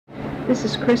This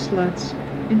is Chris Lutz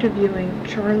interviewing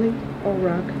Charlie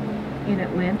Orrock in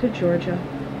Atlanta, Georgia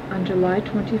on July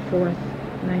 24th,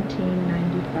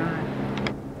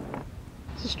 1995.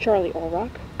 This is Charlie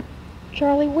Orrock.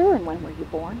 Charlie, where and when were you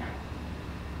born?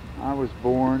 I was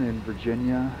born in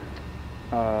Virginia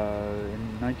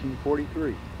in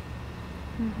 1943.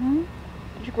 Mm-hmm.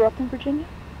 Did you grow up in Virginia?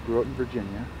 Grew up in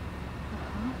Virginia.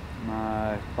 Uh-huh.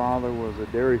 My father was a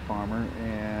dairy farmer,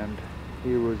 and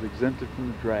he was exempted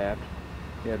from the draft.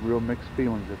 He had real mixed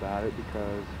feelings about it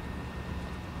because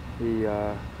he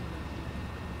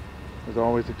was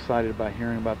always excited by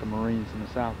hearing about the Marines in the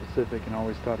South Pacific and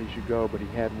always thought he should go, but he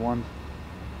had one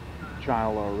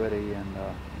child already, and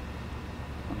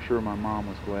I'm sure my mom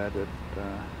was glad that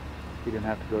he didn't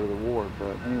have to go to the war.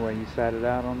 But anyway, he sat it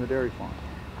out on the dairy farm.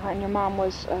 And your mom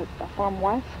was a farm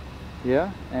wife?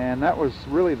 Yeah, and that was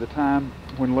really the time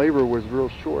when labor was real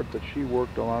short that she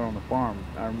worked a lot on the farm.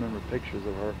 I remember pictures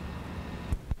of her.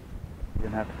 He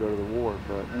didn't have to go to the war,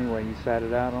 but anyway, he sat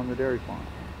it out on the dairy farm.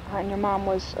 And your mom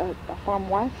was a farm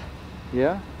wife?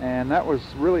 Yeah, and that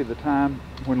was really the time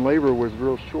when labor was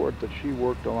real short that she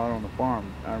worked a lot on the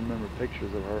farm. I remember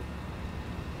pictures of her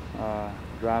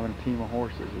driving a team of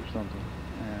horses or something.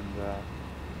 And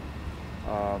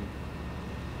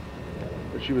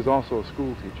but she was also a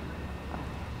school teacher.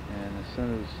 And as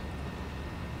soon as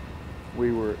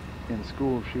we were in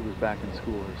school, she was back in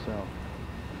school herself.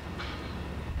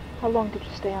 How long did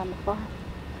you stay on the farm?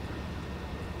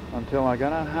 Until I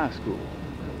got out of high school,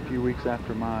 a few weeks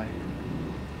after my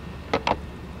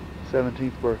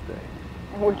 17th birthday.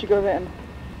 And where'd you go then?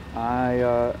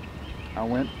 I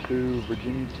went to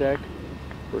Virginia Tech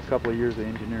for a couple of years of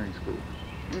engineering school.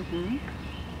 Mm-hmm.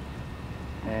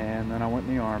 And then I went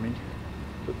in the Army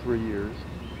for 3 years.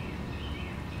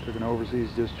 Took an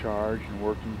overseas discharge and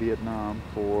worked in Vietnam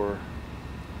for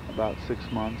about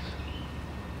 6 months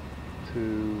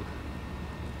to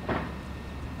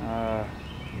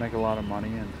make a lot of money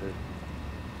and to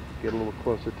get a little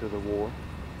closer to the war.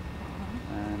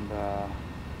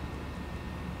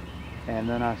 And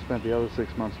then I spent the other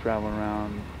 6 months traveling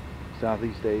around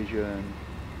Southeast Asia and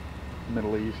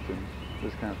Middle East and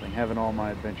this kind of thing, having all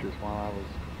my adventures while I was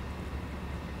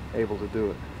able to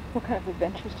do it. What kind of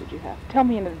adventures did you have? Tell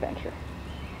me an adventure.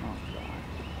 Oh God!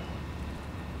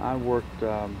 I worked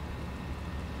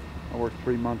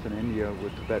 3 months in India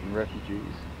with Tibetan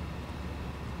refugees,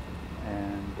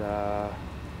 and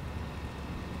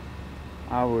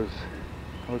I was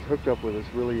hooked up with this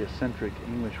really eccentric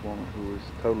English woman who was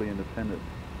totally independent,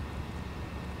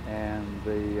 and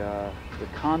the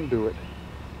conduit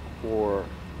for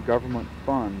government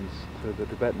funds to the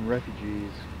Tibetan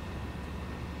refugees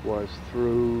was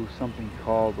through something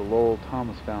called the Lowell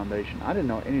Thomas Foundation. I didn't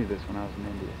know any of this when I was in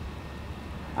India.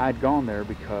 I'd gone there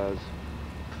because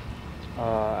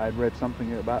I'd read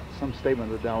something about some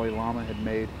statement the Dalai Lama had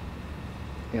made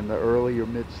in the early or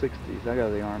mid-60s. I got out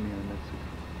of the Army in the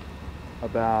mid-60s.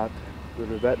 About the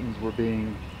Tibetans were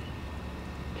being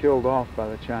killed off by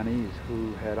the Chinese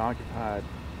who had occupied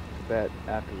Tibet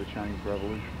after the Chinese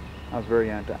Revolution. I was very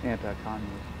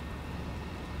anti-communist.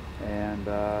 And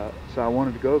so I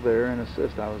wanted to go there and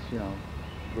assist. I was,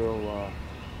 real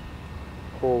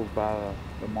pulled by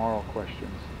the moral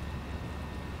questions.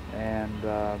 And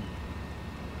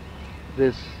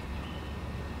this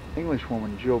English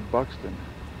woman, Jill Buxton,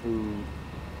 who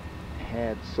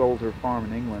had sold her farm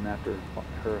in England after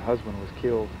her husband was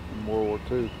killed in World War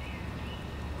II,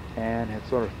 and had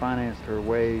sort of financed her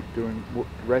way doing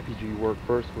refugee work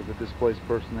first with the displaced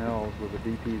personnel, with the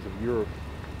VPs of Europe,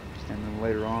 and then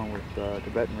later on with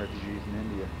Tibetan refugees in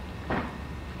India.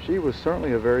 She was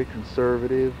certainly a very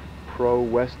conservative,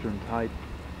 pro-Western type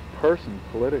person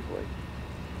politically,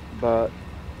 but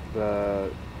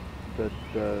the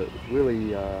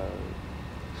really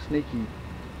sneaky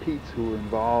Petes who were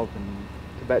involved in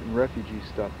Tibetan refugee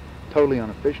stuff, totally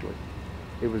unofficially.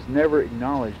 It was never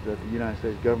acknowledged that the United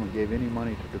States government gave any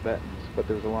money to Tibetans, but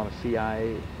there was a lot of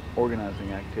CIA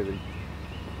organizing activity.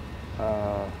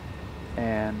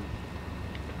 And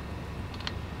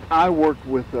I worked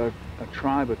with a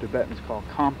tribe of Tibetans called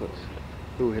Khampas,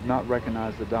 who had not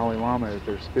recognized the Dalai Lama as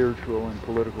their spiritual and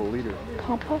political leader.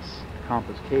 Khampas?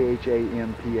 Khampas,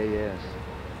 K-H-A-M-P-A-S.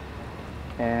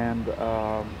 And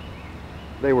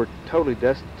they were totally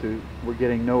destitute, were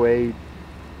getting no aid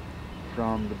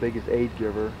from the biggest aid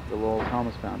giver, the Lowell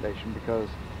Thomas Foundation, because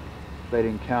they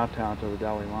didn't kowtow to the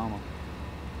Dalai Lama.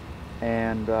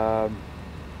 And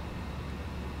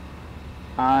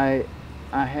I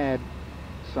had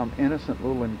some innocent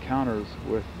little encounters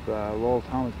with Lowell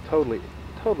Thomas, totally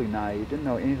naive, didn't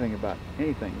know anything about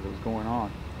anything that was going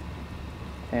on.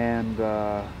 And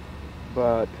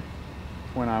but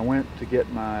when I went to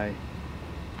get my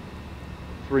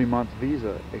 3-month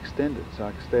visa extended so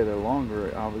I could stay there longer,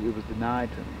 it was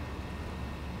denied to me.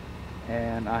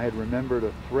 And I had remembered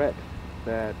a threat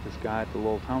that this guy at the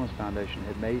Lowell Thomas Foundation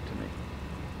had made to me.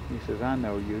 He says, "I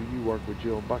know you. You work with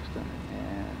Jill Buxton,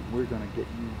 and we're going to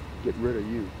get rid of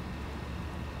you."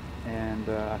 And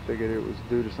I figured it was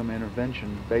due to some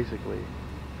intervention, basically,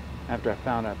 after I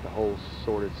found out the whole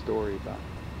sordid story about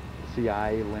the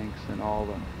CIA links and all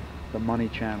the money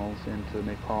channels into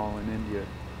Nepal and India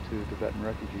to Tibetan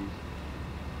refugees.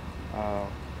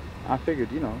 I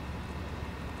figured, you know,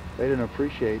 they didn't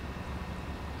appreciate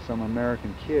some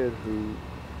American kid who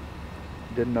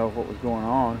didn't know what was going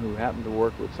on, who happened to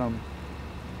work with some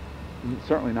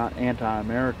certainly not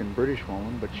anti-American British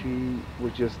woman, but she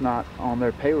was just not on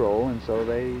their payroll, and so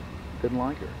they didn't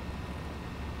like her.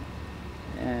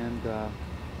 And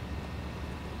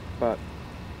but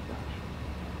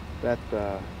gosh,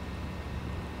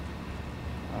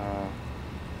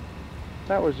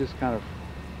 that was just kind of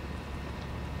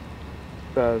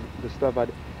the stuff I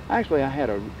did. Actually, I had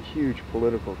a huge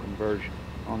political conversion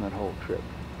on that whole trip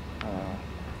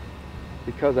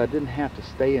because I didn't have to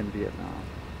stay in Vietnam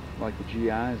like the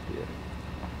GIs did.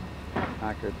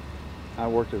 I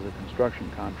worked as a construction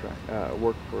contract.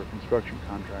 Worked for a construction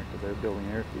contractor. They're building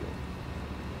airfields.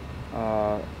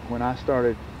 When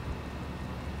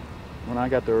I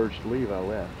got the urge to leave, I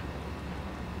left.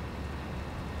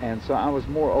 And so I was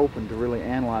more open to really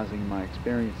analyzing my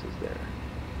experiences there.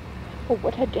 Well,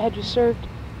 what had you served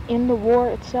in the war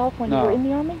itself when you were in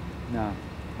the Army? No.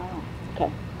 Oh,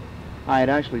 okay. I had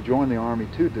actually joined the Army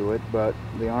to do it, but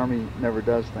the Army never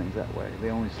does things that way.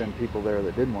 They only send people there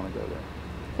that didn't want to go there.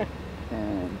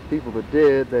 And people that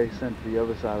did, they sent to the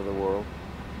other side of the world.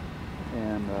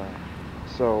 And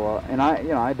and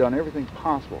I'd done everything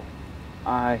possible.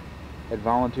 I had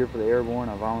volunteered for the Airborne.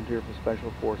 I volunteered for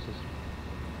Special Forces.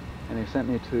 And they sent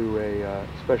me to a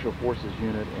Special Forces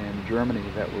unit in Germany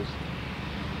that was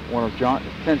one of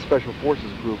 10th Special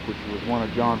Forces Group, which was one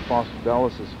of John Foster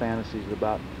Dulles' fantasies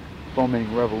about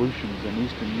fomenting revolutions in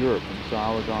Eastern Europe. And so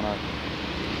I was on a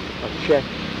Czech,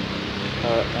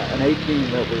 an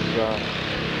A-team that was,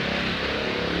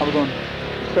 I was on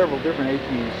several different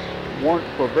A-teams. One,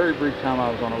 for a very brief time, I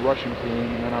was on a Russian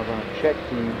team, and then I was on a Czech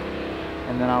team,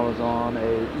 and then I was on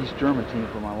a East German team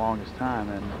for my longest time.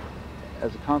 And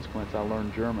as a consequence, I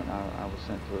learned German. I was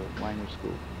sent to language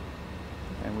school.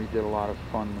 And we did a lot of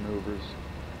fun maneuvers,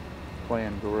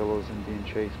 playing guerrillas and being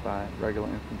chased by regular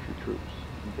infantry troops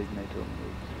and big NATO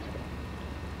maneuvers and stuff.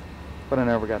 But I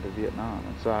never got to Vietnam,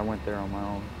 and so I went there on my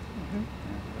own. And,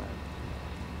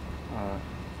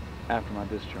 after my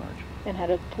discharge. And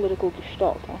had a political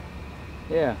gestalt, huh?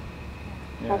 Yeah.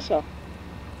 How so?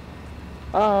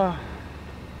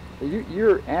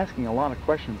 You're asking a lot of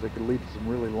questions that could lead to some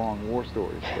really long war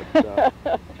stories. But,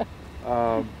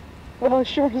 well,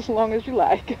 sure, as long as you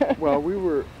like. well, we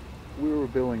were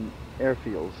building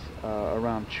airfields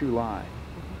around Chu Lai,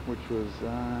 which was,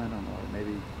 I don't know,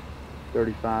 maybe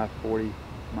 35, 40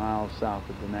 miles south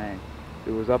of Da Nang.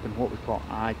 It was up in what was called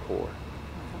I Corps.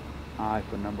 I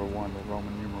for number 1, the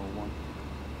Roman numeral 1.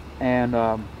 And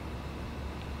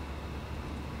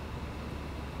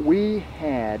we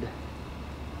had,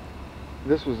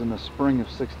 this was in the spring of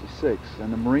 '66,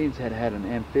 and the Marines had had an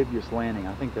amphibious landing.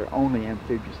 I think their only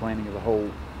amphibious landing of the whole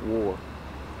war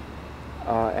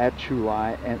at Chu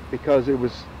Lai, and because it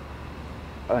was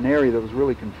an area that was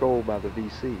really controlled by the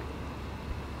VC.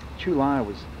 Chu Lai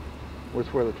was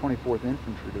where the 24th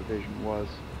Infantry Division was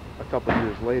a couple of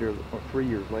years later, or 3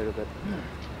 years later,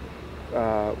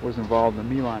 that was involved in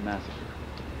the My Lai massacre.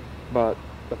 But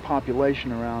the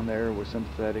population around there was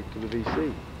sympathetic to the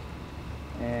VC.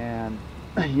 And,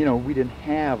 you know, we didn't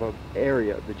have an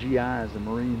area, the GIs, the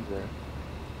Marines there,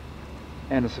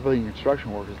 and the civilian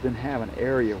construction workers didn't have an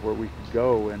area where we could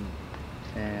go and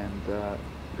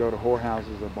go to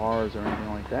whorehouses or bars or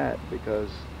anything like that, because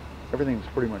everything was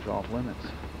pretty much off limits.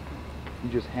 You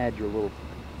just had your little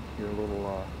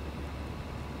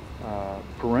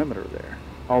perimeter there.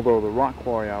 Although the rock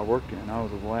quarry I worked in, I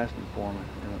was a blasting foreman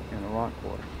in a rock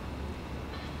quarry.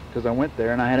 Because I went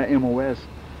there and I had an MOS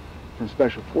from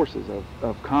Special Forces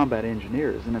of combat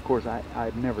engineers, and of course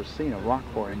I'd never seen a rock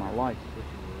quarry in my life,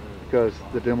 because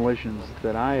the demolitions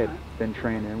that I had been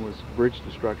trained in was bridge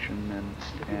destruction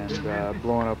and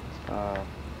blowing up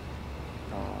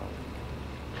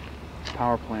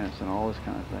power plants and all this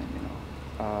kind of thing, you know.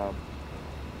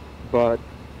 But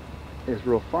it's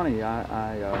real funny.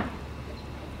 I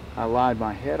lied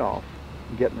my head off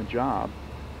getting the job.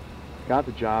 Got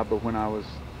the job, but when I was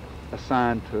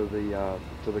assigned to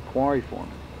the quarry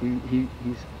foreman,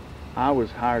 I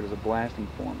was hired as a blasting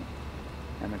foreman,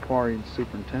 and the quarry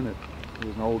superintendent, who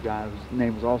was an old guy whose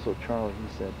name was also Charlie,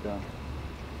 he said,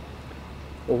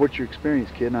 well, what's your experience,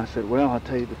 kid? And I said, well, I'll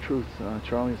tell you the truth,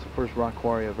 Charlie, it's the first rock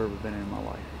quarry I've ever been in my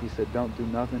life. He said, don't do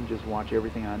nothing, just watch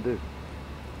everything I do.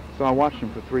 So I watched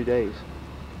him for 3 days,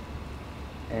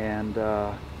 and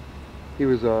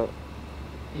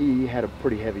he had a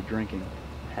pretty heavy drinking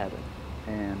habit.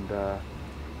 And the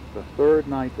third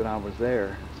night that I was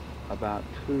there, about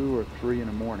 2 or 3 in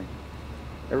the morning,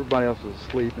 everybody else was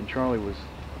asleep, and Charlie was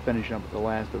finishing up with the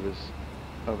last of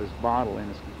his bottle in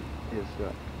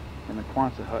the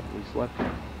Quonset hut we slept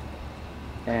in.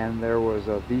 And there was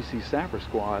a VC sapper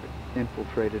squad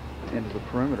infiltrated into the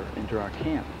perimeter, into our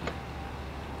camp.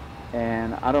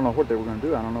 And I don't know what they were going to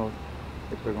do. I don't know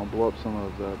if they're going to blow up some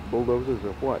of the bulldozers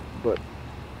or what, but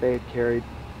they had carried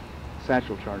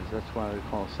satchel charges. That's why they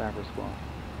call it sapper squad.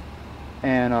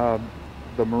 And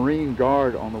the Marine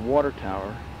guard on the water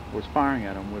tower was firing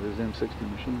at him with his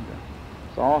M60 machine gun.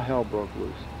 So all hell broke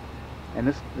loose. And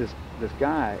this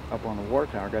guy up on the water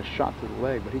tower got shot through the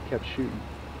leg, but he kept shooting.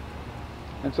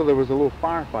 And so there was a little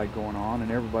firefight going on,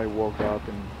 and everybody woke up,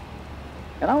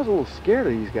 and I was a little scared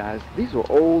of these guys. These were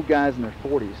old guys in their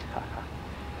 40s,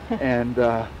 and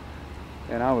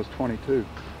I was 22.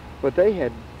 But they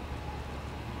had,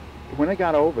 when they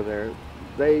got over there,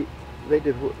 they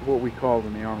did what we called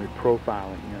in the Army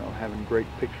profiling, you know, having great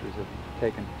pictures of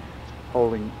taken,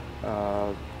 holding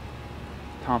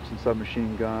Thompson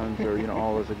submachine guns, or, you know,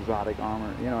 all this exotic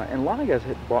armor, you know, and a lot of guys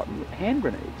had bought hand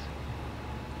grenades.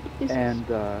 And,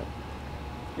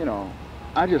 you know,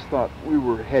 I just thought we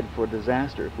were headed for a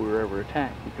disaster if we were ever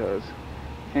attacked, because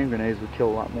hand grenades would kill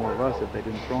a lot more of us if they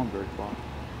didn't throw them very far.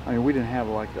 I mean, we didn't have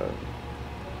like a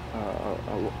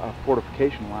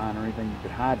fortification line or anything you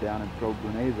could hide down and throw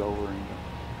grenades over or anything.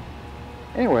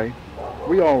 Anyway,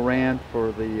 we all ran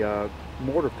for the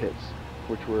mortar pits,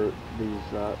 which were these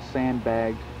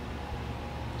sandbagged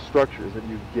structures that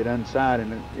you get inside,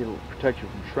 and it'll protect you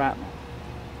from shrapnel.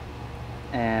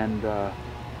 And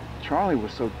Charlie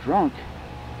was so drunk,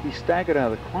 he staggered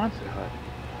out of the Quonset hut,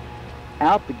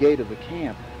 out the gate of the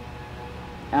camp,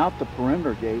 out the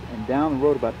perimeter gate, and down the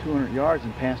road about 200 yards,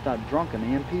 and passed out drunk, and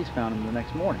the MPs found him the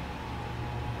next morning,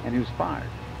 and he was fired.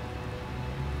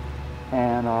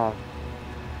 And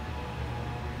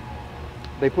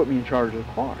they put me in charge of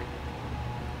the quarry,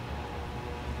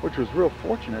 which was real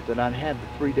fortunate that I'd had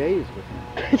the 3 days with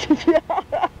him.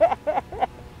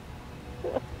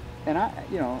 And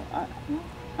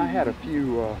I had a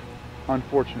few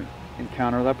unfortunate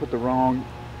encounters. I put the wrong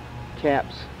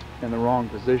caps in the wrong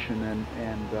position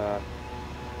and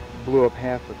blew up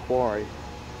half the quarry.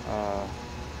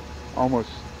 Almost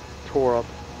tore up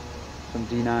some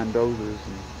D9 dozers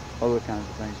and other kinds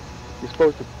of things. You're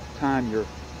supposed to time your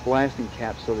blasting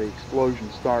cap so the explosion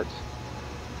starts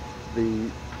the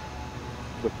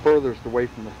furthest away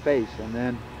from the face, and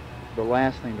then the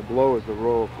last thing to blow is the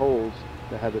row of holes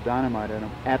that have the dynamite in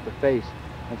them at the face,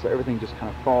 and so everything just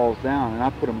kind of falls down, and I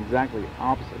put them exactly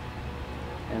opposite.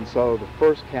 And so the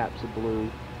first caps that blew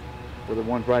were the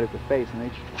ones right at the face, and they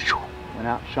just went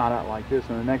out, shot out like this,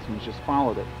 and the next ones just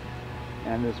followed it,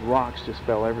 and this rocks just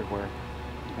fell everywhere,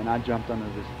 and I jumped under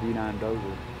this D9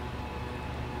 dozer.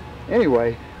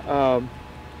 Anyway,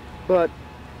 but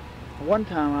one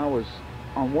time I was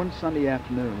on one Sunday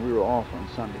afternoon. We were off on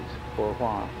Sundays for a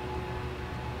while.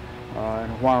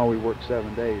 And a while we worked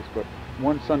 7 days, but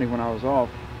one Sunday when I was off,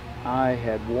 I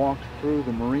had walked through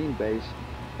the Marine base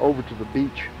over to the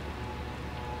beach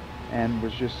and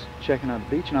was just checking out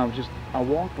the beach, and I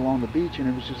walked along the beach, and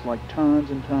it was just like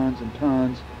tons and tons and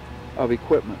tons of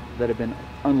equipment that had been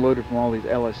unloaded from all these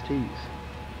LSTs.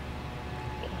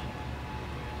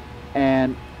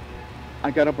 And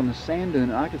I got up on the sand dune,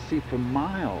 and I could see for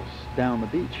miles down the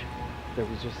beach there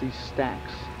was just these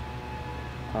stacks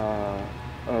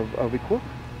of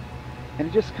equipment. And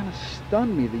it just kind of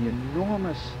stunned me, the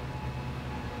enormous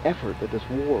effort that this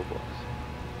war was.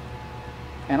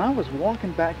 And I was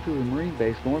walking back through the Marine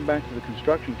base, going back to the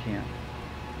construction camp,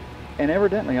 and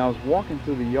evidently I was walking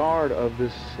through the yard of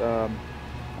this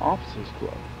officers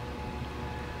club,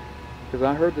 because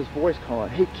I heard this voice call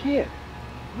out, "Hey kid,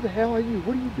 who the hell are you?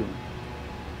 What are you doing?"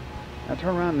 I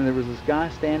turned around, and there was this guy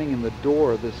standing in the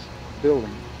door of this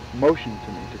building, motioning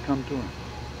to me to come to him.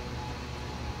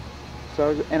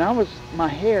 So, my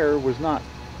hair was not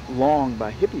long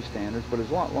by hippie standards, but it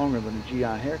was a lot longer than a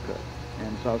GI haircut.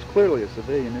 And so I was clearly a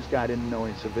civilian. This guy didn't know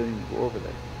any civilians were over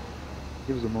there.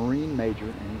 He was a Marine major,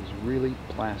 and he was really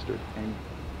plastered, and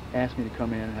he asked me to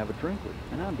come in and have a drink with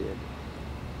him, and I did.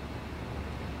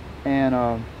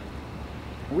 And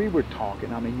we were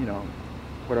talking, I mean, you know,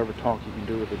 whatever talk you can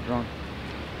do with a drunk.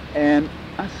 And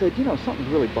I said, you know, something's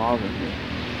really bothering me.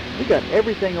 We got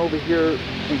everything over here,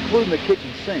 including the kitchen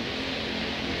sink.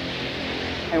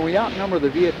 And we outnumber the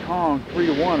Viet Cong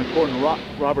 3-1 according to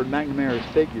Robert McNamara's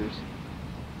figures.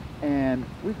 And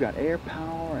we've got air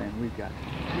power, and we've got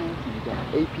tanks, and we've got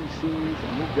APCs,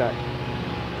 and we've got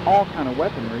all kind of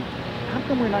weaponry. How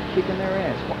come we're not kicking their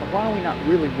ass? Why are we not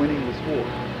really winning this war?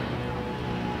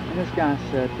 And this guy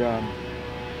said,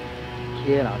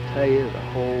 kid, I'll tell you the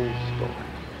whole story.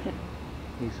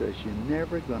 He says, you're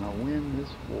never going to win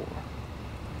this war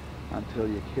until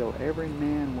you kill every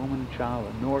man, woman, and child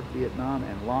in North Vietnam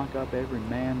and lock up every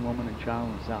man, woman, and child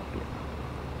in South Vietnam.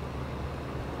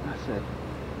 And I said,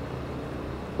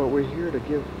 but we're here to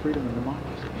give freedom and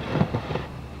democracy.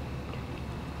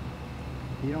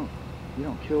 You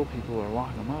don't kill people or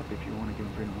lock them up if you want to give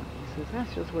them freedom. He says,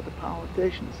 that's just what the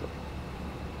politicians say.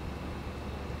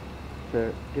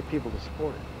 To get people to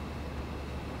support it.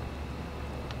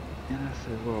 And I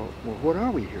said, well, what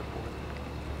are we here for?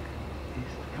 He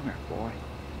said, come here, boy.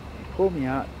 He pulled me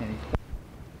out and he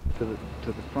pointed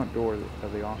to the front door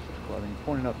of the officers club, and he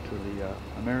pointed up to the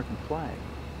American flag,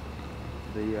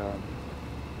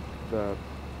 the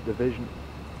division,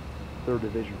 3rd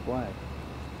Division flag.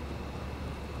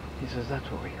 He says, that's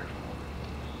what we're here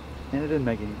for. And it didn't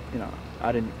make any, you know,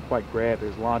 I didn't quite grab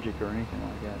his logic or anything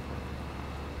like that.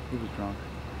 He was drunk.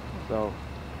 So,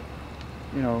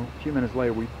 you know, a few minutes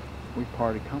later we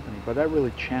parted company. But that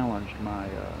really challenged my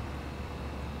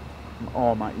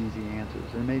all my easy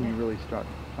answers. It made me really start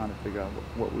trying to figure out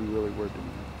what we really were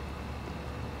doing.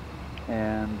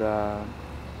 And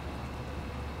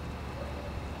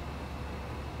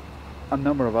a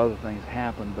number of other things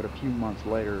happened, but a few months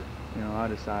later, you know, I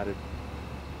decided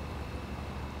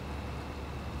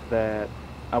that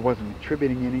I wasn't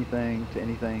attributing anything to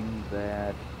anything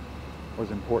that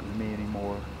was important to me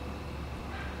anymore,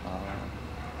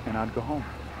 and I'd go home.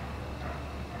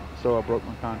 So I broke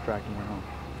my contract and went home.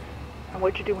 And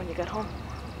what'd you do when you got home?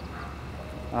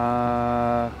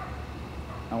 I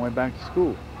went back to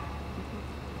school,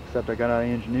 except I got out of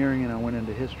engineering and I went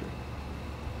into history,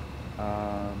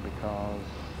 because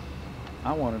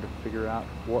I wanted to figure out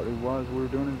what it was we were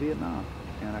doing in Vietnam,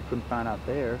 and I couldn't find out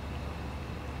there.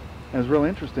 And it was real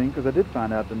interesting because I did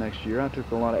find out the next year. I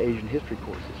took a lot of Asian history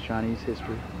courses, Chinese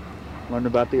history, learned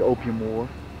about the Opium War,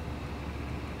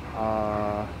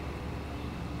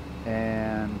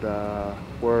 and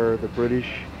where the British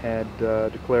had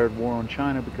declared war on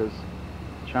China because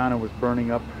China was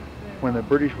burning up. When the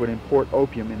British would import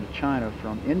opium into China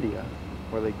from India,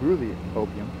 where they grew the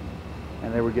opium,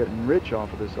 and they were getting rich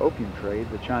off of this opium trade,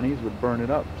 the Chinese would burn it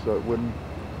up so it wouldn't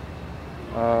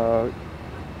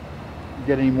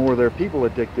get any more of their people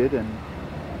addicted. And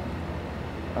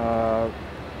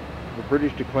the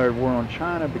British declared war on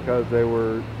China because they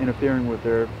were interfering with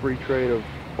their free trade of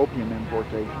opium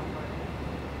importation.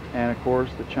 And of course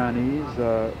the Chinese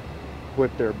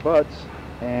whipped their butts,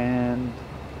 and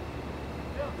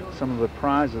some of the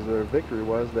prizes of their victory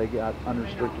was they got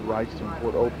unrestricted rights to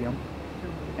import opium,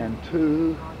 and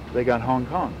 2, they got Hong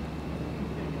Kong.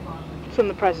 Some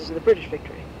of the prizes of the British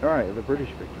victory. All right, the British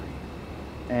victory.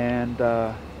 And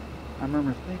I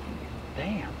remember thinking,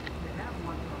 damn,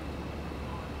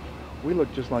 we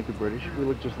look just like the British, we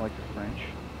look just like the French,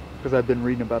 because I've been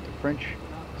reading about the French,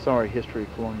 history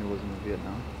of colonialism in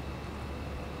Vietnam.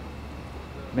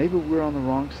 Maybe we're on the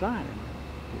wrong side.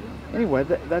 Anyway,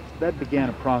 that began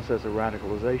a process of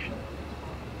radicalization.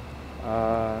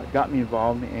 Got me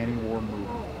involved in the anti-war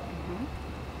movement,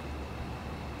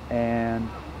 and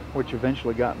which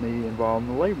eventually got me involved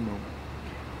in the labor movement.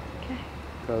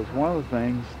 Because one of the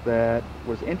things that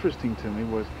was interesting to me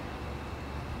was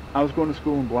I was going to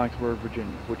school in Blacksburg,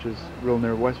 Virginia, which is real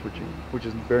near West Virginia, which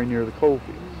is very near the coal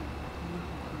fields.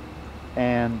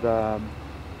 And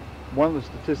one of the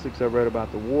statistics I read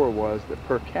about the war was that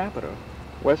per capita,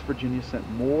 West Virginia sent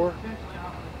more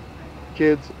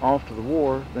kids off to the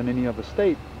war than any other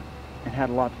state, and had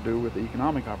a lot to do with the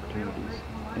economic opportunities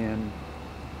in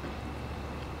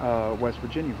West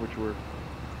Virginia, which were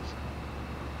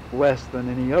less than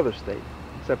any other state,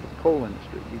 except for the coal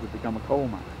industry. You could become a coal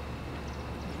miner.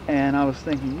 And I was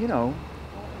thinking, you know,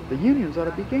 the unions ought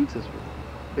to be against this war,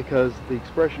 because the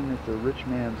expression, it's a rich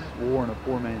man's war and a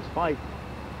poor man's fight,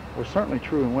 was certainly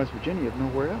true in West Virginia, if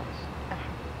nowhere else.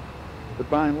 But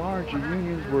by and large, the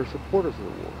unions were supporters of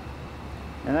the war.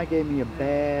 And that gave me a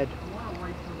bad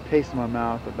taste in my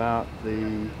mouth about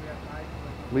the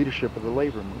leadership of the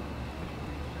labor movement.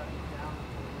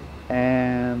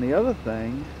 And the other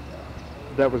thing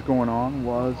that was going on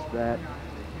was that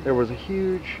there was a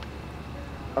huge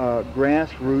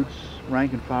grassroots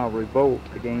rank and file revolt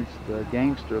against the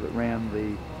gangster that ran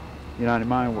the United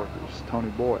Mine Workers, Tony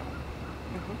Boyle.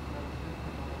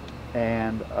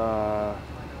 And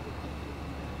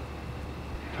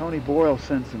Tony Boyle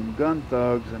sent some gun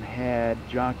thugs and had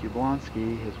Jock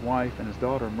Yablonsky, his wife, and his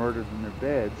daughter murdered in their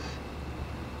beds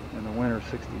in the winter of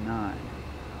 '69.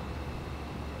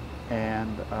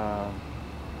 And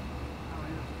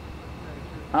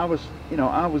I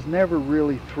was never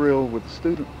really thrilled with the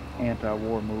student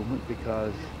anti-war movement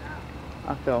because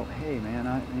I felt, hey man,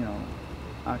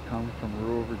 I come from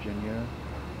rural Virginia,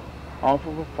 off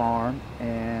of a farm,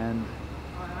 and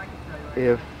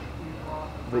if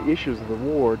the issues of the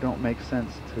war don't make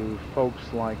sense to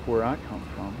folks like where I come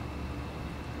from,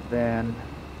 then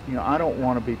I don't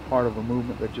want to be part of a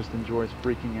movement that just enjoys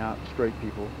freaking out straight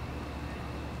people.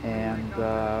 And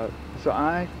so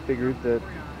I figured that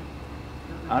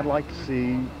I'd like to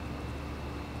see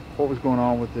what was going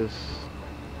on with this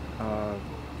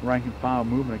rank and file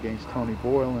movement against Tony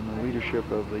Boyle and the leadership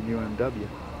of the UMW,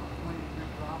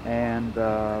 and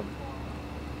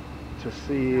to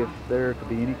see if there could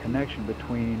be any connection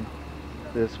between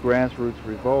this grassroots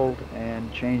revolt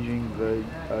and changing the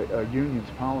union's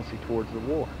policy towards the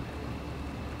war.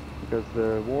 Because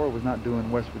the war was not doing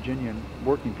West Virginian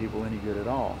working people any good at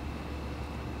all.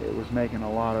 It was making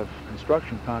a lot of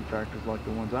construction contractors like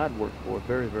the ones I'd worked for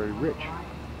very, very rich,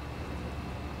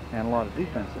 and a lot of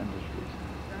defense industries.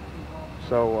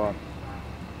 So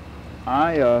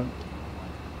I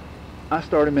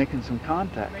started making some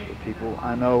contacts with people.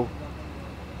 I know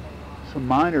some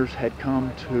miners had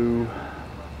come to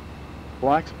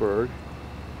Blacksburg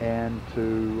and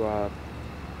to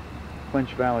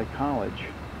Clinch Valley College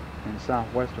in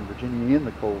southwestern Virginia in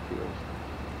the coal fields,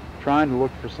 trying to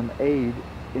look for some aid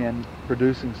in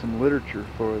producing some literature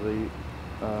for the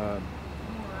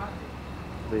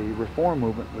reform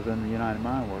movement within the United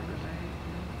Mine Workers.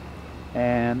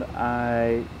 And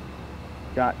I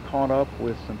got caught up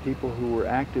with some people who were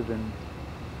active in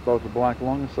both the Black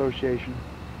Lung Association,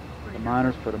 the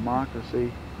Miners for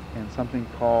Democracy, and something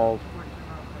called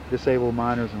Disabled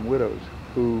Miners and Widows,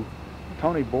 who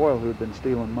Tony Boyle, who had been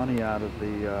stealing money out of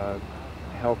the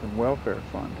Health and Welfare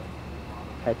Fund,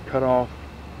 had cut off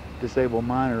disabled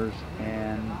miners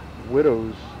and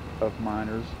widows of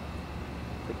miners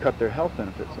that cut their health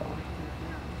benefits off,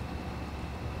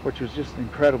 which was just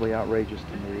incredibly outrageous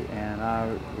to me, and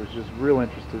I was just real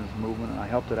interested in this movement, and I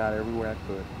helped it out everywhere I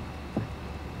could.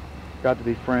 Got to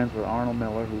be friends with Arnold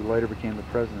Miller, who later became the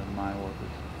president of the Mine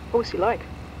Workers. What was he like?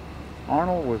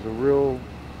 Arnold was a real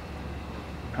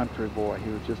country boy.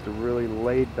 He was just a really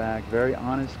laid-back, very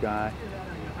honest guy.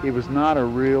 He was not a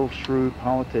real shrewd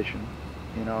politician.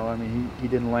 I mean, he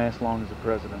didn't last long as a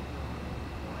president.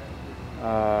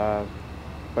 But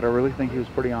I really think he was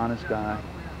a pretty honest guy.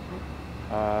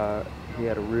 He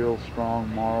had a real strong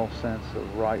moral sense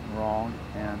of right and wrong,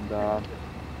 and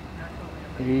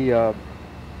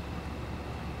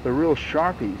the real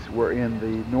sharpies were in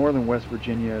the northern West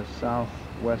Virginia,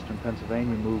 southwestern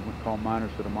Pennsylvania movement called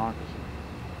Miners for Democracy.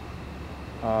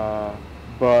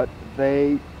 But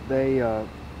they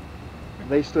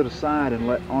stood aside and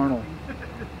let Arnold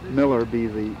Miller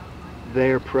be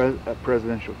their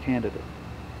presidential candidate,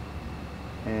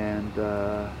 and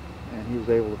he was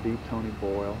able to beat Tony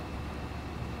Boyle.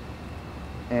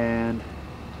 And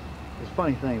it's a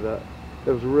funny thing that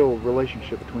there was a real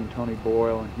relationship between Tony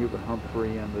Boyle and Hubert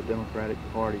Humphrey and the Democratic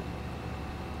Party.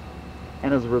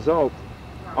 And as a result,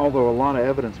 although a lot of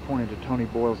evidence pointed to Tony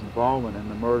Boyle's involvement in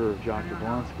the murder of Jock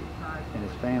Yablonsky and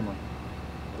his family,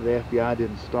 the FBI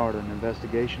didn't start an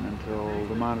investigation until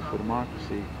the Miners for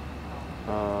Democracy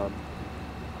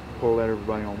pulled out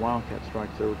everybody on wildcat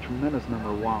strikes. There were a tremendous number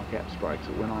of wildcat strikes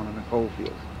that went on in the coal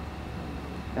fields.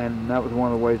 And that was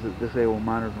one of the ways that disabled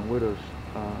miners and widows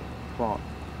fought.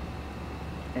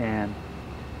 And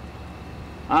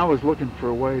I was looking for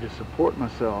a way to support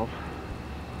myself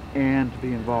and to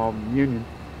be involved in the union,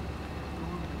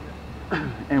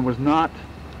 and was not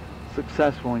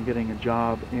successful in getting a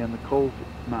job in the coal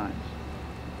mines.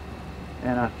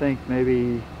 And I think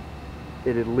maybe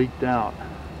it had leaked out,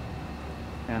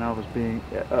 and I was being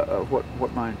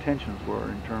what my intentions were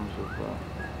in terms of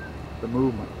the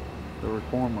movement, the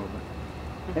reform movement.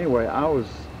 Anyway, I was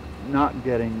not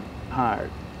getting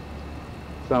hired,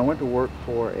 so I went to work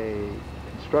for a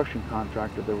construction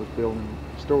contractor that was building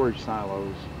storage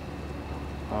silos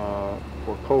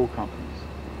for coal companies.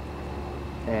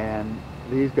 And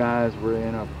these guys were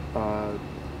in a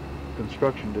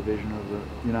construction division of the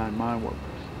United Mine Workers.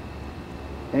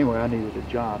 Anyway, I needed a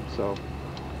job, so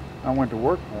I went to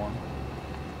work for them.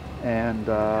 And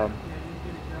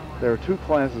there are two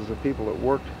classes of people that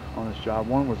worked on this job.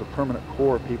 One was a permanent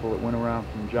core of people that went around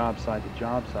from job site to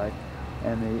job site,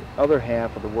 and the other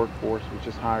half of the workforce was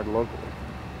just hired locally.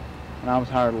 And I was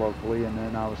hired locally, and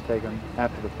then I was taken,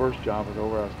 after the first job was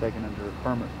over, I was taken into a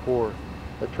permanent core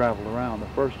that traveled around. The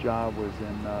first job was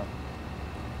in,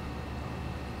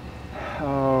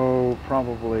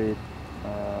 probably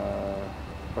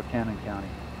Buchanan County.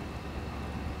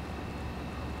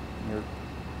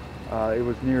 It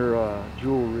was near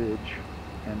Jewel Ridge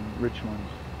in Richland,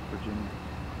 Virginia,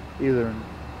 either in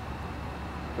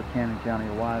Buchanan County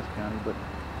or Wise County. But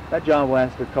that job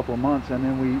lasted a couple of months, and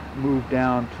then we moved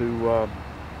down to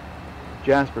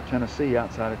Jasper, Tennessee,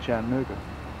 outside of Chattanooga.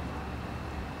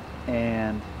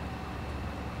 And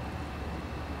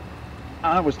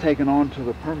I was taken on to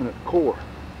the permanent core.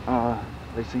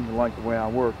 They seemed to like the way I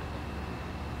worked.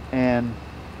 And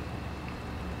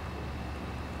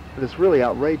this really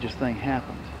outrageous thing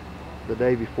happened the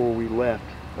day before we left,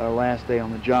 our last day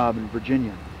on the job in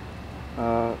Virginia.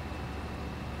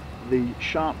 The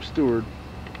shop steward,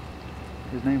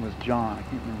 his name was John, I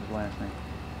can't remember his last name,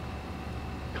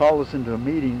 called us into a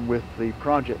meeting with the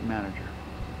project manager.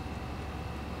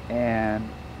 And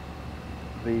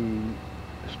the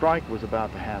strike was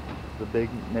about to happen, the big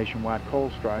nationwide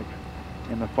coal strike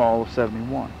in the fall of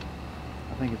 '71.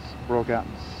 I think it's broke out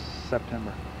in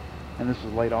September, and this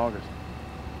was late August.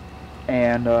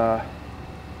 And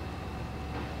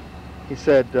he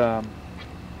said,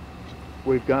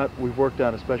 we've worked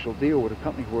out a special deal with a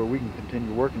company where we can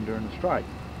continue working during the strike.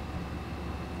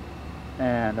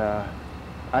 And I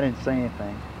didn't say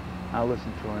anything. I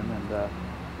listened to him, and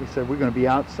he said, we're going to be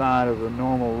outside of the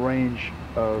normal range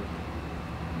of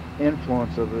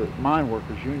influence of the mine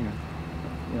workers union,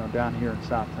 you know, down here in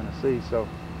South Tennessee, so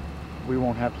we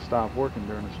won't have to stop working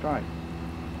during the strike.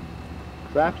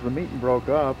 So after the meeting broke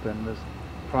up and this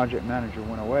project manager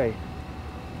went away,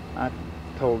 I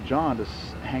told John to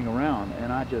hang around,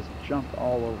 and I just jumped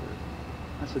all over it.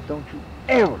 I said, don't you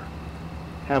ever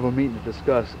have a meeting to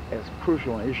discuss as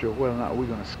crucial an issue of whether or not we're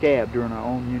going to scab during our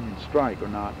own union strike or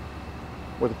not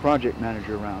with a project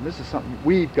manager around. This is something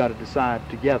we've got to decide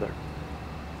together.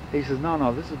 He says,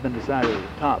 no, this has been decided at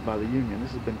the top by the union.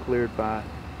 This has been cleared by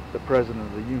the president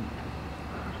of the union.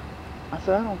 I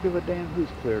said, I don't give a damn who's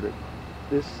cleared it.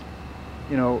 This,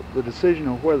 you know, the decision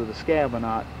of whether to scab or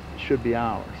not should be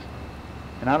ours.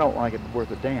 And I don't like it worth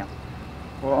a damn.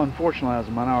 Well, unfortunately, I was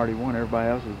a minority one. Everybody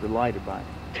else was delighted by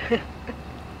it.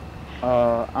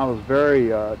 I was very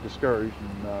discouraged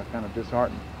and kind of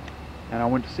disheartened. And I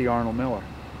went to see Arnold Miller.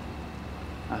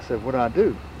 I said, what do I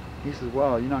do? He says,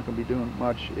 well, you're not going to be doing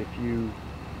much if you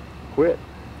quit.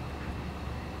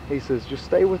 He says, just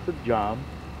stay with the job,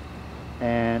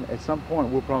 and at some point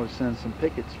we'll probably send some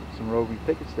pickets, some roving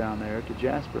pickets down there to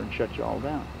Jasper and shut you all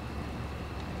down.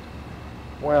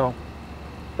 Well,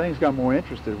 things got more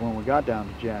interested when we got down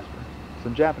to Jasper.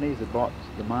 Some Japanese had bought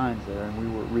the mines there, and we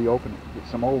were reopening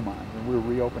some old mines, and we were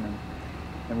reopening,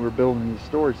 and we were building these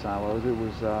storage silos. It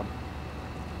was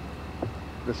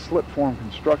the slip form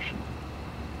construction,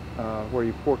 where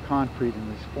you pour concrete in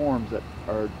these forms that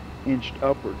are inched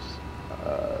upwards,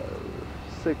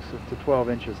 6 to 12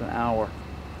 inches an hour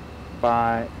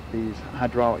by these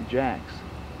hydraulic jacks.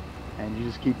 And you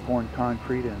just keep pouring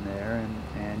concrete in there,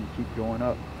 and you keep going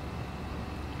up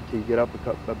until you get up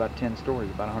about 10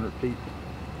 stories, about 100 feet.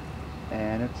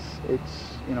 And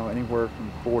it's you know, anywhere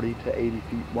from 40 to 80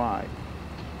 feet wide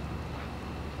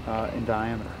in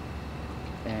diameter.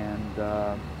 And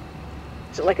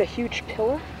is it like a huge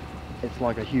pillar? It's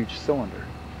like a huge cylinder.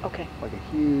 Okay. Like a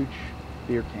huge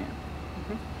beer can.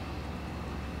 Mm-hmm.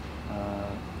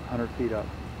 100 feet up,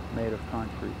 made of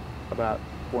concrete, about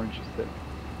 4 inches thick.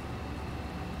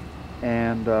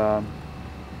 And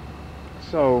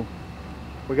so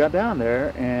we got down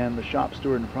there, and the shop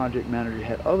steward and the project manager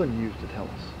had other news to tell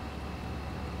us.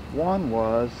 One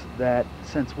was that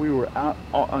since we were out,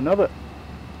 another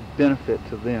benefit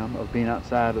to them of being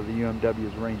outside of the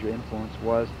UMW's range of influence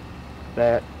was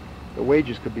that the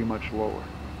wages could be much lower.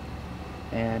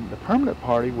 And the permanent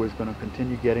party was going to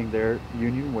continue getting their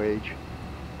union wage,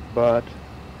 but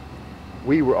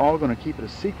we were all going to keep it a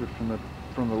secret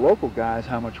from the local guys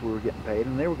how much we were getting paid,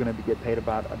 and they were going to get paid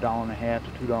about $1.50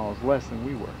 to $2 less than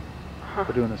we were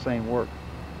for doing the same work.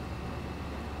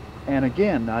 And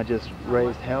again, I just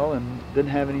raised hell and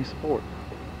didn't have any support.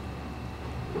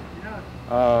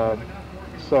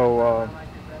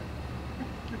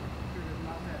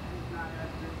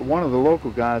 One of the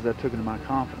local guys, I took into my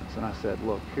confidence, and I said,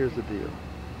 look, here's the deal.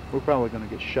 We're probably going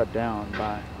to get shut down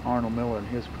by Arnold Miller and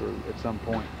his crew at some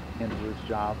point into this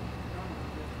job.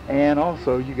 And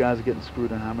also, you guys are getting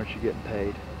screwed on how much you're getting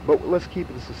paid. but let's keep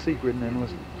this a secret, and then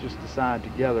let's just decide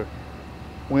together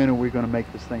when are we going to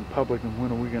make this thing public and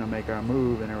when are we going to make our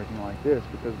move and everything like this,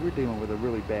 because we're dealing with a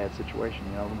really bad situation.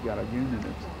 You know, we've got a union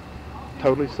that's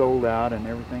totally sold out and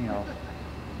everything else.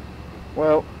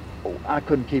 Well, I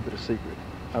couldn't keep it a secret.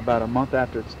 About a month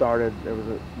after it started,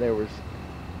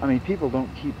 I mean, people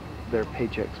don't keep their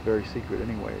paychecks very secret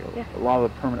anyway. Yeah. A lot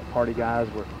of the permanent party guys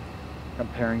were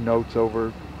comparing notes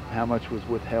over how much was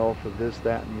withheld for this,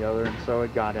 that, and the other, and so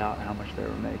it got out how much they were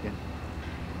making.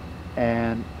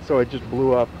 And so it just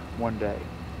blew up one day,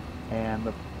 and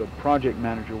the project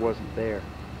manager wasn't there.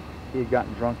 He had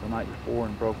gotten drunk the night before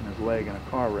and broken his leg in a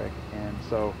car wreck, and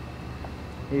so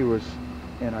he was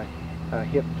in a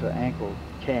hip to ankle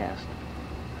cast.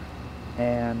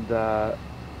 And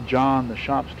John, the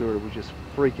shop steward, was just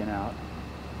freaking out,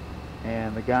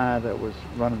 and the guy that was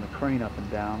running the crane up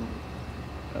and down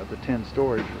the 10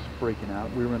 stories was freaking out.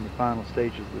 We were in the final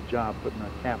stages of the job, putting a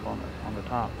cap on the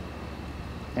top.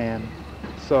 And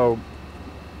so,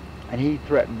 and he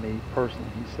threatened me personally.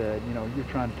 He said, you know, you're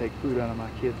trying to take food out of my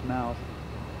kid's mouth.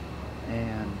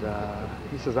 And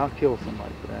he says, I'll kill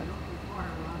somebody for that.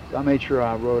 So I made sure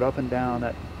I rode up and down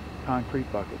that concrete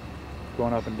bucket,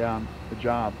 going up and down the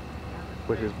job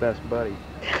with his best buddy.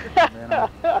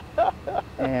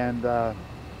 And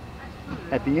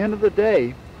at the end of the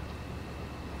day,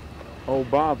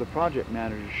 old Bob, the project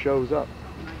manager, shows up.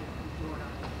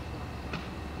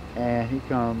 And he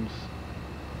comes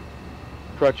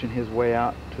crutching his way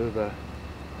out to the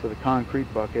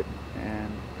concrete bucket, and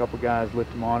a couple guys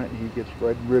lift him on it, and he gets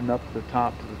ridden up to the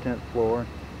top to the 10th floor.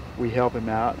 We help him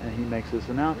out, and he makes this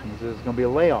announcement. He says it's going to be a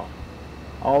layoff.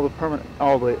 All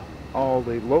the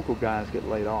local guys get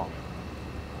laid off,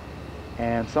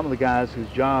 and some of the guys whose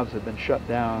jobs have been shut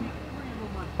down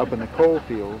up in the coal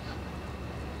fields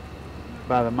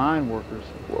by the mine workers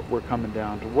were coming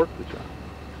down to work the job.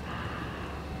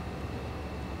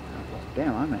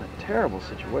 Damn, I'm in a terrible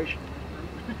situation.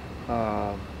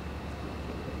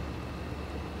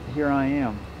 Here I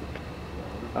am,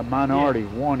 a minority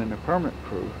one in the permanent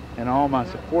crew, and all my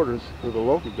supporters, who are the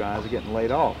local guys, are getting laid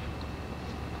off.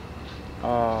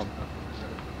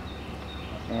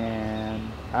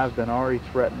 And I've been already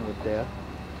threatened with death,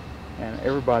 and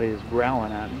everybody is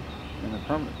growling at me in the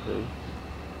permanent crew.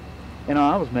 You know,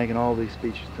 I was making all these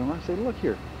speeches to them. I said, look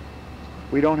here,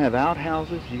 we don't have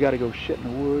outhouses. You got to go shit in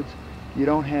the woods. You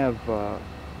don't have,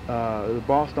 the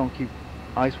boss don't keep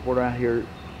ice water out here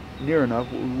near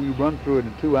enough. We run through it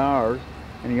in 2 hours,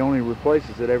 and he only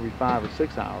replaces it every 5 or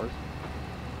 6 hours.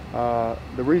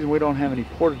 The reason we don't have any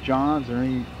porta-johns or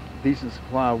any decent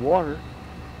supply of water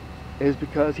is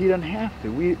because he doesn't have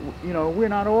to. We're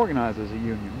not organized as a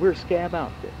union. We're a scab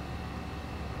outfit.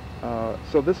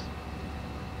 So this,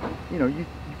 you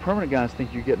permanent guys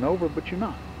think you're getting over it, but you're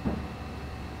not.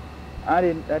 I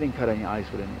didn't cut any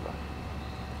ice with anybody.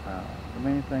 The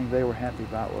main thing they were happy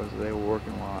about was they were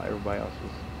working while everybody else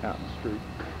was out in the street.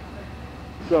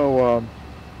 So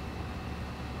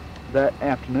that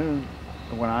afternoon,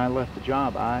 when I left the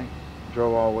job, I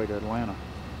drove all the way to Atlanta,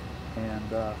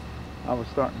 and I was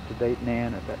starting to date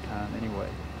Nan at that time anyway.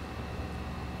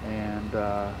 And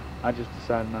I just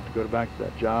decided not to go back to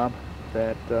that job.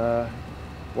 That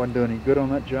wasn't doing any good on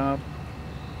that job,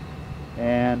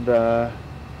 and I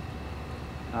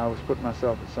was putting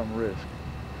myself at some risk.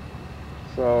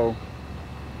 So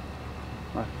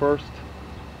my first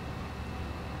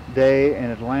day in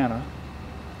Atlanta,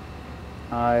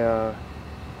 I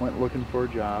went looking for a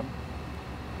job.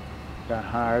 Got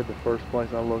hired. The first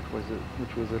place I looked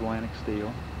which was Atlantic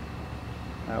Steel.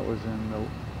 That was in the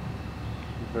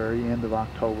very end of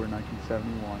October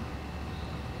 1971.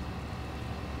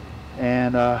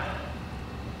 And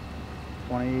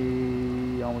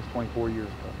almost 24 years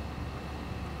ago.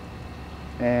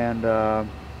 And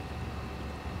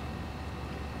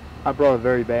I brought a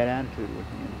very bad attitude with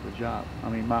me into the job. I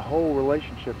mean, my whole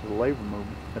relationship to the labor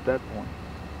movement at that point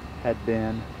had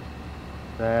been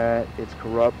that it's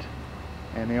corrupt,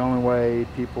 and the only way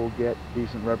people get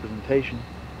decent representation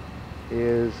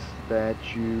is that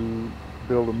you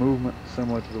build a movement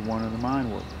similar to the one of the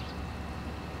mine workers.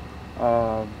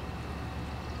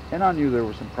 And I knew there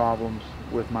were some problems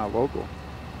with my local.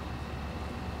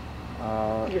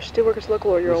 Your steelworkers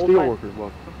local or your old mine? mine? Steelworkers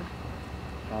local.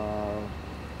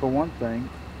 For one thing,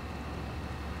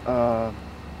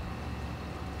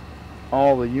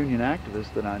 all the union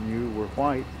activists that I knew were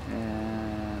white,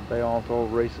 and they all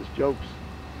told racist jokes,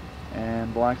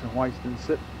 and blacks and whites didn't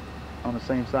sit on the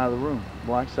same side of the room.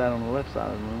 Blacks sat on the left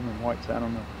side of the room, and whites sat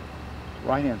on the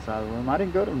right-hand side of the room. I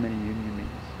didn't go to many union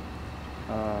meetings.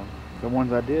 The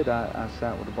ones I did, I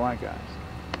sat with the black guys.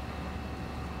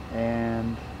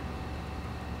 And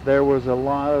there was a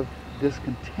lot of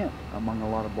discontent among a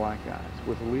lot of black guys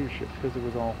with the leadership because it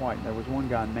was all white. And there was one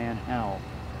guy, Man Howell,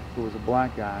 who was a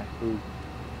black guy who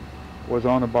was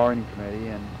on the bargaining committee,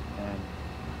 and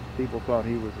people thought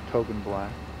he was a token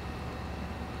black.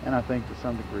 And I think to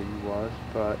some degree he was,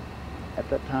 but at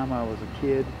that time I was a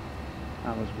kid,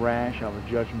 I was rash, I was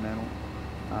judgmental,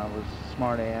 I was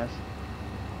smart ass,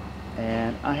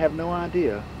 and I have no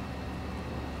idea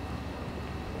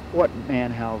what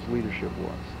Man Howell's leadership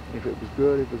was. If it was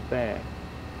good, it was bad.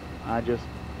 I just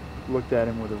looked at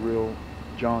him with a real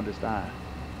jaundiced eye.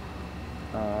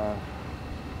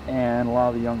 And a lot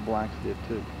of the young blacks did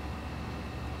too.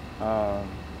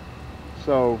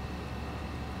 So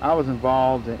I was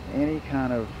involved in any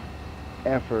kind of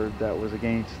effort that was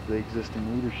against the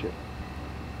existing leadership.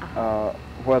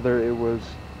 Whether it was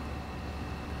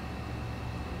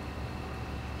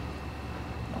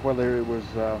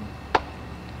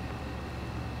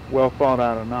well thought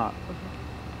out or not.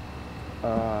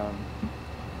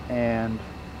 And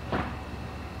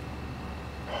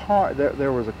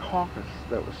there was a caucus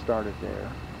that was started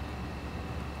there,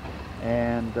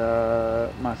 and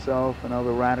myself and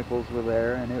other radicals were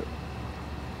there, and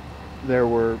there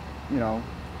were, you know,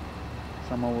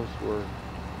 some of us were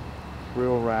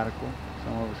real radical,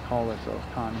 some of us called ourselves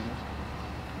communists.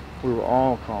 We were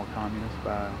all called communists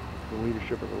by the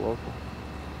leadership of the local.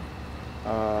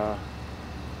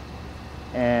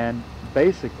 And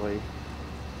basically,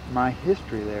 my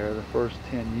history there, the first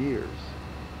 10 years,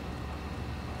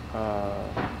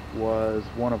 was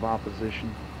one of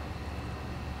opposition,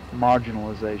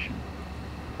 marginalization.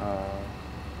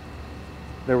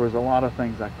 There was a lot of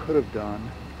things I could have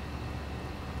done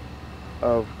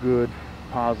of good,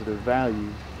 positive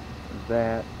value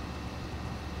that,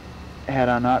 had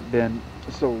I not been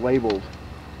so labeled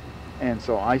and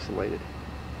so isolated,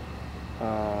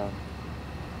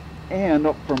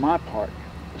 and for my part,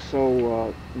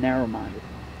 so narrow-minded.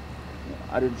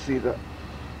 I didn't see that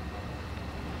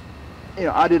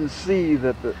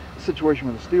the situation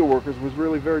with the steel workers was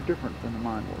really very different than the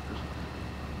mine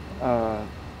workers.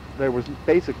 There was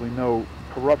basically no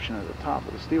corruption at the top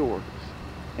of the steel workers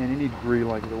in any degree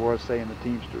like there was, say, in the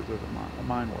Teamsters or the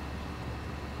mine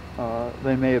workers.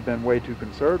 They may have been way too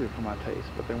conservative for my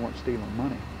taste, but they weren't stealing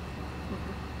money.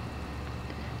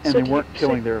 And So they weren't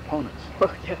killing their opponents.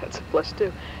 Well, yeah, that's a plus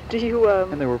too. Do you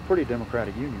And they were a pretty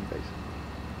democratic union, basically.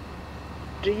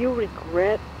 do you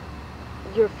regret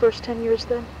your first 10 years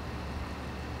then?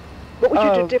 What would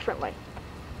you do differently?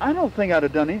 I don't think I'd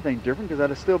have done anything different because I'd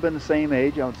have still been the same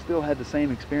age. I would still had the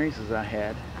same experiences I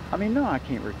had. I mean, no, I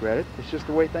can't regret it. It's just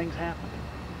the way things happened.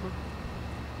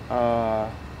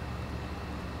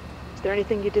 Is there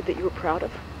anything you did that you were proud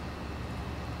of?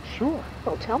 Sure.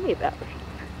 Well, tell me about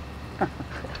it.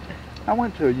 I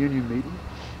went to a union meeting,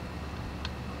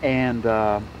 and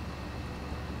I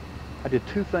did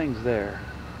two things there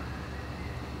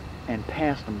and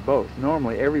passed them both.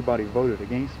 Normally, everybody voted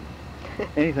against me,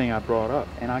 anything I brought up,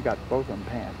 and I got both of them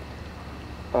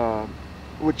passed,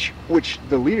 which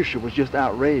the leadership was just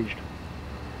outraged.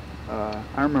 I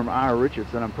remember Ira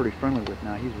Richards, that I'm pretty friendly with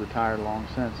now. He's retired long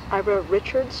since. Ira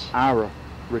Richards? Ira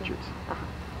Richards. Uh-huh.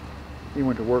 He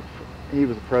went to work he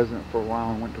was the president for a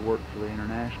while and went to work for the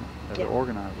International as an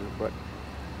organizer. But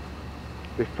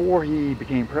before he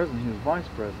became president, he was vice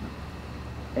president.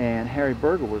 And Harry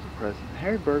Berger was the president.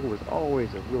 Harry Berger was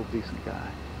always a real decent guy.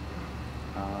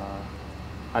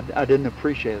 I didn't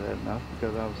appreciate that enough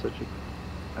because I was such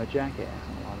a jackass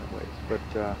in a lot of ways. But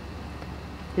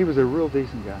he was a real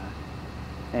decent guy.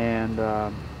 And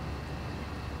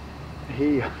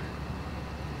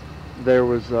there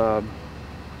was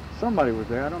somebody was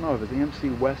there. I don't know if it was MC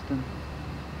Weston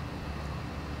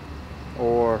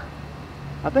or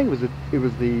I think it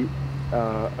was the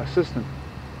assistant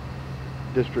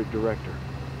district director.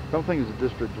 I don't think it was the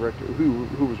district director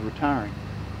who was retiring.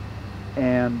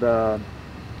 And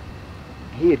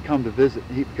he had come to visit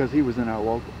because he was in our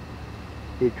local.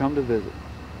 He had come to visit.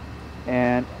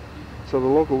 And so the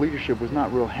local leadership was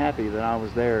not real happy that I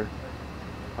was there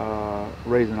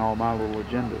raising all my little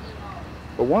agendas.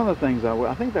 But one of the things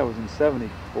I think that was in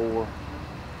 '74,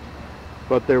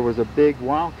 but there was a big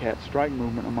wildcat strike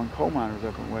movement among coal miners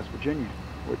up in West Virginia,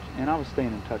 and I was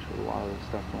staying in touch with a lot of the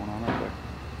stuff going on up there,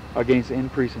 against the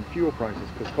increase in fuel prices,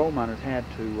 because coal miners had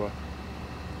to,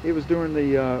 it was during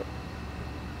the,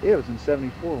 it was in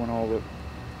 '74 when all the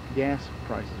gas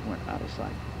prices went out of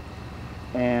sight.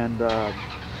 And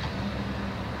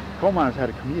coal miners had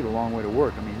to commute a long way to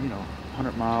work. I mean,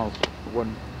 100 miles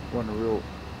wasn't a real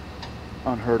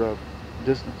unheard of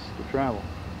distance to travel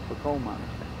for coal miners.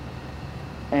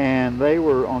 And they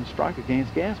were on strike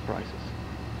against gas prices.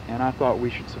 And I thought we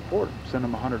should support them, send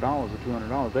them $100 or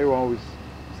 $200. They were always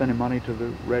sending money to the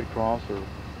Red Cross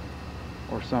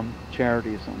or some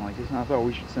charity or something like this, and I thought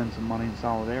we should send some money in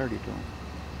solidarity to them.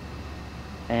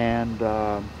 And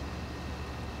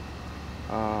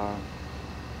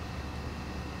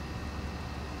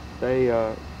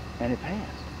and it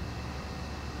passed.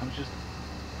 I was just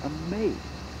amazed.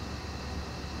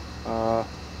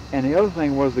 And the other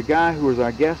thing was the guy who was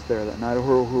our guest there that night,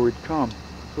 who had come,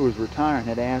 who was retiring,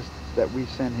 had asked that we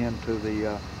send him to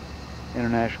the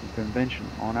International Convention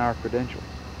on our credentials,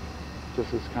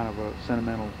 just as kind of a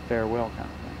sentimental farewell kind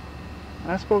of thing.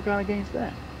 And I spoke out against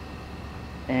that.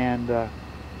 And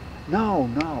no,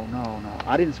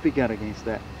 I didn't speak out against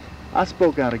that. I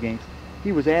spoke out against,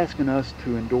 he was asking us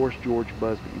to endorse George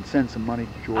Busby and send some money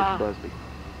to George Busby.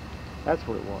 That's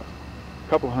what it was. A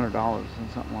couple $100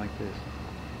 and something like this.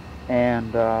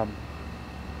 And I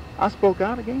spoke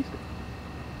out against it.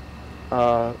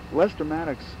 Lester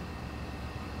Maddox,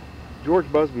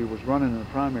 George Busby was running in the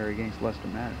primary against Lester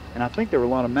Maddox. And I think there were a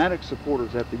lot of Maddox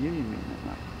supporters at the Union meeting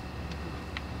that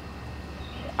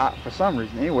night. For some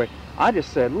reason, anyway, I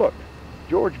just said, look,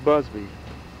 George Busby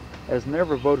has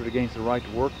never voted against the right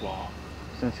to work law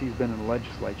since he's been in the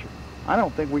legislature. I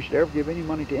don't think we should ever give any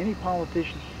money to any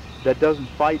politician that doesn't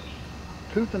fight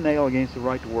tooth and nail against the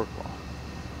right to work law.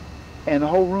 And the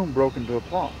whole room broke into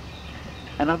applause.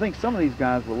 And I think some of these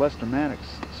guys were Lester Maddox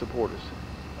supporters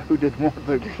who didn't want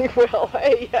to. Well,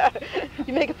 hey,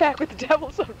 you make a pact with the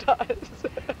devil sometimes.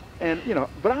 And, you know,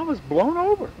 but I was blown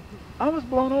over. I was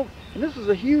blown over. And this was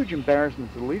a huge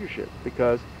embarrassment to the leadership,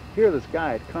 because here this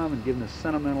guy had come and given a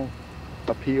sentimental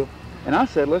appeal. And I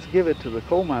said, let's give it to the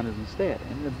coal miners instead.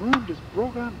 And the room just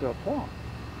broke out into applause.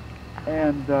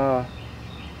 And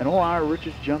old Ira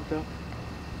Richards jumped up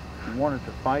and wanted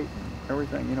to fight and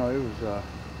everything. You know, it was,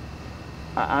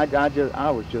 I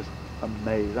was just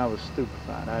amazed. I was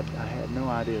stupefied. I had no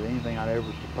idea that anything I'd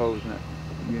ever proposed in that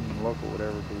Union local would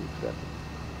ever be accepted.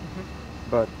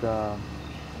 But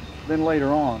then later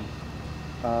on,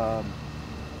 how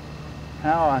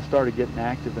I started getting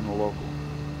active in the local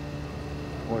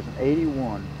was in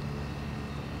 '81,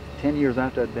 10 years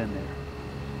after I'd been there.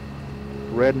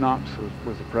 Red Knox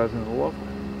was the president of the local.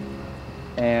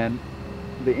 And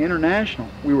the International,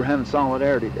 we were having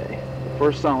Solidarity Day. The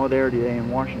first Solidarity Day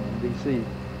in Washington, D.C.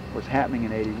 was happening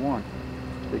in '81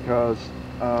 because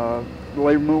the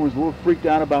labor movement was a little freaked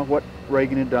out about what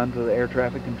Reagan had done to the air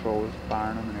traffic controllers,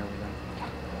 firing them and everything.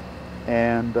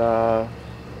 And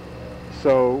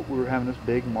so we were having this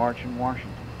big march in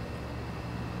Washington.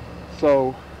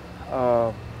 So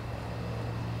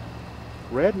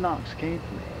Red Knox came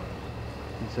to me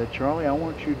and said, Charlie, I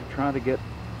want you to try to get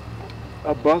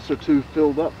a bus or two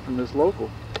filled up from this local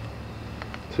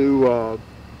to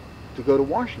go to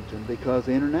Washington, because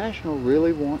the International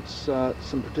really wants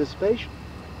some participation.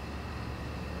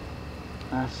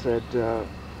 I said, well,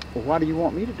 why do you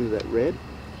want me to do that, Red?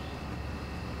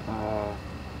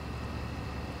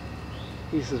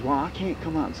 He says, well, I can't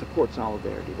come out and support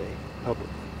Solidarity Day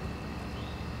publicly.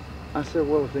 I said,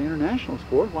 well, if the International's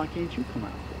for it, why can't you come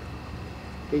out for it?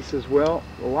 He says, well,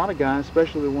 a lot of guys,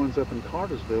 especially the ones up in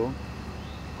Cartersville,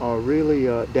 are really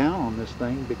down on this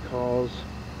thing because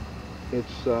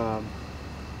it's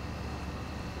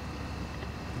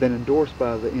been endorsed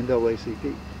by the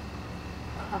NAACP.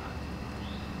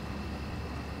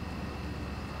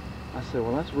 I said,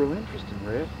 well, that's real interesting,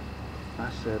 Red. I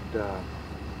said,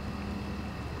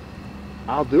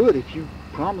 I'll do it if you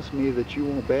promise me that you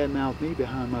won't badmouth me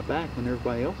behind my back when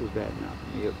everybody else is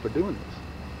badmouthing me for doing this.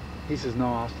 He says,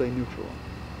 no, I'll stay neutral.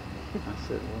 I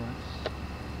said, well,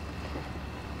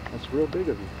 that's real big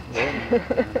of you. And,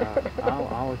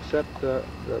 I'll accept the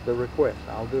request.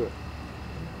 I'll do it.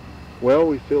 Well,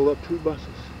 we filled up 2 buses.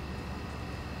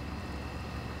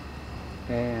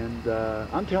 And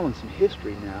I'm telling some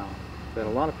history now that a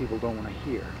lot of people don't want to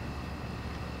hear,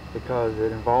 because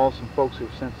it involves some folks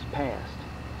who've since passed.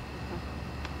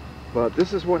 But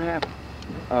this is what happened.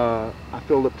 I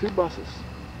filled up 2 buses.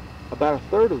 About a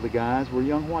third of the guys were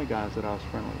young white guys that I was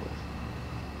friendly with.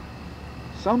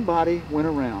 Somebody went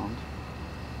around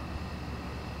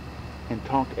and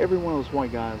talked every one of those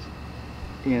white guys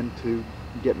into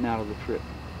getting out of the trip.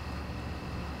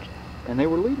 And they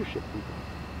were leadership people.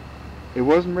 It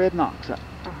wasn't Red Knox.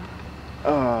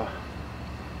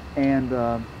 And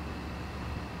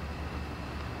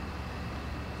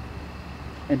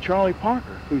Charlie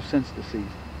Parker, who's since deceased,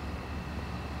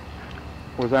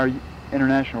 was our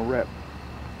International rep.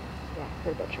 Yeah, I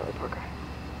heard about Charlie Parker.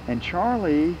 And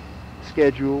Charlie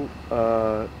scheduled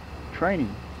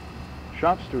training,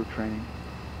 shop steward training,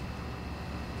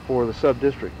 for the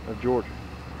sub-district of Georgia.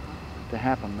 to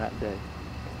happen that day.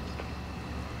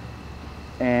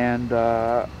 And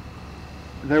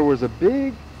there was a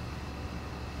big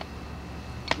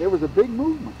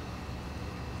movement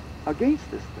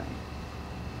against this thing.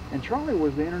 And Charlie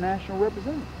was the international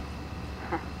representative.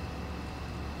 Huh.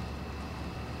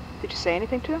 Did you say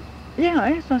anything to him? Yeah,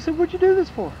 I asked him, I said, what'd you do this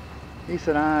for? He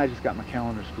said, I just got my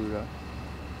calendar screwed up.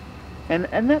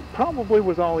 And that probably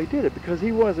was all he did it, because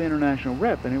he was the international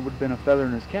rep, and it would have been a feather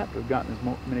in his cap to have gotten as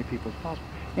many people as possible.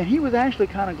 And he was actually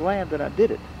kind of glad that I did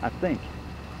it, I think.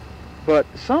 But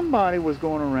somebody was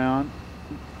going around,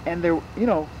 and there, you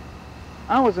know,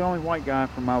 I was the only white guy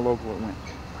from my local that went.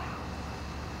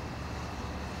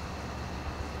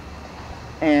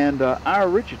 And Ira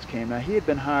Richards came. Now, he had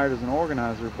been hired as an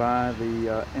organizer by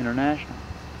the International.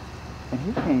 And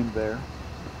he came there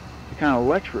to kind of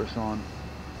lecture us on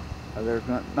there's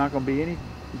not going to be any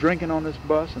drinking on this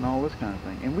bus and all this kind of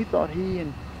thing. And we thought he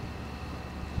and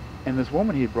this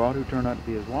woman he had brought, who turned out to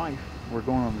be his wife, were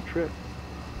going on the trip.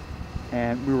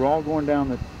 And we were all going down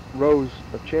the rows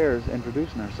of chairs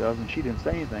introducing ourselves, and she didn't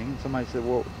say anything. And somebody said,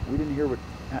 well, we didn't hear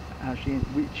how she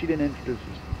didn't introduce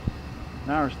us.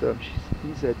 And Ira stood up,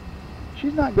 he said,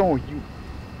 she's not going with you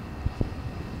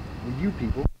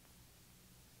people.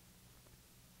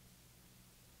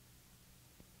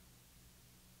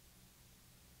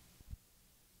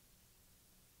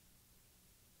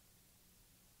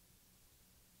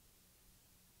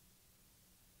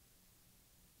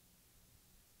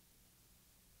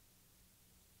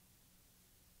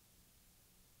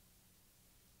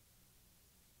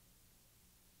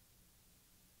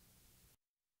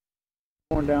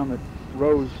 Going down the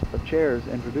rows of chairs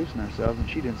introducing ourselves, and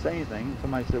she didn't say anything. And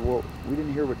somebody said, well, we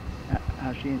didn't hear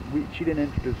how she didn't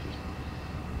introduce us.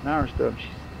 And Ira stood up,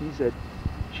 he said,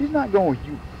 she's not going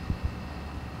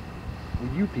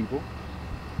with you people.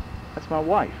 That's my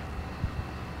wife.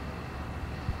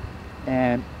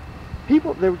 And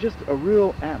people, there was just a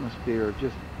real atmosphere of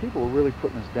just, people were really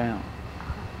putting us down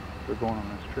for going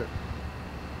on this trip.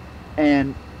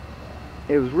 And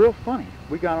it was real funny.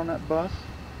 We got on that bus,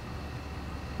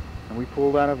 and we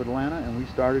pulled out of Atlanta, and we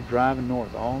started driving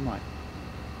north all night.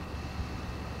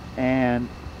 And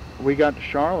we got to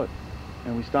Charlotte,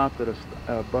 and we stopped at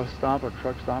a bus stop, a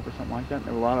truck stop, or something like that. And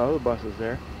there were a lot of other buses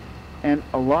there. And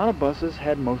a lot of buses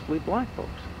had mostly black folks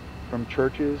from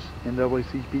churches,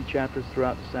 NAACP chapters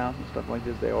throughout the South and stuff like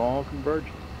this. They all converged.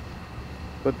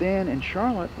 But then in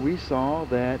Charlotte, we saw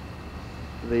that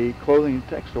the clothing and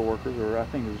textile workers, or I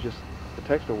think it was just the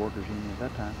textile workers union at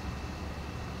that time,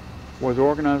 was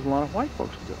organizing a lot of white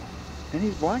folks to go. And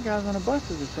these black guys on the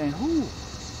buses are saying,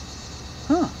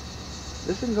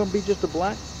 this isn't going to be just a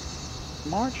black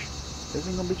march. This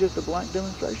isn't going to be just a black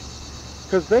demonstration.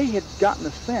 Because they had gotten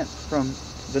a sense from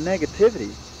the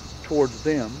negativity towards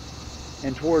them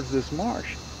and towards this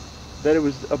march that it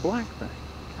was a black thing.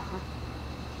 Uh-huh.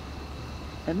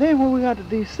 And then when we got to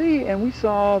D.C. and we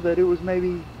saw that it was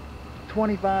maybe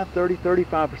 25, 30,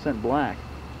 35% black,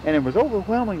 and it was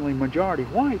overwhelmingly majority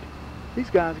white, these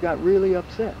guys got really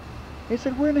upset. They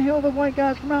said, where in the hell are the white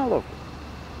guys from our local?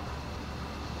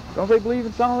 Don't they believe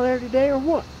in Solidarity Day or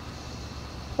what?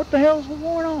 What the hell's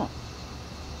going on?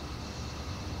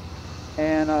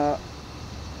 And,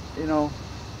 you know,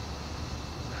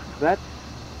 that's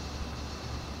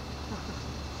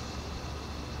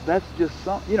just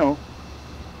something, you know,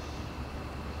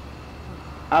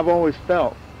 I've always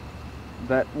felt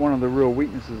that one of the real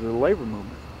weaknesses of the labor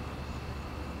movement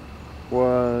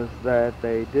was that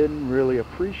they didn't really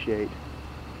appreciate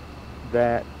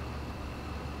that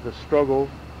the struggle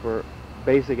for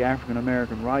basic African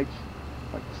American rights,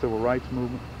 like the civil rights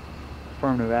movement,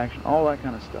 affirmative action, all that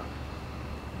kind of stuff,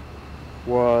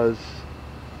 was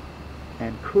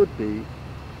and could be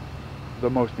the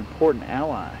most important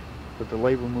ally that the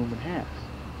labor movement has.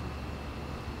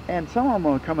 And some of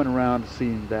them are coming around to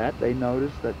seeing that. They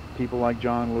notice that people like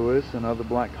John Lewis and other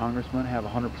black congressmen have a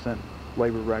 100%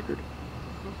 labor record.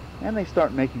 And they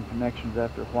start making connections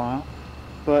after a while.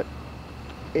 But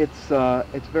it's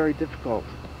very difficult.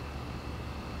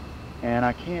 And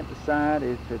I can't decide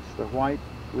if it's the white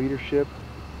leadership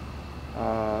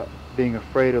being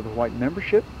afraid of the white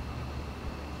membership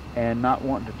and not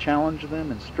wanting to challenge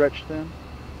them and stretch them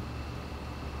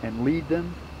and lead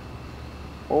them,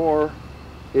 or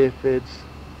if it's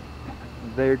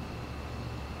they're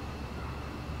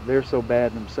so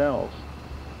bad themselves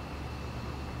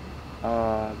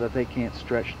that they can't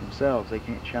stretch themselves, they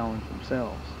can't challenge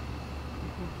themselves.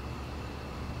 Mm-hmm.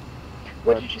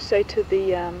 What did you say to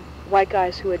the white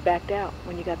guys who had backed out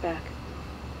when you got back?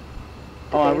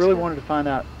 I really wanted to find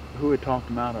out who had talked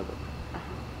them out of it.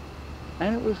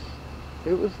 And it was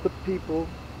the people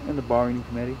in the bargaining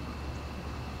committee.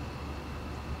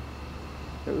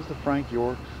 It was the Frank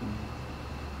Yorks and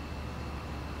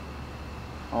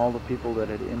all the people that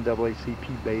had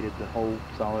NAACP baited the whole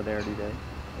Solidarity Day.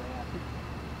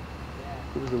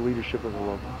 It was the leadership of the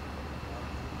local.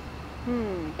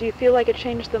 Do you feel like it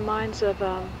changed the minds of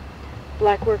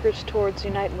black workers towards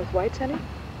uniting with whites any?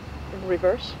 In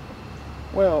reverse?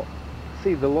 Well,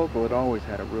 see, the local had always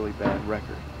had a really bad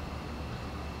record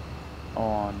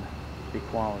on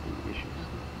equality issues.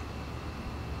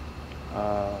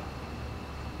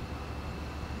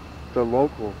 The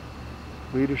local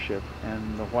leadership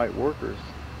and the white workers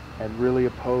had really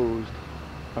opposed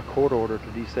a court order to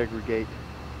desegregate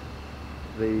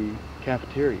the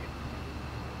cafeteria.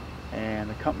 And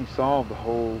the company solved the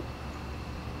whole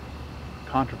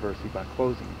controversy by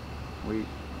closing it.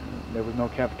 There was no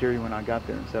cafeteria when I got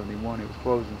there in '71. It was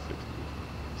closed in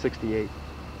 '68.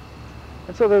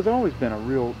 And so there's always been a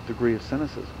real degree of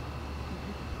cynicism.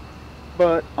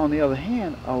 But on the other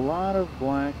hand, a lot of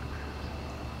blacks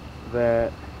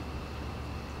that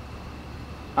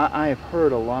I have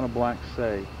heard a lot of blacks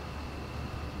say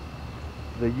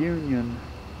the union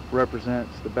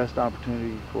represents the best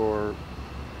opportunity for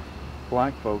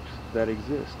black folks that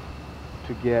exist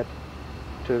to get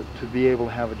to be able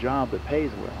to have a job that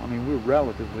pays well. I mean, we're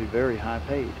relatively very high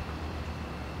paid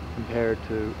compared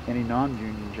to any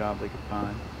non-union job they could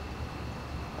find.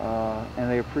 And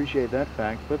they appreciate that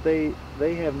fact, but they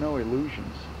have no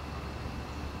illusions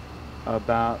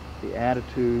about the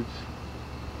attitudes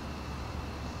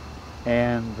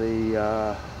and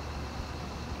the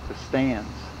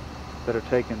stands that are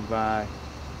taken by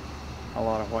a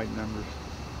lot of white members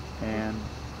and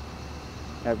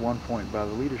at one point by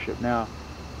the leadership. Now,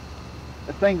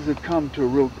 things have come to a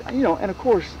real, and of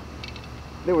course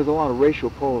there was a lot of racial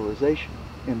polarization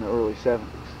in the early 70s.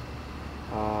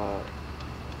 A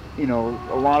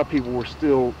lot of people were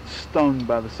still stung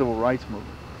by the civil rights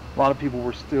movement. A lot of people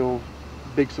were still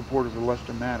big supporters of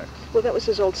Lester Maddox. Well, that was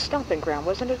his old stomping ground,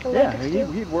 wasn't it, Atlantic Steel?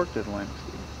 Yeah, he'd worked at Atlantic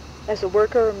Steel. As a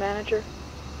worker or manager?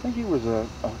 I think he was a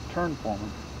turn foreman.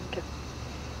 Okay.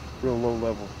 Real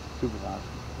low-level supervisor.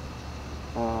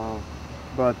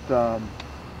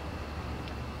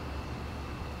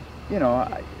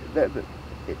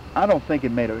 I don't think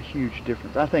it made a huge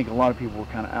difference. I think a lot of people were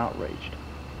kind of outraged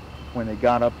when they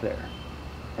got up there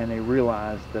and they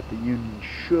realized that the union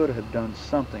should have done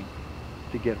something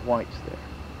to get whites there.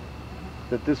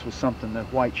 That this was something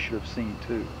that whites should have seen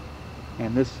too.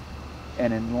 And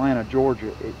in Atlanta,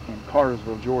 Georgia, in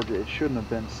Cartersville, Georgia, it shouldn't have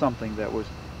been something that was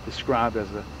described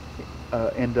as a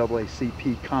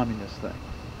NAACP communist thing.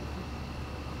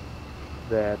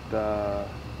 That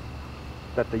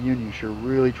the union should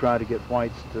really try to get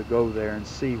whites to go there and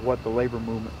see what the labor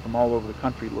movement from all over the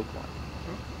country looked like.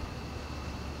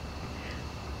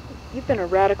 You've been a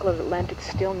radical at Atlantic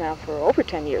Steel now for over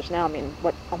 10 years now. I mean,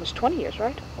 what, almost 20 years,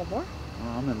 right? Or more?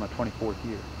 I'm in my 24th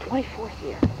year. 24th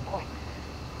year, boy.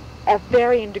 At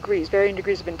varying degrees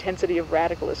of intensity of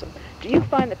radicalism. Do you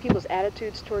find that people's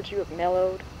attitudes towards you have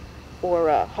mellowed or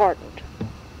hardened?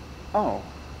 Oh,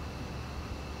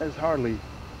 there's hardly,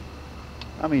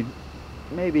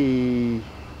 maybe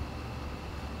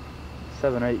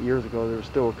 7 or 8 years ago, there were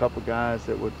still a couple guys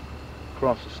that would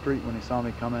cross the street when they saw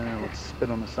me coming and would spit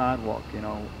on the sidewalk,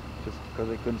 just because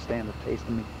they couldn't stand the taste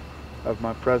of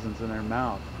my presence in their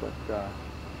mouth. But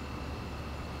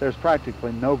there's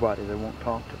practically nobody that won't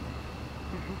talk to me.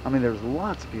 There's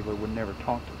lots of people that would never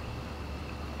talk to me.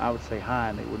 I would say hi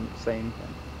and they wouldn't say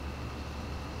anything.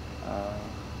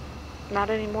 Not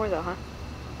anymore though, huh?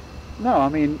 No, I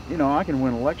can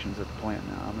win elections at the plant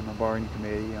now. I'm in the bargaining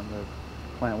committee. I'm the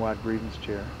plant-wide grievance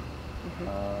chair.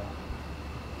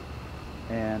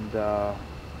 And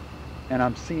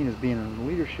I'm seen as being in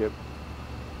leadership.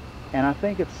 And I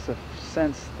think it's a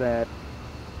sense that,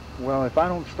 well, if I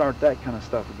don't start that kind of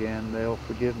stuff again, they'll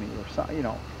forgive me or something,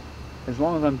 as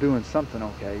long as I'm doing something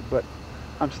okay. But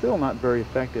I'm still not very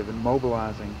effective in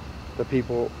mobilizing the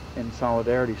people in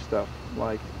solidarity stuff.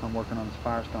 Like I'm working on this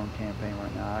Firestone campaign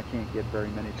right now. I can't get very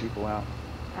many people out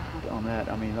on that.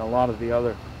 A lot of the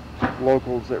other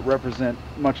locals that represent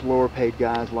much lower paid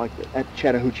guys like at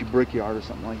Chattahoochee Brickyard or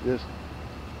something like this,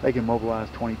 they can mobilize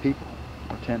 20 people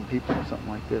or 10 people or something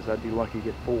like this. I'd be lucky to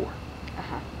get 4.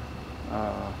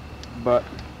 But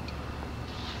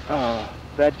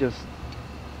that just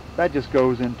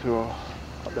goes into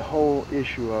the whole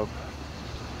issue of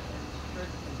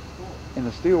in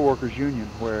the Steelworkers Union,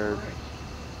 where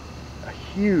a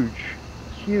huge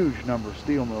number of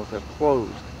steel mills have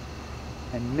closed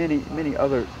and many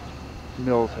other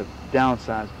mills have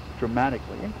downsized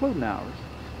dramatically, including ours.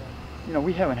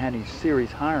 We haven't had any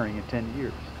serious hiring in 10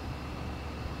 years.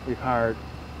 we've hired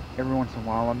every once in a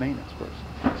while a maintenance person,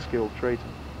 a skilled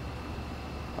tradesman.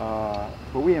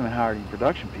 But we haven't hired any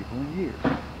production people in years.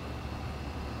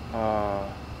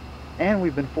 And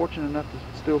we've been fortunate enough to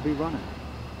still be running.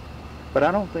 But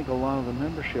I don't think a lot of the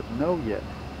membership know yet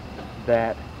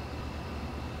that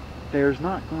there's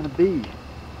not going to be,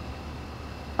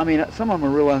 I mean, some of them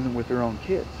are realizing with their own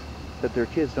kids that their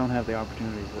kids don't have the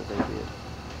opportunities that they did.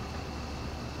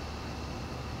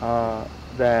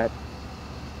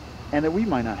 And that we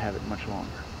might not have it much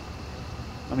longer.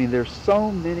 I mean, there's so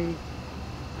many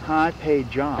high-paid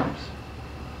jobs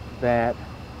that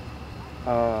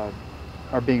are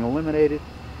being eliminated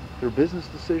through business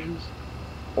decisions,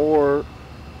 or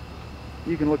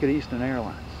you can look at Eastern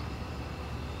Airlines.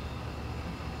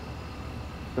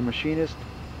 The machinist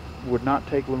would not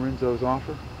take Lorenzo's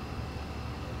offer,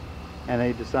 and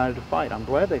they decided to fight. I'm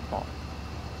glad they fought.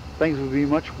 Things would be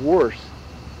much worse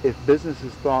if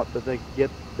businesses thought that they could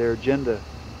get their agenda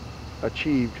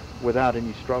achieved without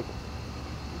any struggle.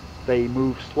 They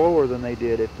moved slower than they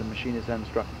did if the machinists hadn't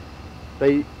struck.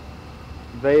 They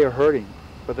are hurting,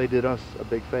 but they did us a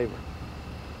big favor.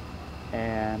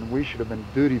 And we should have been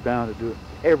duty-bound to do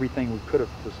everything we could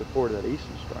have to support that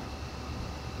Eastern strike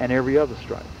and every other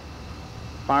strike.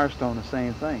 Firestone, the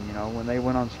same thing. You know, when they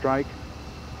went on strike,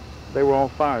 they were all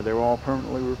fired. They were all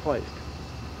permanently replaced.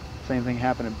 Same thing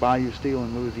happened at Bayou Steel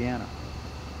in Louisiana.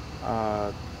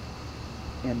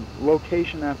 In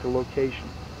location after location.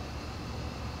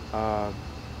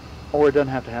 Or it doesn't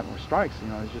have to happen with strikes. You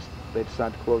know, it's just they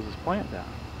decide to close this plant down.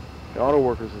 The auto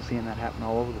workers are seeing that happen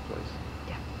all over the place.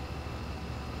 Yeah.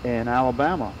 In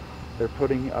Alabama, they're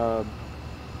putting, there's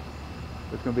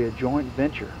going to be a joint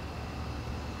venture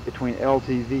between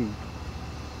LTV,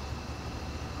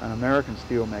 an American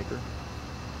steelmaker,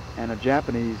 and a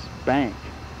Japanese bank,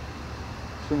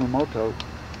 Sumamoto,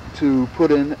 to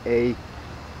put in a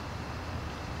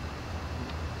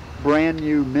brand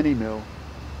new mini mill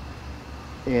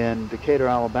in Decatur,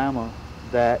 Alabama,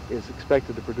 that is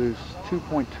expected to produce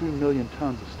 2.2 million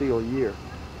tons of steel a year.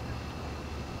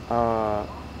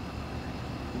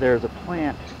 There's a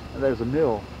plant, there's a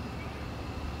mill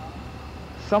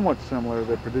somewhat similar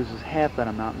that produces half that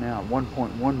amount now,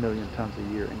 1.1 million tons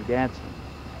a year in Gadsden,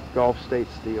 Gulf State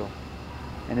Steel,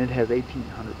 and it has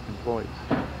 1,800 employees.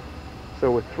 So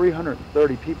with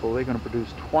 330 people, they're going to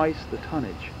produce twice the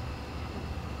tonnage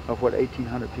of what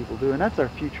 1,800 people do, and that's our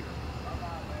future.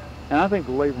 And I think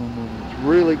the labor movement's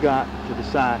really got to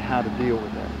decide how to deal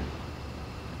with that.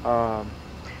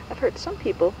 I've heard some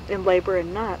people in labor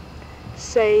and not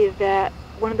say that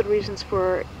one of the reasons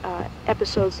for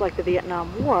episodes like the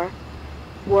Vietnam War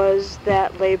was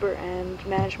that labor and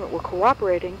management were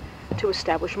cooperating to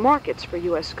establish markets for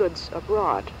U.S. goods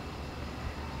abroad.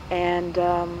 And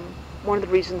one of the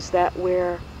reasons that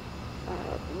we're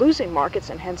losing markets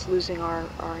and hence losing our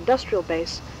industrial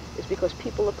base is because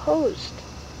people opposed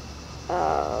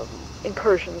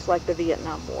incursions like the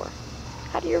Vietnam War.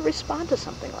 How do you respond to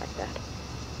something like that?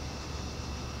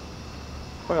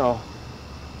 Well,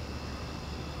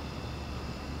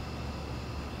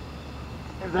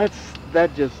 I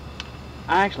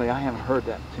haven't heard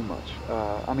that too much.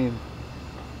 I mean,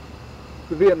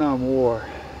 the Vietnam War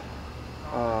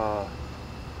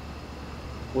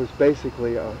was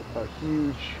basically a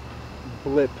huge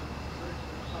blip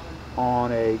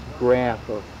on a graph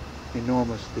of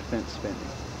enormous defense spending.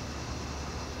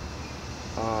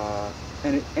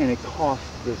 And it cost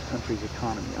this country's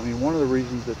economy. I mean, one of the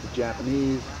reasons that the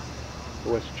Japanese,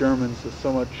 the West Germans,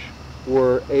 so much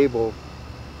were able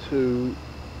to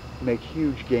make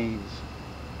huge gains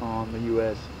on the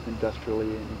U.S.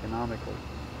 industrially and economically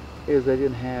is they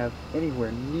didn't have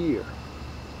anywhere near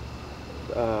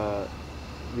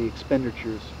the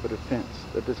expenditures for defense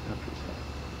that this country's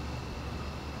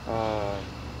had.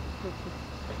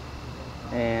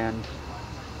 And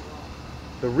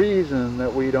the reason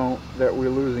that we're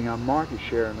losing our market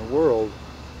share in the world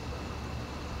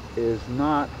is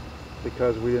not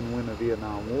because we didn't win the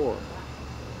Vietnam War.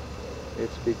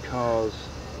 It's because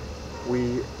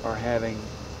we are having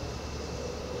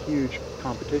huge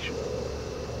competition.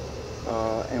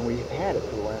 And we've had it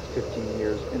for the last 15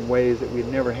 years in ways that we'd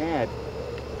never had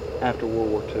after World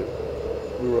War II.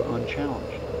 We were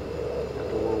unchallenged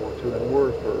after World War II, and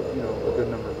were for, a good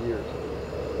number of years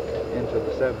into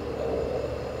the 70s.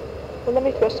 Well, let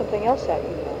me throw something else at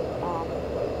you.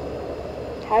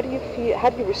 How do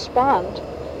you respond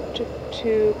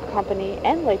to company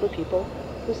and labor people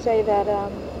who say that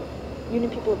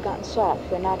union people have gotten soft?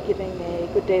 They're not giving a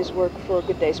good day's work for a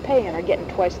good day's pay and are getting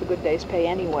twice the good day's pay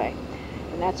anyway.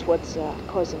 And that's what's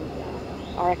causing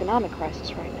our economic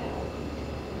crisis right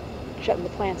now, shutting the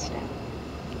plants down.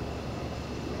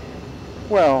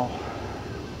 Well,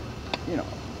 you know,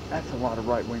 that's a lot of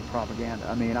right-wing propaganda.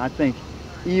 I mean, I think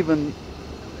even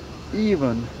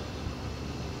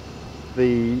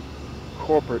the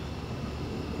corporate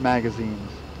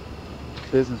magazines,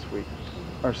 Business Week,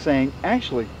 are saying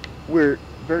actually we're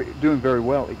doing very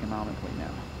well economically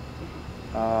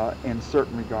now in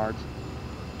certain regards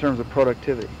in terms of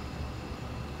productivity.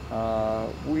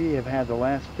 We have had the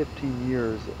last 15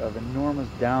 years of enormous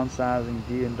downsizing,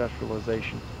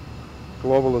 deindustrialization,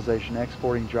 globalization,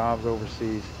 exporting jobs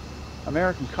overseas.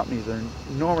 American companies are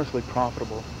enormously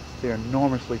profitable. They're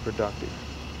enormously productive.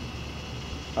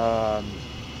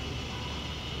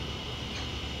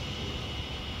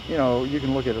 You know, you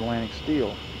can look at Atlantic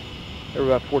Steel. There were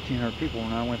about 1,400 people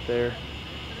when I went there.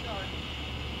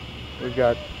 We've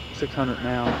got 600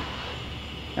 now,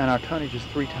 and our tonnage is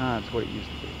 3 times what it used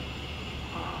to be.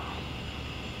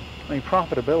 I mean,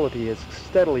 profitability has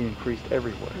steadily increased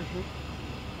everywhere.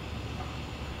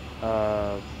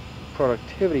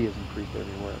 Productivity has increased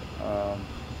everywhere.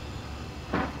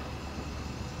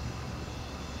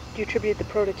 Do you attribute the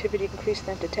productivity increase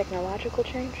then to technological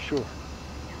change? Sure.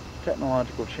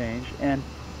 Technological change, and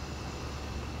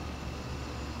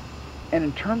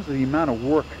in terms of the amount of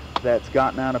work that's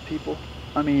gotten out of people,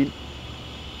 I mean,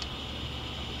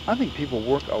 I think people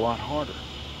work a lot harder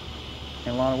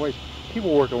in a lot of ways.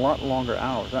 People work a lot longer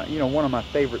hours. You know, one of my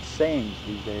favorite sayings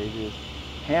these days is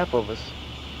half of us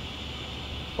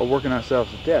are working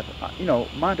ourselves to death. You know,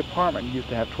 my department used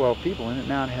to have 12 people in it,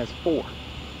 now it has 4.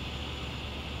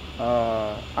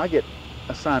 I get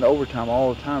assigned overtime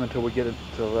all the time until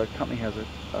the company has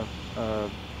a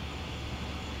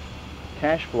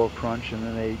cash flow crunch, and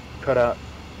then they cut out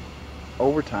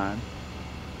overtime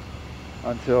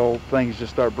until things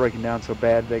just start breaking down so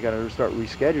bad they got to start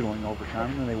rescheduling overtime,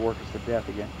 and then they work us to death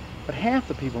again. But half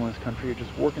the people in this country are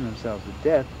just working themselves to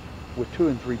death with 2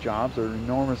 and 3 jobs or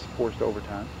enormous forced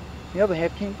overtime. The other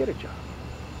half can't get a job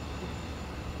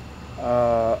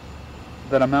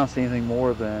that amounts to anything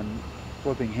more than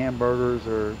flipping hamburgers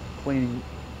or cleaning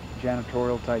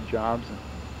janitorial type jobs, and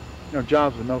you know,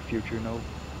 jobs with no future, no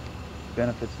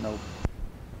benefits, no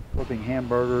flipping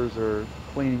hamburgers or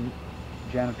cleaning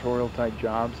janitorial type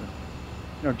jobs, and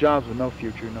you know, jobs with no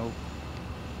future, no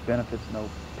benefits, no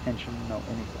pension, no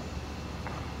anything.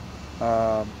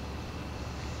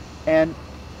 And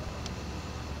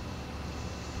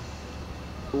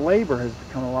labor has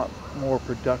become a lot more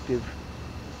productive,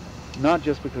 not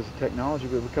just because of technology,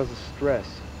 but because of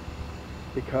stress,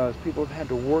 because people have had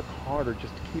to work harder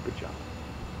just to keep a job.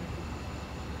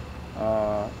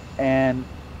 And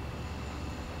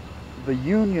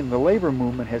the labor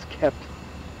movement has kept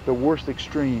the worst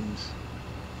extremes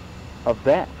of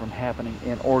that from happening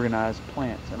in organized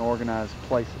plants and organized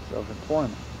places of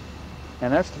employment.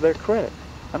 And that's to their credit.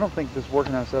 I don't think this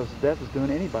working ourselves to death is doing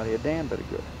anybody a damn bit of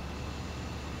good.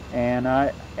 And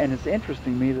it's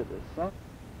interesting to me that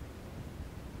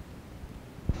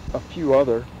a few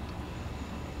other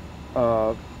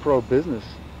pro-business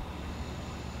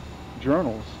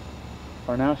journals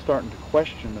are now starting to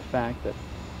question the fact that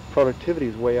productivity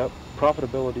is way up,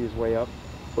 profitability is way up,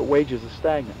 but wages are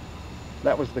stagnant.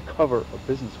 That was the cover of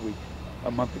Business Week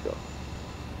a month ago.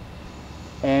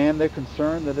 And they're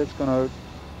concerned that it's going to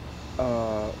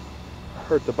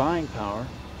hurt the buying power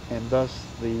and thus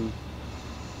the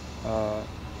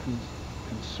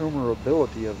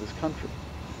consumerability of this country.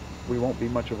 We won't be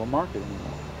much of a market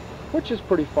anymore, which is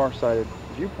pretty far-sighted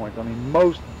viewpoint. I mean,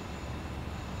 most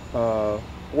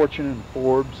Fortune and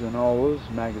Forbes and all those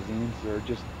magazines are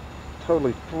just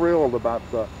totally thrilled about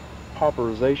the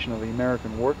pauperization of the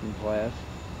American working class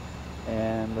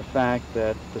and the fact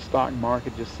that the stock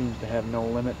market just seems to have no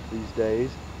limit these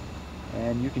days,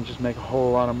 and you can just make a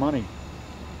whole lot of money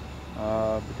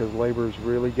because labor is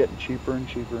really getting cheaper and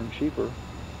cheaper and cheaper,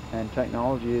 and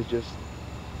technology is just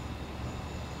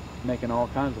making all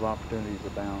kinds of opportunities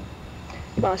abound.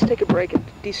 Well, let's take a break and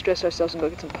de-stress ourselves and go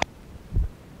get some. Tell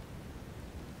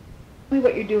me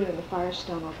what you're doing in the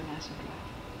Firestone organizing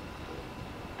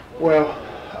drive. Well,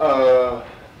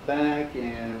 back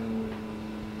in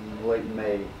late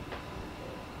May,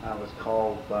 I was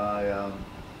called by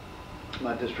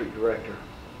my district director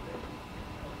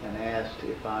and asked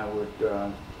if I would like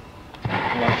to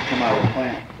come out of the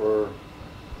plant for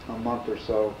a month or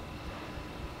so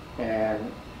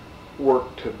and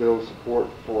work to build support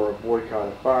for a boycott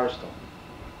of Firestone.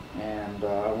 And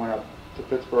I went up to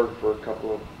Pittsburgh for a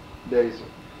couple of days of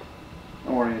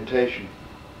orientation,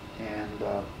 and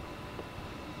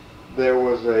there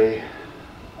was a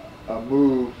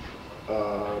move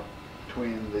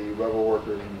between the rubber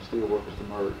workers and the steel workers to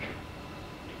merge.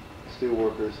 The steel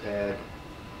workers had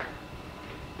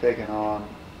taken on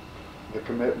the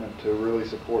commitment to really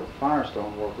support the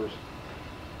Firestone workers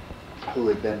who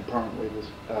had been permanently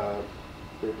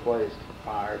replaced,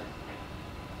 fired,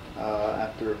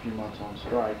 after a few months on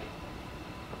strike.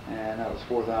 And that was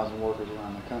 4,000 workers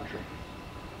around the country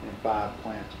in 5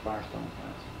 plants, Firestone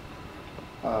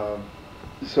plants.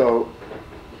 So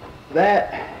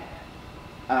that,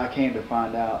 I came to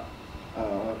find out,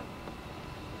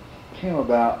 came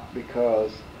about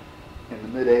because in the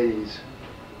mid-'80s,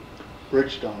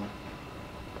 Bridgestone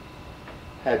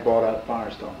had bought out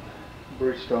Firestone.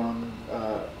 Bridgestone,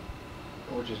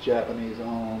 which is Japanese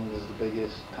owned, is the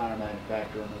biggest tire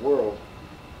manufacturer in the world.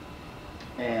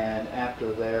 And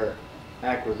after their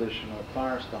acquisition of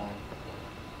Firestone,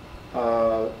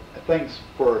 things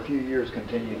for a few years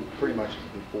continued pretty much as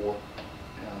before.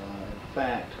 In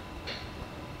fact,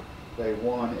 they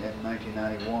won in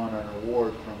 1991 an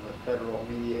award from the Federal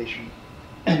Mediation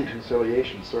and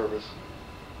Conciliation Service.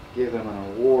 Gave them an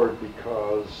award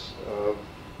because of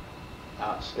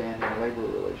outstanding labor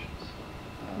relations,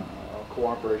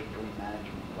 cooperation between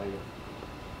management and labor.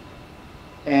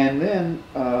 And then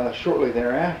shortly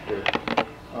thereafter,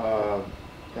 a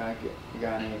guy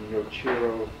named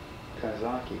Yoichiro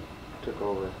Kazaki took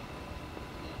over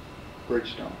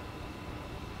Bridgestone.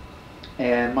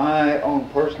 And my own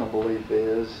personal belief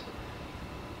is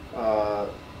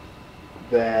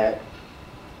that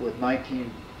with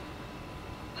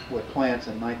plants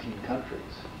in 19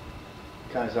 countries,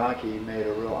 Kazaki made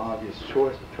a real obvious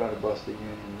choice to try to bust the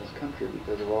union in this country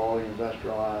because of all the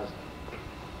industrialized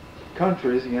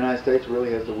countries. The United States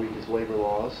really has the weakest labor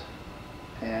laws,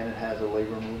 and it has a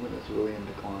labor movement that's really in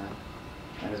decline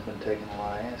and has been taking a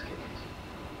lot of ass kickings.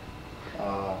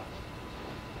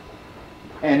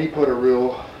 And he put a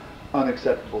real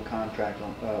unacceptable contract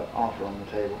offer on the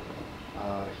table.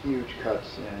 Huge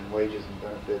cuts in wages and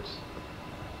benefits,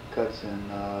 cuts in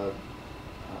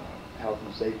health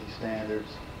and safety standards,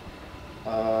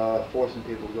 forcing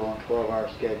people to go on 12-hour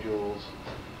schedules,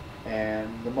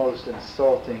 and the most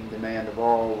insulting demand of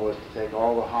all was to take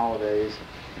all the holidays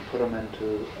and put them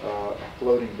into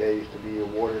floating days to be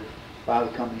awarded by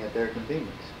the company at their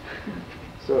convenience.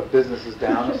 So if business is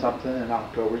down or something in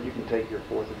October, you can take your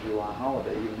 4th of July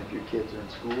holiday, even if your kids are in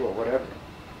school or whatever.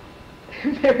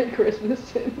 Merry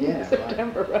Christmas in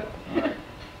September, right?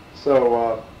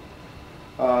 So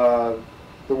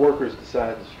the workers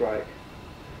decided to strike.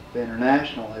 The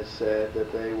International has said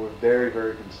that they were very,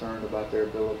 very concerned about their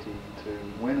ability to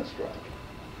win a strike,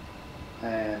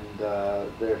 and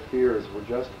their fears were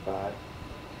justified.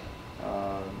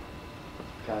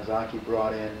 Kazaki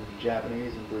brought in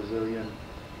Japanese and Brazilian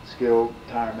skilled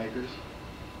tire makers,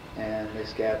 and they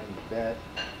scabbed him to death.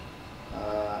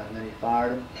 And then he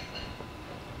fired them.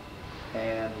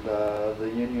 And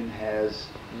the union has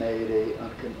made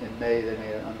in May they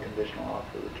made an unconditional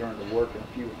offer to return to work, and a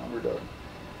few hundred of them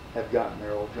have gotten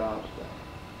their old jobs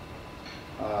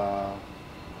back.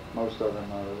 Most of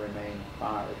them remain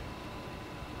fired.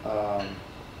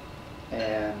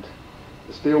 And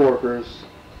the steelworkers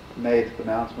made the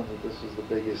announcement that this was the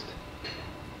biggest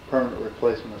permanent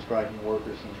replacement of striking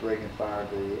workers since Reagan fired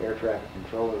the air traffic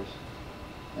controllers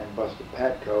and busted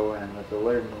Patco, and that the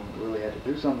labor movement really had to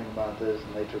do something about this,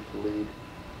 and they took the lead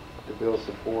to build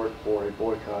support for a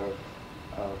boycott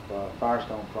of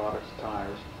Firestone products,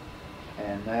 tires,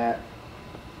 and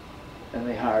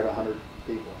they hired 100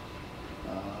 people,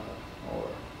 or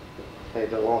they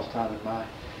lost time in my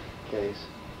case,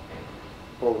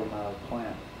 pulled them out of the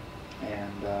plant.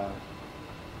 And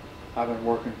I've been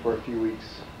working for a few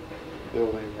weeks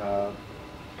building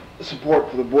support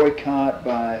for the boycott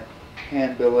by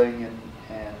hand billing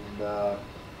and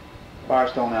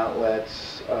Firestone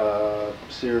outlets,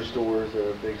 Sears stores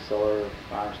are a big seller of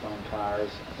Firestone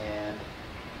tires. And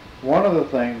one of the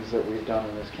things that we've done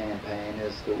in this campaign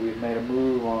is that we've made a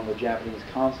move on the Japanese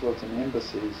consulates and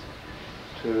embassies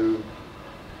to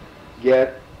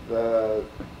get the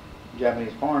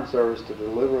Japanese Foreign Service to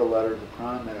deliver a letter to the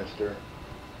Prime Minister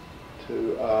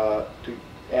to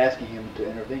asking him to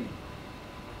intervene.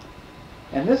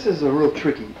 And this is a real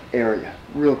tricky area,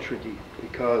 real tricky,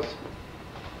 because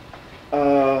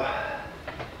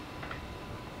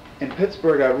in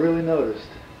Pittsburgh I really noticed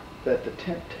that the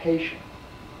temptation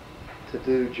to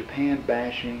do Japan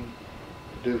bashing,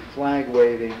 to do flag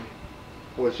waving,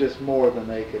 was just more than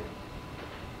they could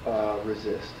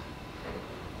resist.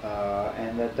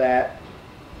 And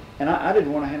I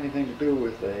didn't want to have anything to do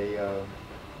with a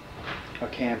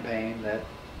campaign that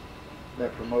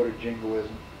promoted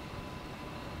jingoism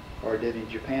or did any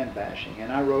Japan bashing.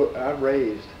 And I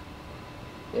raised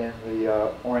in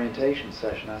the orientation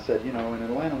session, I said, you know, in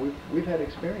Atlanta we've had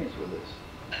experience with this.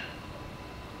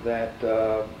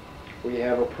 that we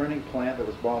have a printing plant that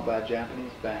was bought by a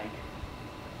Japanese bank,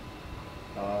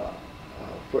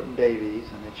 Foot and Davies,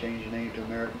 and they changed the name to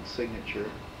American Signature,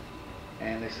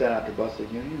 and they set out to bust the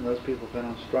union, and those people have been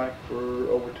on strike for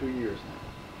over 2 years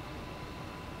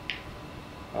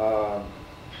now.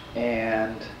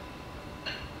 And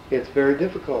it's very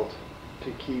difficult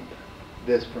to keep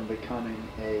this from becoming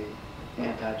a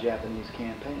anti-Japanese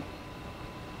campaign.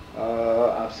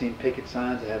 I've seen picket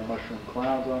signs that have mushroom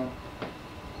clouds on them.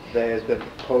 There has been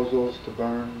proposals to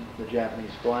burn the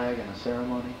Japanese flag in a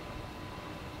ceremony,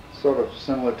 sort of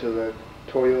similar to the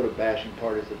Toyota bashing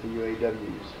parties that the UAW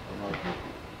used to promote.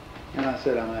 And I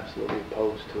said I'm absolutely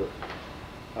opposed to it.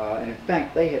 And in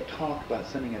fact, they had talked about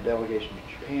sending a delegation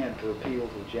to Japan to appeal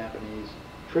to the Japanese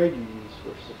trade unions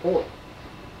for support.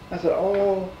 I said,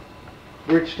 all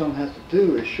Bridgestone has to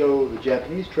do is show the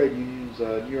Japanese trade unions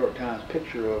a New York Times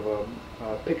picture of a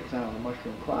picket sign with a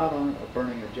mushroom cloud on it, or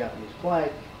burning a Japanese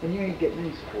flag, and you ain't getting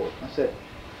any support. I said,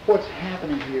 what's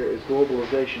happening here is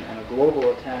globalization and a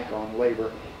global attack on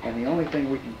labor, and the only thing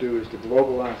we can do is to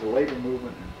globalize the labor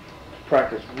movement and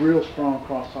practice real strong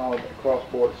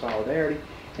cross-border solidarity,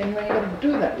 and you ain't going to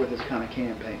do that with this kind of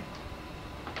campaign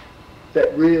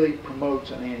that really promotes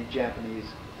an anti-Japanese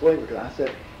flavor to it. I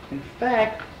said, in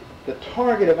fact, the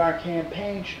target of our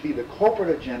campaign should be the corporate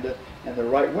agenda and the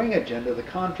right-wing agenda, the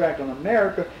contract on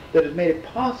America that has made it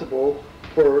possible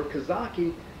for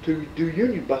Kazaki to do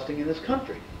union busting in this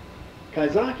country.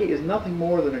 Kazaki is nothing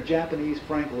more than a Japanese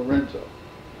Frank Lorenzo.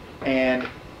 And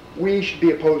we should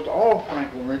be opposed to all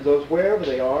Frank Lorenzos wherever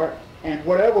they are and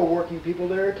whatever working people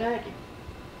they're attacking.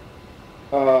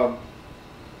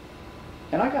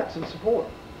 And I got some support.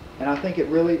 And I think it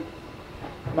really...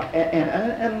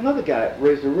 And another guy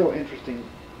raised a real interesting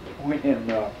point in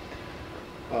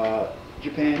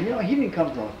Japan. You know, he didn't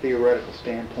come from a theoretical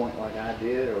standpoint like I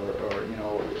did, or you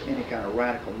know, any kind of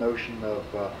radical notion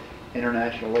of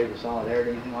international labor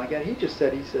solidarity or anything like that. He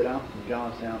said, I'm from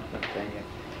Johnstown, Pennsylvania,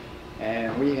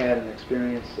 and we had an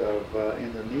experience of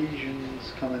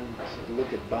Indonesians coming to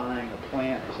look at buying a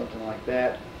plant or something like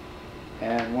that,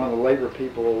 and one of the labor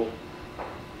people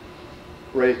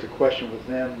raised a question with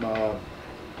them,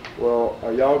 well,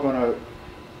 are y'all going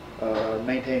to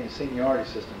maintain the seniority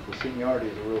system? Because seniority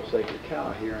is a real sacred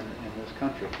cow here in this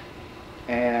country.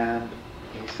 And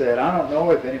he said, I don't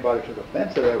know if anybody took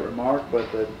offense to that remark,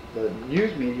 but the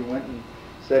news media went and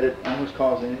said it almost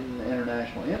caused an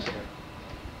international incident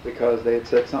because they had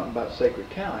said something about sacred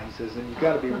cow. He says, and you've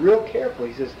got to be real careful.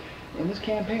 He says, in this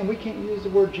campaign, we can't use the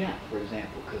word Jap, for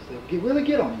example, because they'll really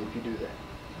get on you if you do that.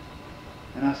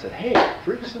 And I said, hey,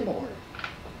 preach some more.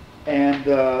 And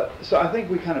so I think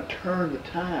we kind of turned the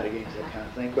tide against that kind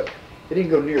of thing, but it didn't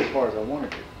go near as far as I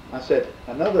wanted to. I said,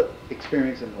 another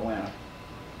experience in Atlanta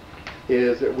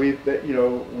is that we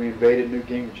invaded Newt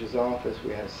Gingrich's office. We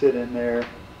had to sit in there,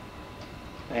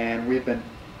 and we've been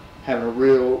having a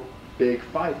real big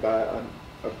fight by a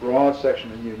broad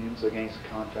section of unions against the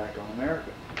contract on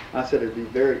America. I said it'd be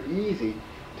very easy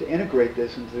to integrate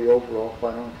this into the overall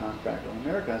fight on the contract on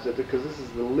America. I said, because this is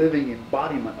the living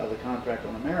embodiment of the contract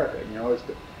on America, you know, is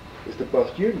to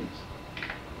bust unions,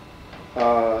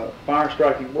 fire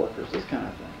striking workers, this kind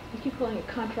of thing. You keep calling it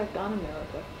contract on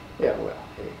America. Yeah, well,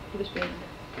 hey. It was being...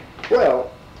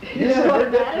 Well, you never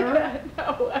heard that term?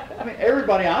 No. I mean,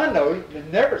 everybody I know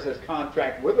never says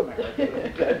contract with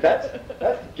America. That's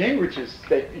Gingrich's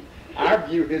statement. Our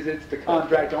view is it's the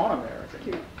contract on America.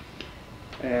 Cute.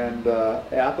 And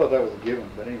yeah, I thought that was a given,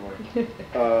 but anyway.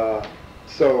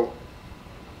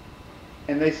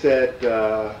 And they said,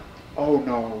 "Oh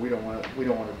no, we don't want to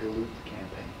dilute the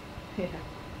campaign." Yeah.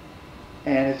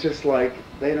 And it's just like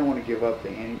they don't want to give up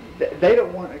they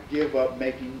don't want to give up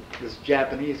making this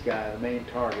Japanese guy the main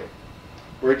target,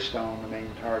 Bridgestone the main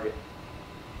target,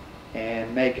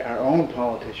 and make our own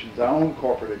politicians, our own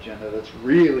corporate agenda that's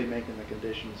really making the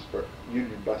conditions for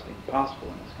union busting possible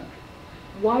in this country.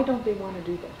 Why don't they want to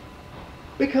do that?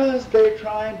 Because they're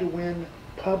trying to win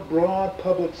broad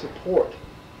public support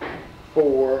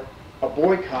for a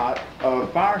boycott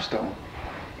of Firestone.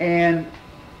 And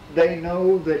they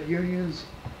know that unions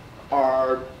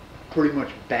are pretty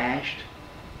much bashed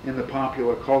in the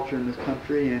popular culture in this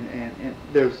country, and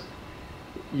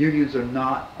unions are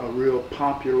not a real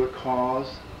popular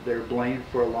cause. They're blamed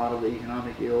for a lot of the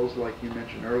economic ills, like you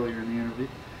mentioned earlier in the interview.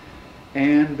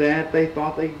 And that they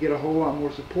thought they could get a whole lot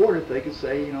more support if they could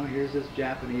say, you know, here's this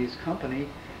Japanese company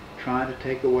trying to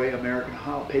take away American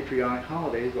patriotic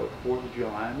holidays like the 4th of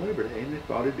July and Labor Day, and they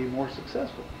thought it'd be more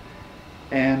successful.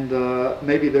 And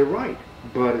maybe they're right,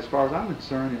 but as far as I'm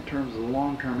concerned, in terms of the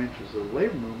long-term interests of the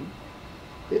labor movement,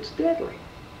 it's deadly.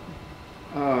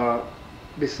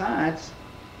 besides,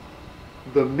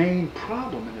 the main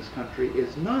problem in this country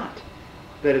is not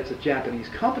that it's a Japanese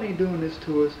company doing this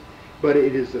to us, but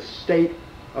it is the state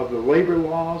of the labor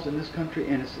laws in this country,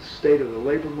 and it's the state of the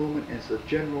labor movement, and it's the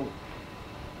general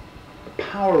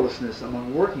powerlessness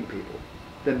among working people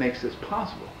that makes this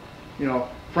possible. You know,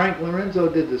 Frank Lorenzo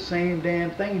did the same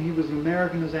damn thing, and he was as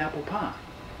American as apple pie.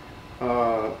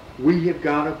 We have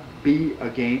got to be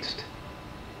against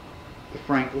the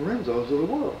Frank Lorenzos of the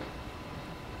world.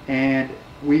 And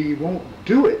we won't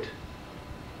do it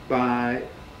by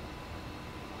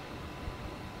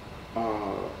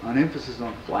an emphasis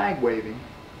on flag waving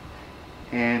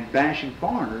and bashing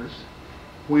foreigners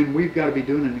when we've got to be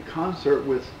doing it in concert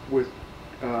with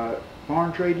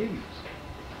foreign trade unions.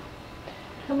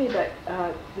 Tell me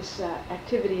about this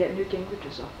activity at Newt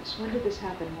Gingrich's office. When did this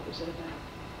happen? What was it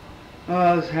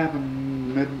about? This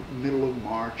happened middle of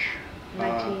March.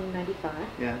 1995.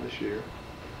 Yeah, this year.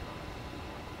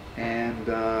 And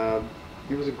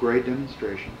it was a great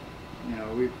demonstration. You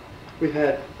know, we've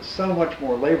had so much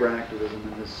more labor activism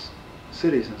in this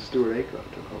city since Stuart Acuff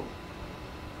took over.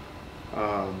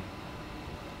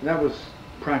 That was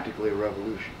practically a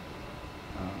revolution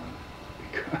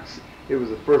because it was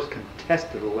the first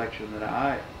contested election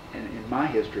that in my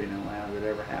history in Atlanta, that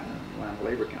ever happened in the Atlanta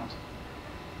Labor Council.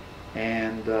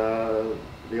 And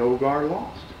the old guard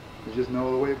lost. There's just no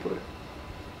other way to put it.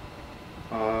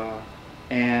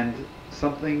 And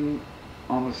something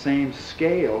on the same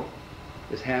scale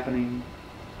is happening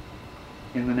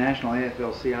in the National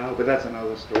AFL-CIO, but that's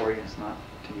another story. It's not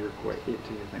to your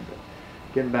thing. But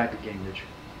getting back to Gingrich,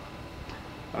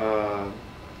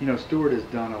 you know, Stuart has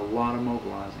done a lot of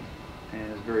mobilizing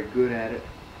and is very good at it.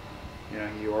 You know,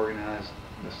 he organized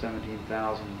the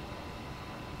 17,000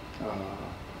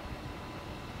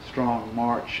 strong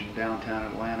march in downtown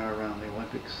Atlanta around the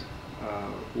Olympics,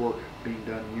 work being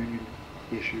done union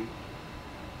issue.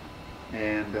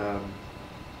 And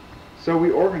so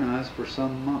we organized for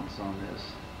some months on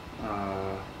this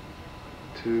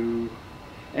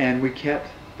and we kept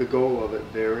the goal of it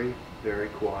very, very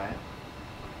quiet.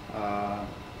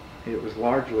 It was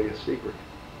largely a secret.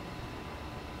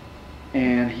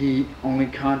 And he only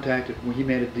contacted, when he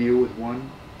made a deal with one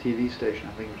TV station,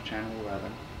 I think it was Channel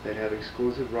 11, they'd have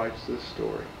exclusive rights to this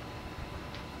story.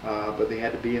 But they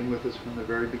had to be in with us from the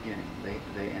very beginning.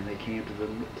 They came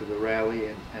to the rally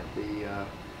at the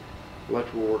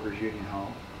Electrical Workers Union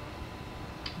Hall.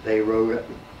 They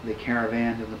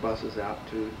caravanned in the buses out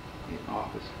to the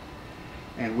office.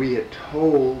 And we had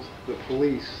told the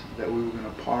police that we were going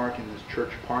to park in this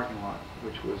church parking lot,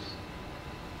 which was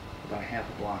about half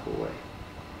a block away.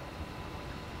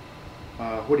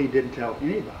 What he didn't tell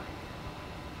anybody,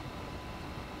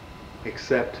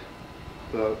 except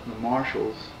the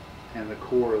marshals and the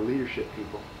core leadership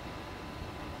people,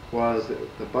 was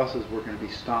that the buses were going to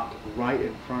be stopped right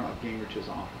in front of Gingrich's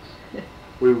office.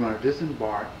 We were going to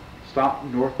disembark, stop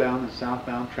northbound and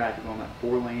southbound traffic on that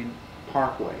 4-lane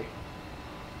parkway,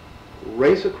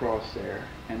 race across there,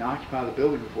 and occupy the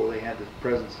building before they had the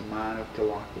presence of mind to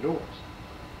lock the doors.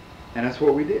 And that's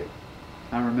what we did.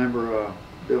 I remember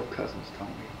Bill Cousins told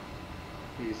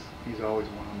me, he's always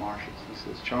one of the marshals. He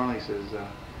says, Charlie says,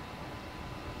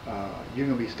 you're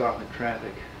going to be stopping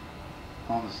traffic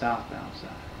on the southbound side,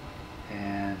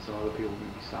 and some other people are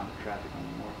going to be stopping traffic on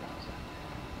the northbound side.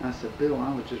 And I said, Bill,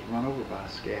 I was just run over by a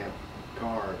scab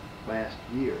car last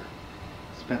year.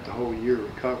 Spent the whole year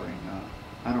recovering.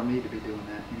 I don't need to be doing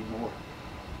that anymore.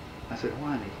 I said,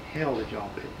 why in the hell did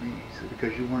y'all pick me? He said,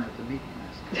 because you weren't at the meeting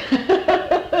last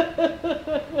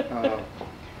night.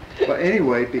 But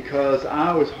anyway, because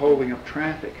I was holding up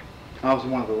traffic, I was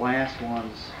one of the last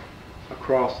ones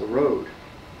across the road.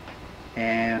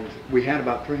 And we had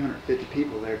about 350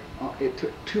 people there. It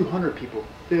took 200 people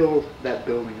filled that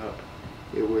building up.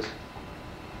 It was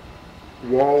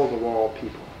wall-to-wall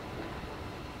people.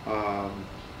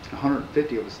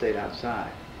 150 of us stayed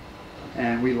outside.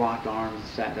 And we locked arms and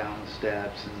sat down on the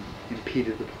steps and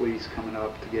impeded the police coming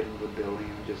up to get into the building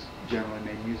and just generally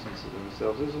made nuisance of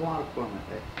themselves. It was a lot of fun that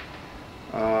day.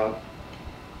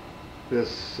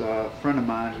 This friend of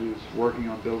mine who's working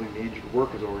on building the Injured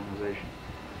Workers Organization,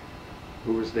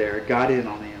 who was there, got in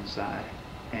on the inside,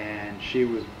 and she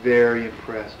was very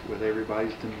impressed with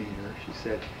everybody's demeanor. She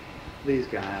said, these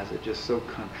guys are just so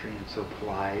country and so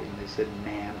polite, and they said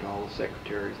ma'am to all the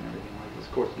secretaries and everything like this.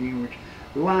 Of course, Gingrich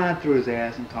lied through his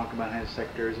ass and talked about how his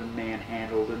secretaries are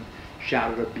manhandled and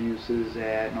shouted abuses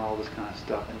at and all this kind of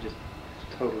stuff, and just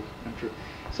totally untrue.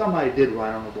 Somebody did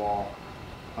write on the wall,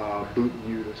 booting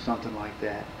you or something like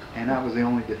that, and that was the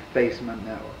only defacement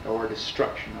or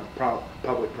destruction of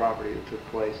public property that took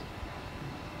place.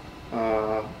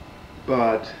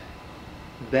 But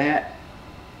that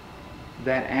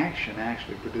action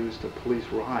actually produced a police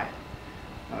riot.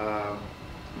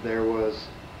 There was,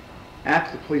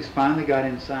 after the police finally got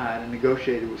inside and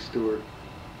negotiated with Stewart,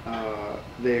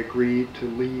 they agreed to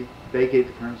leave, vacate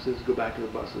the premises, go back to the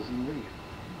buses and leave.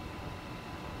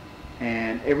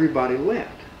 And everybody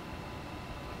left.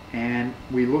 And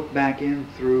we looked back in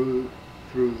through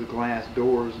the glass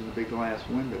doors and the big glass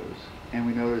windows, and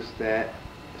we noticed that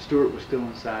Stewart was still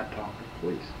inside talking to the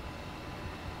police.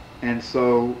 And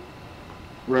so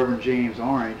Reverend James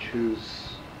Orange,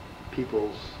 who's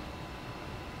people's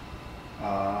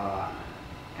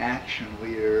action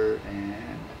leader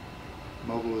and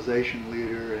mobilization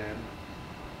leader and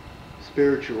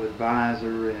spiritual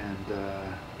advisor, and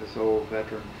this old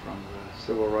veteran from the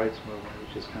civil rights movement,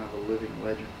 who's just kind of a living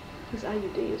legend. He's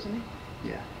IUD, isn't he?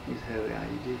 Yeah, he's head of the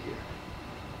IUD here.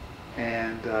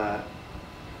 And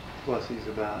plus he's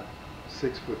about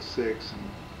 6'6" and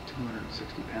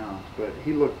 260 pounds. But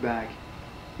he looked back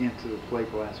into the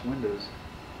plate glass windows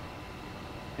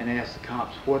and asked the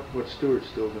cops, what's Stewart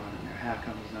still doing in there? How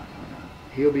come he's not coming out?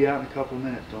 He'll be out in a couple of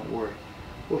minutes, don't worry.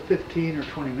 Well, 15 or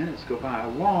 20 minutes go by, a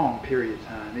long period of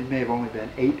time. It may have only been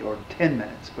 8 or 10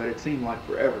 minutes, but it seemed like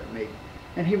forever to me.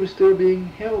 And he was still being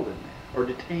held in there, or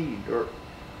detained, or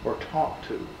talked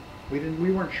to.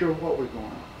 We weren't sure what was going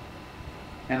on.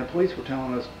 And the police were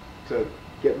telling us to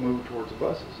get moved towards the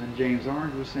buses. And James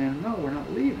Orange was saying, no, we're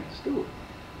not leaving, Stewart.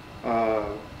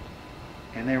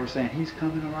 And they were saying, he's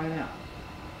coming right out.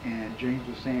 And James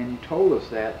was saying, you told us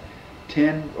that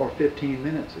 10 or 15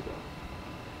 minutes ago.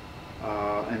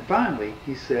 And finally,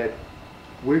 he said,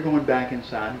 we're going back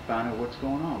inside and find out what's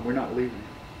going on. We're not leaving him.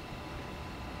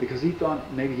 Because he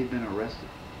thought maybe he'd been arrested.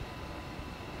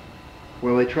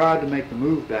 Well, they tried to make the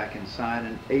move back inside,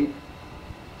 and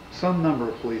some number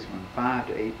of policemen, 5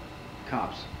 to 8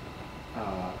 cops,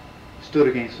 stood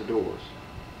against the doors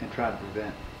and tried to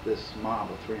prevent this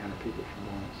mob of 300 people from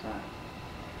going inside.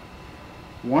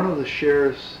 One of the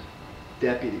sheriff's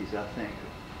deputies, I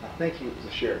think he was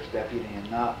the sheriff's deputy and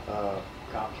not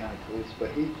Cobb County Police,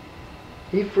 but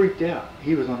he freaked out.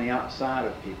 He was on the outside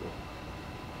of people,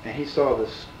 and he saw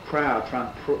this crowd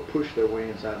trying to push their way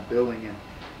inside the building, and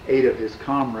 8 of his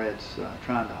comrades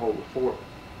trying to hold the fort.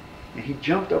 And he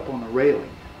jumped up on the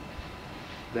railing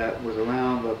that was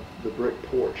around the brick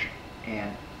porch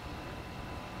and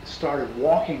started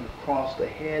walking across the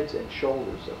heads and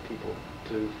shoulders of people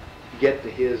to get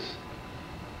to his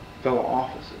fellow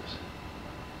officers.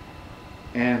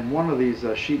 And one of these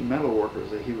sheet metal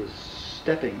workers that he was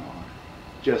stepping on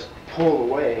just pulled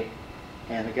away,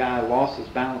 and the guy lost his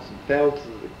balance and fell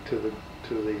to the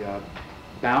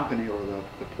balcony or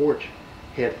the porch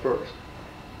head first.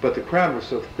 But the crowd was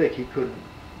so thick he couldn't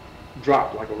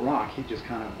drop like a rock. He just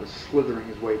kind of was slithering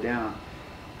his way down,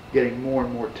 getting more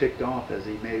and more ticked off as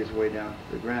he made his way down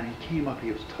to the ground. He came up,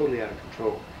 he was totally out of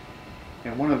control.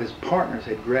 And one of his partners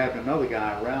had grabbed another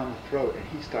guy around the throat, and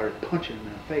he started punching him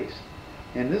in the face.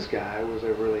 And this guy was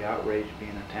really outraged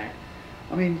being attacked.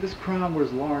 I mean, this crowd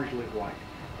was largely white.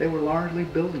 They were largely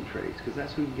building trades, because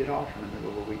that's who you get off in the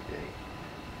middle of a weekday.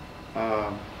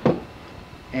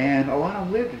 And a lot of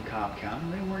them lived in Cobb County,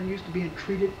 and they weren't used to being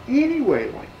treated anyway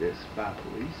like this by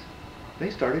police. They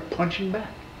started punching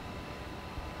back,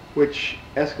 which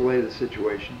escalated the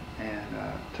situation and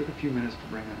took a few minutes to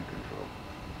bring under control.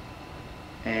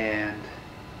 And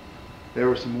there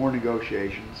were some more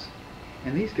negotiations,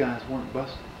 and these guys weren't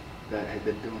busted that had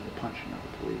been doing the punching of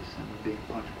the police and being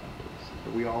punched by the police,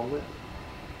 but we all lived.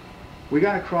 We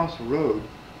got across the road,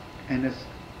 and this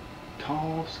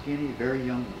tall, skinny, very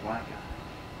young black guy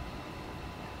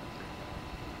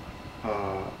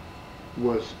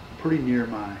was pretty near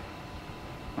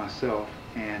myself,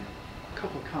 and a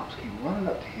couple of cops came running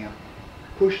up to him,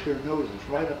 pushed their noses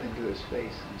right up into his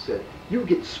face and said, "You were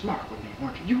getting smart with me,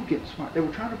 weren't you? You were getting smart." They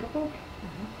were trying to provoke him.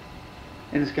 Mm-hmm.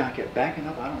 And this guy kept backing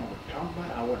up. I don't know what you're talking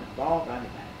about. I wasn't involved. I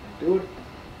didn't have to do it.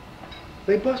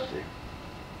 They busted him.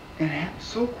 And it happened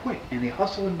so quick, and they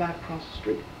hustled him back across the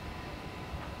street.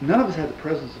 None of us had the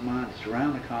presence of mind to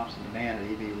surround the cops and demand that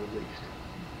he be released.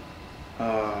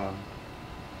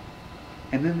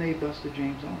 And then they busted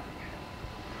James Orange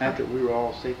after we were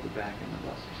all safely back in the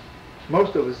buses.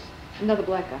 Most of us... Another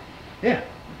black guy. Yeah.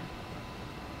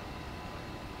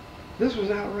 This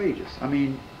was outrageous. I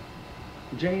mean,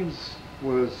 James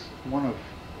was one of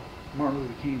Martin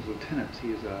Luther King's lieutenants.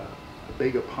 He is a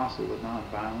big apostle of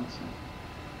nonviolence,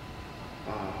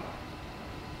 and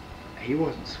he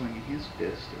wasn't swinging his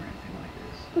fist or anything like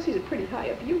this. Plus, he's a pretty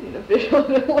high-up union official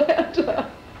in Atlanta.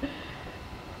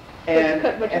 And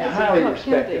highly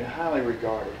respected, highly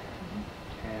regarded.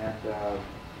 Mm-hmm.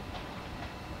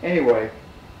 And Anyway,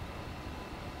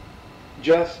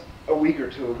 just a week or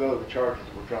two ago, the charges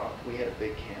were dropped. We had a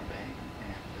big campaign,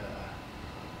 and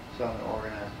Southern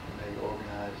Organizing Committee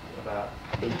organized about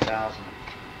 8,000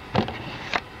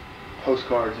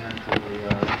 postcards into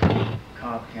the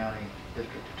Cobb County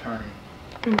District Attorney.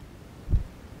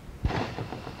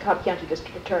 Cobb County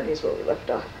District Attorney is where we left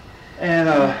off. And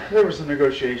there were some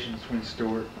negotiations between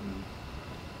Stewart and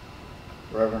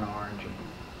Reverend Orange, and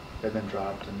they've been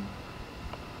dropped, and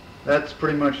that's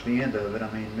pretty much the end of it.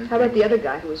 I mean, how about the other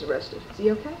guy who was arrested? Is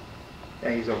he okay?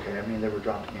 Yeah, he's okay. I mean, they were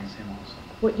dropped against him also.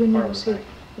 What union was he? You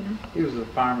know? He was a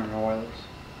fireman in Oilers.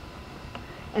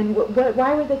 And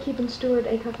why were they keeping Stewart,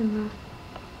 Aycock, in the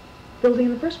building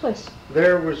in the first place?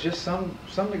 There was just some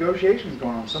negotiations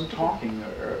going on, some talking.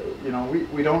 You know,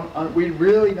 we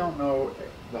really don't know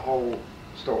the whole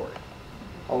story.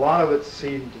 A lot of it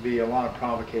seemed to be a lot of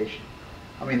provocation.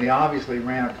 I mean, they obviously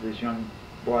ran up to this young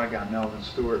black guy, Melvin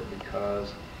Stewart,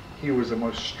 because he was the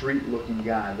most street-looking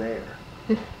guy there.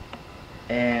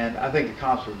 And I think the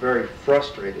cops were very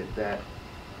frustrated that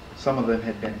some of them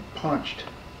had been punched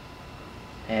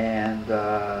and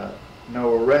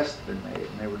no arrests had been made.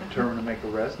 And they were determined to make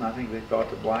arrests, and I think they thought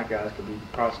the black guys could be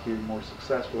prosecuted more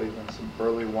successfully than some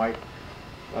burly white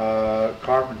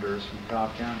carpenters from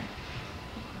Cobb County.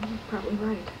 You're probably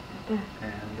right at that.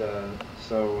 And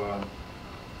so,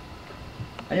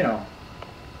 you know,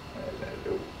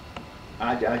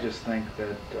 I just think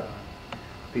that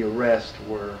the arrests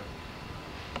were,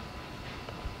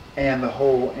 and the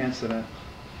whole incident,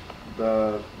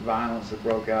 the violence that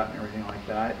broke out and everything like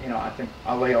that, I think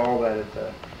I'll lay all that at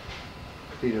the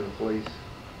feet of the police.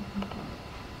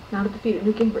 Not at the feet of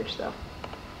Newt Gingrich, though.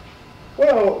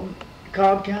 Well,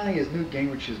 Cobb County is Newt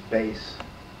Gingrich's base,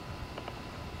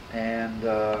 and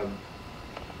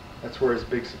that's where his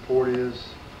big support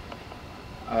is.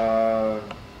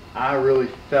 I really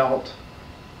felt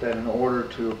that in order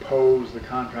to oppose the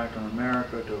contract on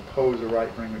America, to oppose the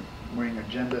right-wing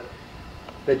agenda,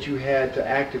 that you had to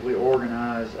actively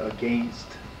organize against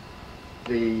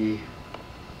the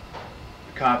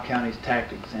Cobb County's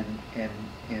tactics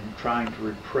in trying to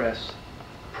repress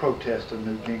protest of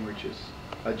Newt Gingrich's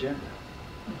agenda.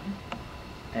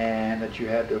 Mm-hmm. And that you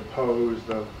had to oppose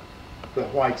the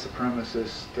white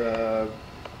supremacist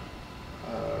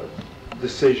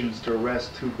decisions to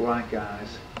arrest 2 black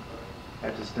guys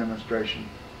at this demonstration,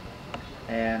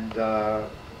 and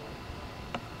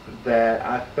that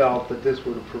I felt that this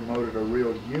would have promoted a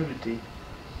real unity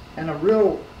and a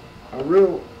real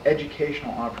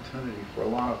educational opportunity for a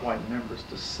lot of white members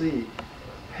to see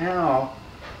how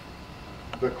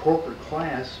the corporate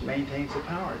class maintains the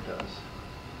power it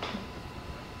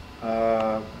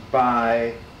does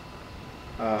by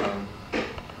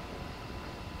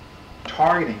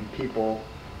targeting people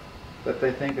that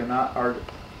they think are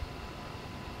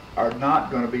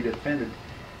not going to be defended,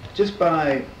 just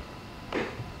by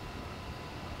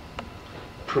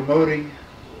promoting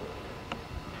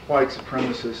white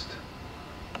supremacist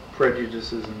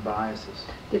prejudices and biases.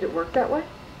 Did it work that way?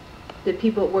 Did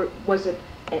people was it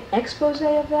an expose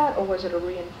of that, or was it a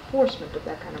reinforcement of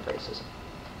that kind of racism?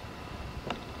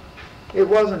 It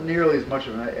wasn't nearly as much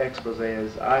of an expose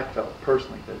as I felt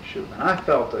personally that it should have been. I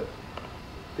felt that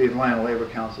the Atlanta Labor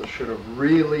Council should have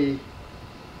really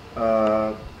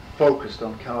focused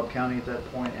on Cobb County at that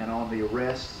point and on the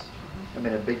arrests. I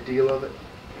made a big deal of it,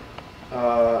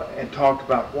 and talked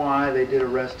about why they did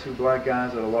arrest 2 black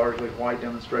guys at a largely white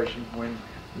demonstration when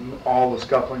all the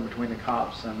scuffling between the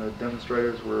cops and the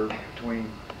demonstrators were between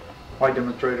white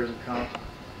demonstrators and cops.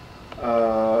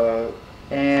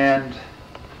 And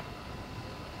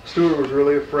Stewart was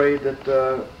really afraid that,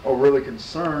 or really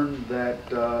concerned that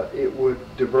it would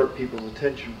divert people's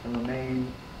attention from the main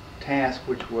task,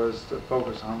 which was to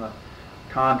focus on the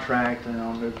contract and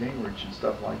on Newt Gingrich and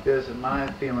stuff like this. And my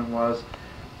feeling was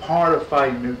part of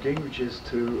fighting Newt Gingrich is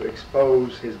to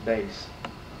expose his base.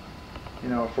 You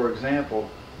know, for example,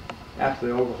 after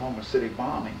the Oklahoma City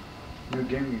bombing, Newt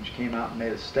Gingrich came out and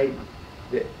made a statement.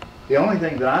 The only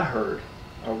thing that I heard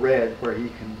or read where he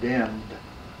condemned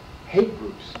hate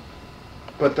groups,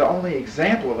 but the only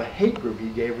example of a hate group he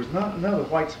gave was none of the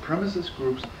white supremacist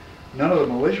groups, none of the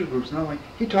militia groups, nothing.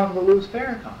 He talked about Louis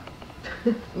Farrakhan.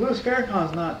 Louis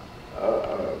Farrakhan's not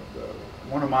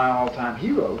one of my all-time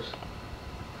heroes,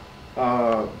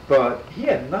 but he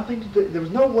had nothing to do, there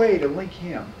was no way to link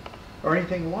him or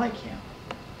anything like him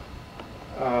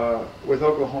with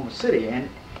Oklahoma City,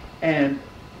 and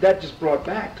that just brought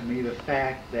back to me the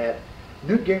fact that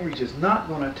Newt Gingrich is not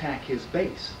going to attack his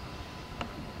base,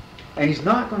 and he's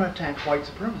not going to attack white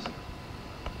supremacy.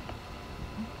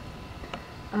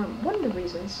 One of the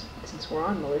reasons, since we're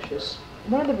on militias,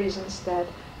 one of the reasons that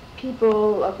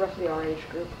people of roughly our age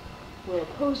group will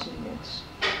oppose unions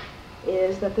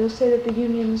is that they'll say that the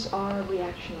unions are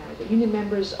reactionary. The union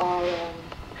members are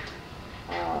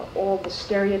all the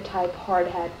stereotype, hard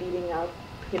hat, beating up,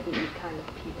 hippie kind of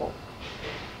people.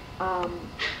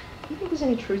 Do you think there's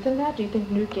any truth in that? Do you think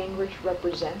Newt Gingrich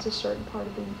represents a certain part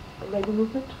of the labor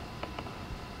movement?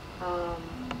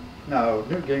 No,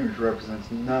 Newt Gingrich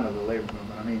represents none of the labor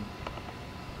movement. I mean,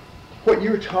 what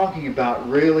you're talking about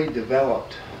really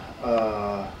developed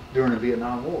during the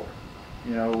Vietnam War,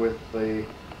 you know, with the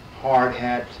hard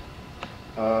hat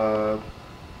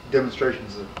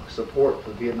demonstrations of support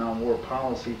for Vietnam War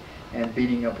policy and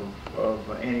beating up of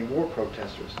anti-war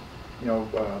protesters. You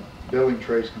know, building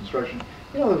trades, construction.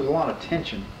 You know, there was a lot of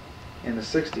tension in the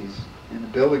 60s in the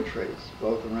building trades,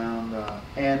 both around,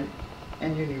 and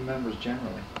union members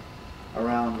generally,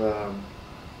 around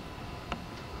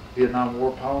Vietnam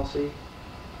War policy,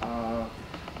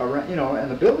 around, you know,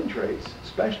 and the building trades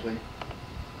especially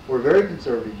were very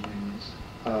conservative unions.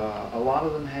 A lot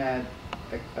of them had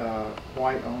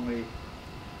white-only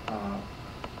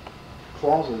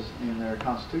clauses in their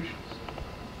constitutions.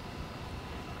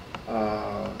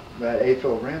 That A.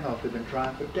 Philip Randolph had been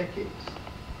trying for decades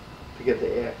to get the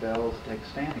AFL to take a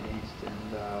stand against,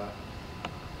 and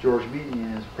George Meany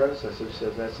and his predecessor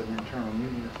says that's an internal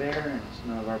union affair and it's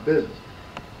none of our business.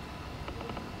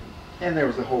 And there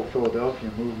was the whole Philadelphia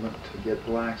movement to get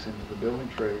blacks into the building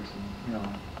trades and, you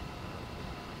know,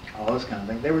 all this kind of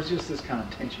thing. There was just this kind of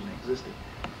tension that existed.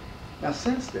 Now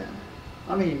since then,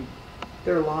 I mean,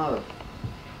 there's a lot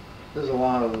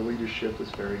of the leadership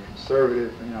that's very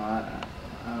conservative. You know, I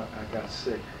got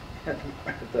sick at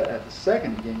the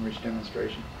second Gingrich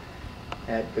demonstration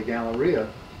at the Galleria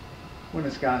when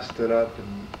this guy stood up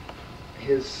and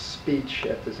his speech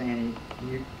at this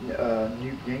anti-Newt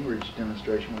Gingrich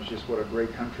demonstration was just what a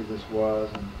great country this was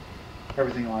and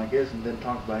everything like this, and didn't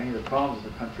talk about any of the problems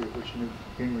of the country, which Newt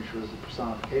Gingrich was the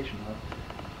personification of.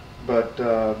 But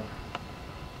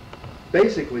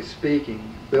basically speaking,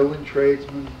 building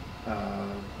tradesmen,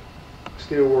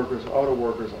 steel workers, auto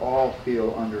workers all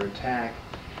feel under attack.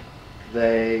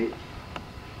 They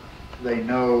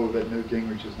know that Newt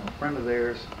Gingrich is no friend of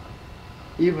theirs,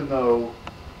 even though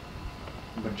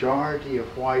the majority of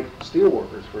white steel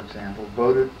workers, for example,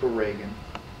 voted for Reagan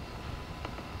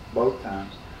both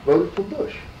times, voted for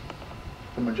Bush.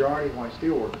 The majority of white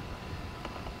steel workers.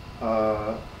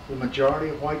 The majority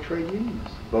of white trade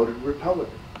unionists voted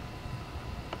Republican.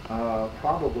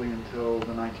 Probably until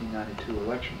the 1992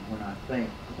 election, when I think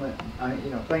Clinton,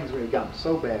 you know, things had gotten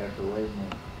so bad for the labor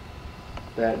movement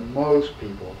that most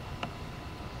people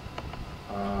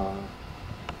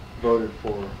voted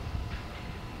for,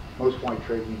 most white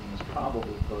trade unionists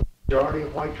probably voted, the majority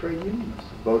of white trade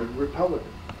unionists voted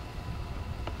Republican.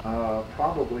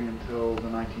 Probably until the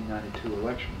 1992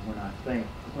 election, when I think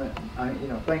Clinton, you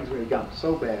know, things had gotten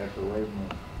so bad for the labor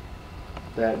movement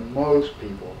that most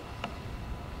people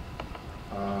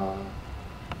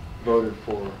voted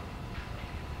for,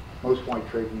 most white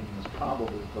trade unions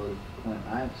probably voted for Clinton.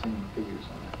 I haven't seen any figures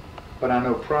on that. But I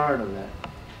know prior to that,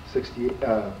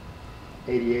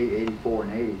 88, 84,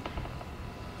 and 80,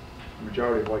 the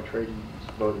majority of white trade unions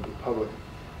voted Republican.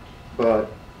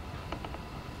 But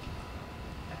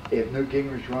if Newt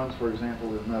Gingrich runs, for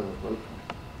example, there's another vote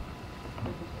for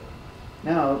him.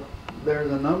 Now,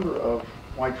 there's a number of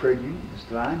white trade unions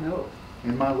that I know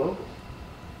in my local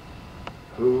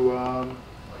who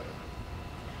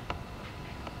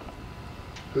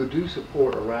do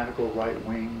support a radical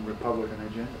right-wing Republican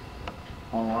agenda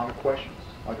on a lot of questions,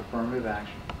 like affirmative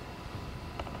action,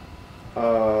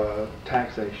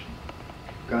 taxation,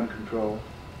 gun control.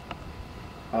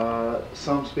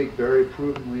 Some speak very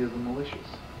approvingly of the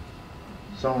militias.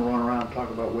 Some run around and talk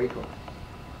about Waco.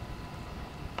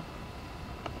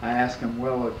 I ask them,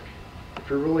 well, if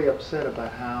you're really upset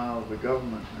about how the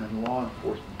government and law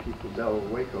enforcement people dealt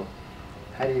with Waco,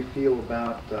 how do you feel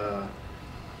about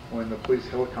when the police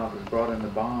helicopters brought in the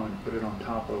bomb and put it on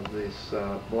top of this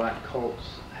black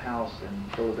cult's house in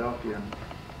Philadelphia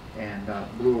and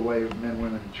blew away men,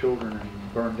 women, and children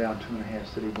and burned down 2.5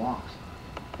 city blocks?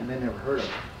 And they never heard of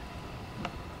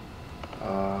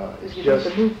it. It's just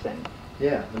the MOVE thing.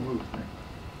 Yeah, the MOVE thing.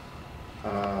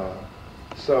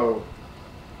 So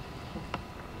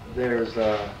there's,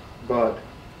 but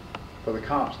for the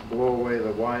cops to blow away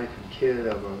the wife and kid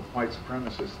of a white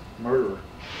supremacist murderer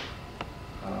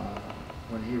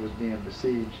when he was being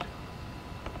besieged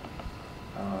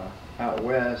out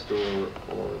west, or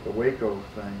the Waco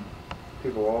thing,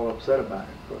 people are all upset about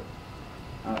it. But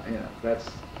you know, that's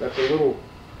a little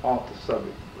off the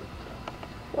subject.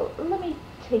 But Well, let me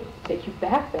take you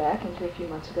back into a few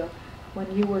months ago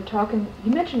when you were talking.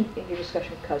 You mentioned in your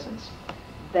discussion with Cousins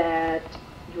that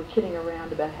you were kidding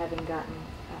around about having gotten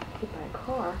hit by a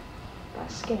car by a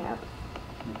scab.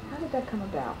 How did that come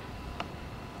about?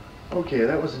 Okay,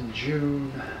 that was in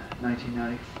June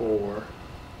 1994.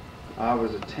 I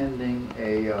was attending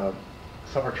a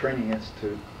summer training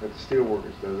institute that the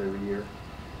Steelworkers does every year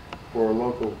for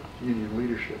local union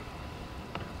leadership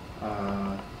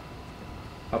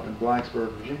up in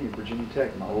Blacksburg, Virginia, Virginia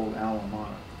Tech, my old alma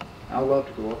mater. I love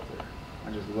to go up there.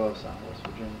 I just love Southwest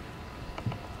Virginia.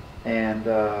 And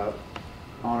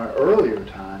on an earlier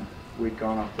time, we'd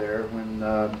gone up there when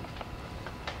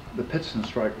the Pittston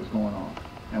strike was going on.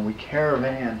 And we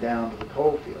caravaned down to the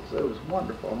coal fields. It was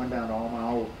wonderful. I went down to all my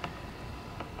old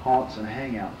haunts and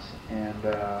hangouts,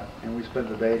 and we spent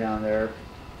the day down there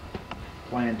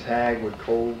playing tag with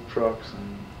coal trucks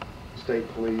and state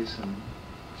police and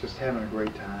just having a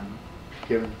great time,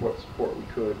 giving what support we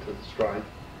could to the strike,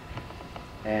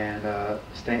 and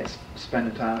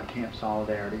spending time at Camp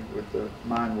Solidarity with the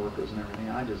mine workers and everything.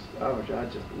 I just loved it.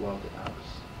 I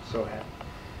was so happy.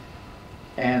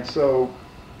 And so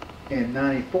in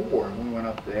 '94, we went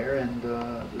up there, and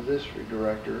the district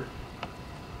director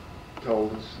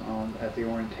told us at the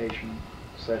orientation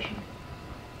session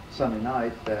Sunday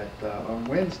night that on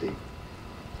Wednesday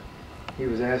he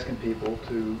was asking people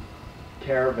to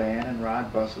caravan and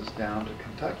ride buses down to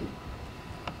Kentucky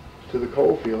to the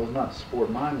coal fields, not to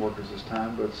support mine workers this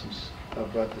time, but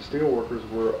the steel workers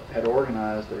had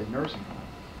organized a nursing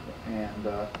home,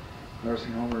 and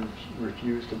nursing home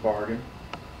refused to bargain,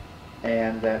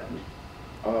 and that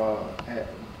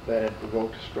had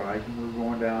provoked a strike, and we were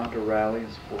going down to rally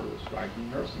in support of the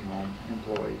striking nursing home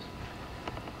employees.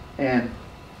 And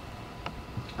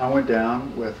I went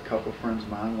down with a couple of friends of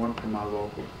mine, one from my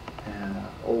local and an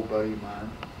old buddy of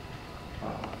mine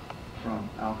from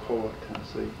Alcoa,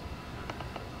 Tennessee.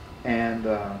 And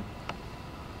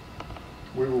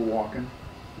we were walking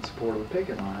in support of the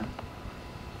picket line.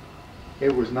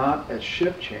 It was not at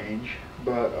shift change,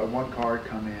 but one car had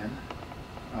come in,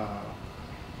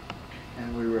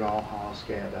 and we would all haul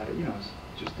scab at it. You know, it's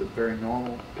just a very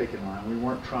normal picket line. We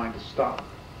weren't trying to stop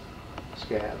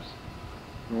scabs.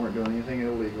 We weren't doing anything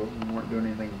illegal. We weren't doing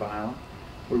anything violent.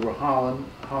 We were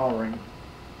hollering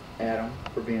at them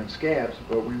for being scabs,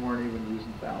 but we weren't even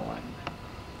using foul language.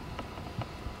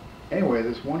 Anyway,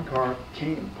 this one car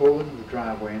pulled into the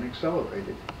driveway and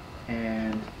accelerated,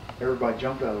 and everybody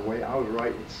jumped out of the way. I was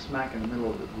right smack in the middle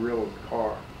of the grill of the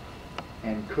car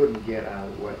and couldn't get out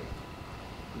of the way.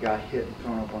 Got hit and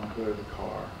thrown up on the hood of the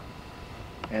car.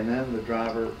 And then the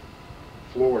driver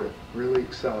floored it, really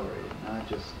accelerated. And I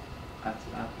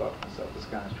thought to myself, this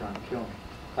guy's trying to kill me.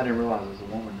 I didn't realize it was a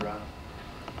woman driving.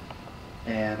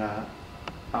 And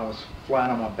I was flat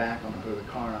on my back on the hood of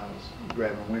the car, and I was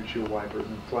grabbing windshield wipers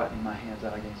and flattening my hands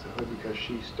out against the hood because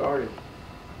she started,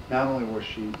 not only was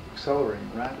she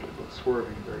accelerating rapidly, but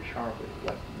swerving very sharply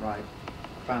left and right.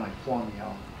 Finally flung me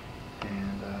off,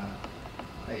 and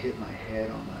I hit my head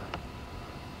on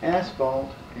the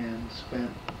asphalt and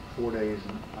spent 4 days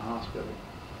in the hospital.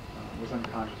 Was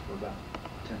unconscious for about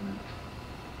 10 minutes.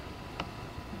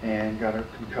 And got a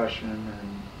concussion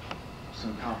and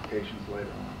some complications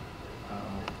later on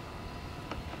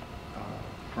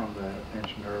from the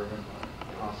pinched nerve and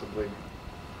possibly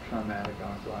traumatic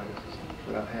arthritis.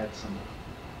 But I've had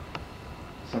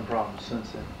some problems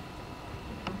since then.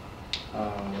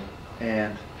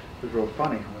 And it was real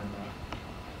funny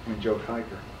when Joe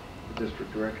Kiker, the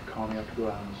district director, called me up to go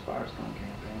out on this Firestone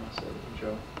campaign. I said,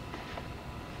 Joe,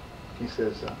 he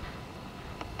says,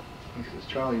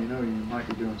 Charlie, you know you might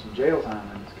be doing some jail time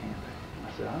in this campaign.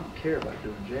 I said, I don't care about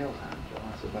doing jail time, Joe.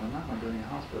 I said, but I'm not going to do any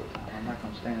hospital time. I'm not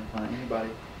going to stand in front of anybody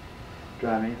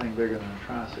driving anything bigger than a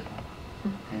tricycle.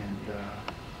 And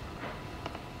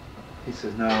he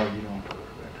says, no, you don't put it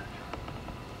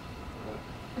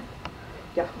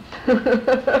right. Yeah.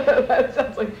 That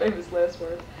sounds like famous last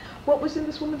words. What was in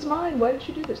this woman's mind? Why did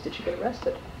she do this? Did she get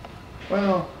arrested?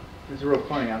 Well, it's real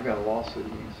funny. I've got a lawsuit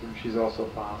against her. She's also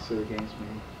filed suit against me.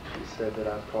 She said that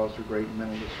I've caused her great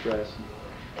mental distress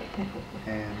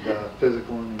and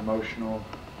physical and emotional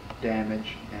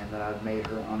damage, and that I've made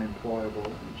her unemployable.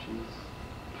 And she's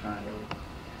trying to,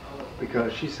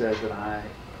 because she says that I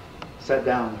sat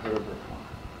down on the hood of her car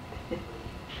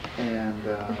and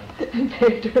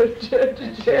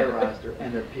and terrorized her,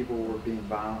 and that people were being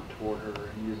violent toward her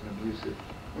and using abusive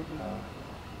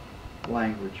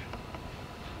language.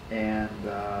 And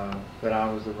that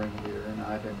I was the ringleader, and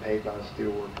I'd been paid by the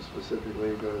steelworkers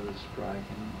specifically to go to the strike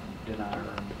and deny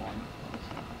her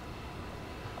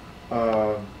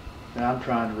employment. And I'm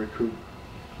trying to recoup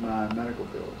my medical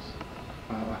bills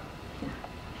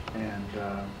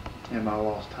and my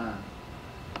lost time.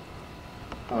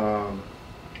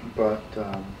 But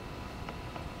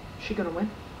Is she going to win?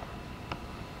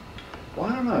 well,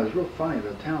 I don't know. It's real funny.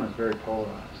 The town is very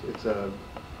polarized.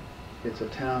 It's a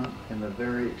town in the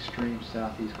very extreme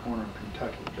southeast corner of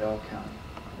Kentucky, Bell County.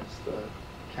 It's the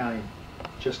county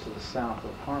just to the south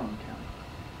of Harlan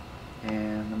County.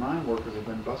 And the mine workers have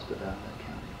been busted out of that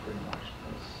county, pretty much.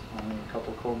 There's only a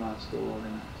couple of coal mines still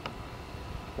organized.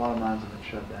 A lot of mines have been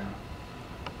shut down.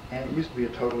 And it used to be a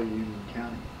totally union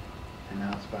county, and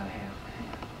now it's about half and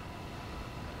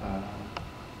half.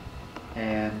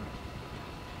 And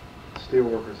steel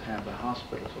workers have the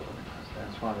hospitals organized.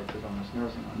 That's why they took on this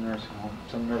nursing home.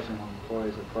 Some nursing home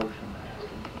employees approached them and asked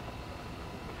them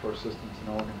for assistance in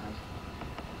organizing.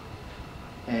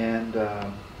 And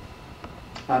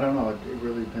I don't know. It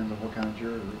really depends on what kind of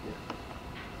jury we get.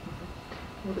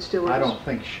 Will the steelworkers? I don't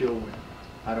think she'll win.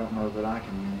 I don't know that I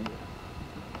can win either.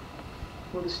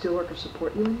 Will the steelworkers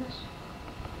support you in this?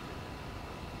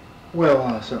 Well,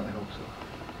 I certainly hope so.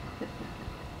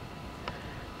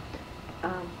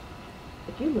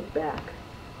 If you look back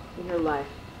in your life,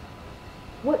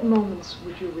 what moments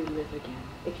would you relive again,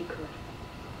 if you could?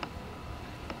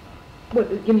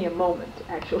 What? Give me a moment,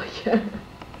 actually.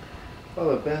 Well,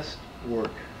 the best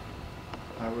work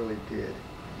I really did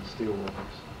in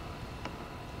steelworkers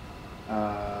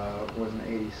was in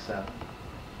 '87.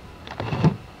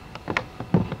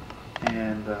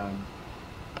 And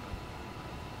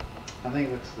I think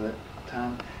that's the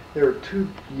time. There were 2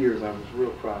 years I was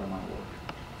real proud of my work,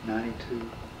 92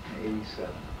 and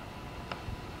 87.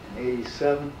 In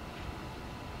 '87,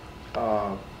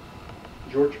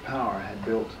 Georgia Power had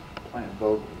built Plant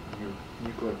Vogtle, the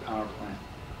nuclear power plant,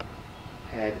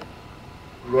 had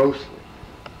grossly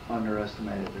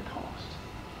underestimated the cost.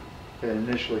 They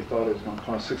initially thought it was going to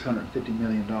cost $650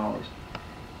 million,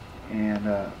 and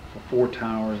for 4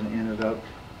 towers, and ended up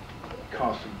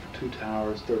costing for 2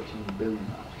 towers $13 billion.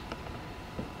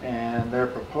 And their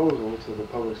proposal to the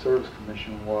Public Service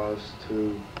Commission was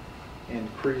to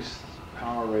increase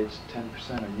power rates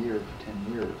 10% a year for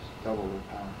 10 years, double their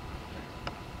power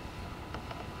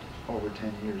over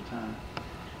 10 years' time.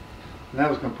 And that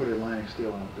was going to put Atlantic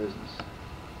Steel out of business.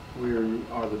 We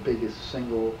are the biggest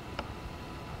single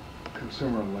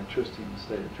consumer of electricity in the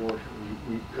state of Georgia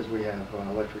because we have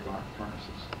electric arc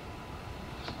furnaces.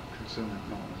 Just consuming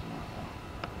enormous amount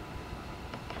of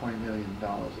 $20 million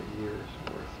a year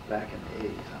is worth back in the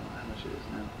 80s. I don't know how much it is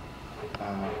now.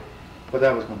 But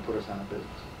that was going to put us out of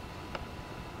business.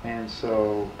 And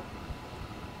so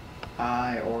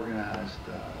I organized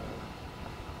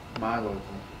my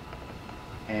local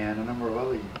and a number of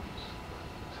other unions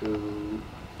to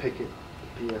picket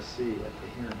the PSC at the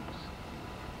hearings.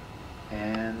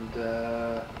 And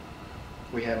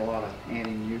we had a lot of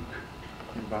anti-nuke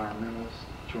environmentalists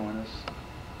join us.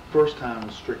 First time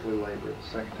was strictly labor, the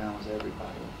second time was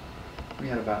everybody. We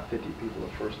had about 50 people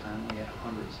the first time, we had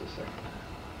hundreds the second time.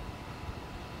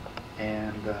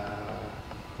 And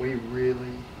we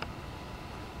really,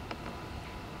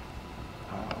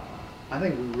 I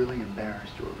think we really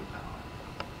embarrassed Georgia Power.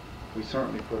 We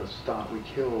certainly put a stop, we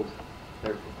killed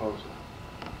their proposal.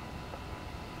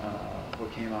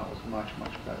 What came out was much,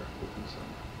 much better for the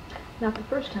consumer. Now, the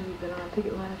first time you've been on a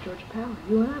picket line at Georgia Power,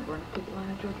 you and I were on a picket line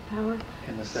at Georgia Power.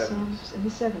 In the 70s. In the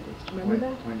 70s. Do you remember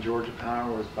that? When Georgia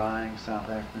Power was buying South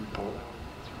African coal.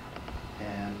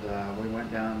 And we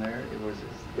went down there. It was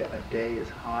a day as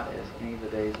hot as any of the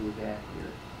days we've had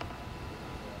here.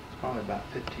 It's probably about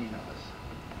 15 of us.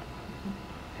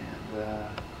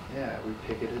 And yeah, we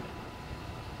picketed.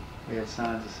 We had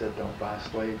signs that said, "Don't buy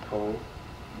slave coal,"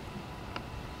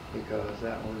 because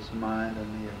that was mined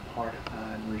in the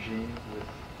apartheid regime with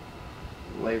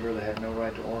labor that had no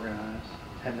right to organize,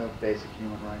 had no basic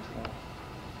human rights at all.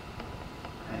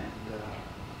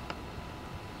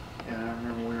 And I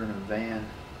remember we were in a van.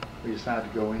 We decided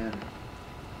to go in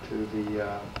to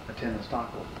the attend the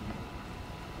stockholders meeting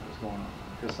that was going on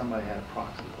because somebody had a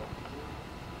proxy vote.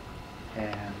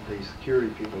 And the security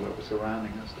people that were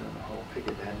surrounding us during the whole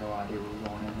picket had no idea we were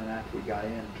going in. And after we got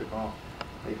in and took off,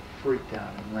 they freaked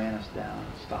out and ran us down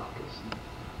and stopped us and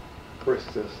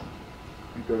frisked us and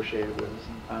negotiated with us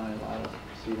and finally allowed us to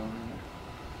proceed on in there.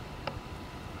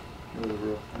 It was a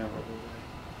real memorable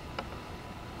day.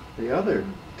 The other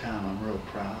town I'm real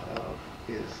proud of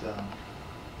is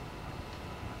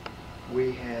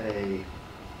we had a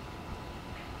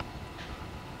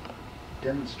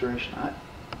demonstration.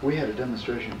 We had a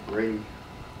demonstration at Grady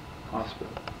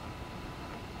Hospital.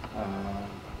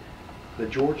 The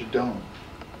Georgia Dome,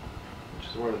 which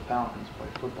is where the Falcons play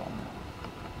football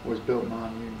now, was built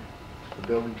non-union. The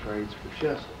building trades were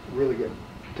just really getting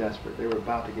desperate. They were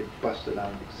about to get busted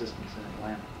out of existence in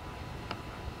Atlanta.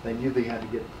 They knew they had to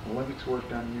get Olympics work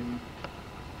done union,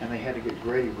 and they had to get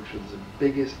Grady, which was the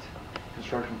biggest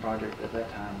construction project at that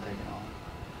time taken on.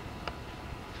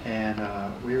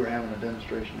 And we were having a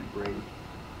demonstration at Grady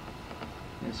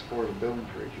in support of the building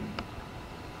trades union.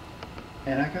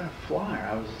 And I got a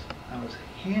flyer. I was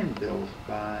hand-billed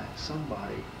by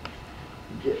somebody,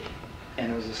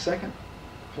 and it was the second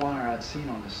flyer I'd seen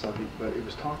on this subject, but it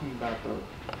was talking about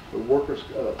the workers,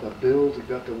 the bills that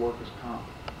got the workers' comp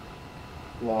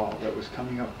law that was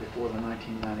coming up before the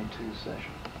 1992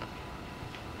 session.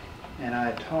 And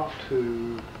I talked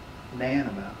to Nan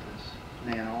about this,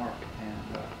 Nan Orrock,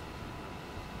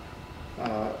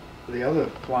 and the other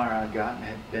flyer I'd gotten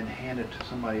had been handed to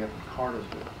somebody up in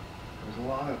Cartersville. There was a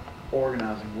lot of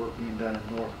organizing work being done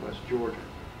in northwest Georgia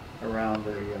around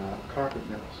the carpet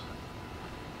mills.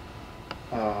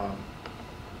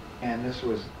 And this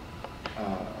was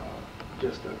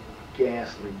just a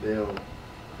ghastly bill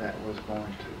that was going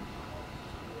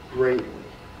to greatly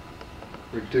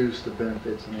reduce the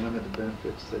benefits and limit the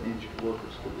benefits that injured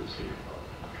workers could receive.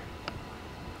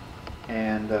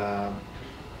 And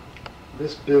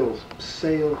this bill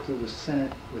sailed through the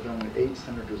Senate with only 8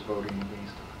 senators voting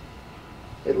against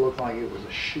it. It looked like it was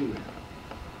a shoo-in.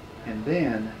 And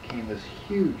then came this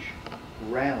huge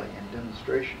rally and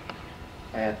demonstration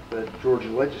at the Georgia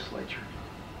legislature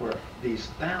where these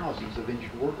thousands of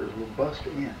injured workers were bussed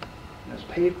in, and it was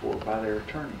paid for by their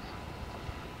attorneys.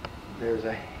 There's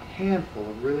a handful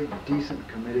of really decent,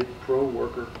 committed,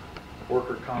 pro-worker,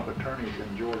 worker comp attorneys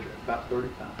in Georgia, about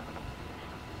 35.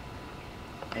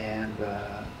 And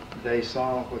they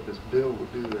saw what this bill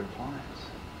would do to their clients,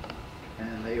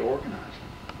 and they organized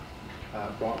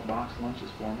them, bought box lunches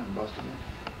for them and busted in.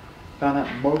 Found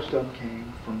out most of them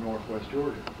came from northwest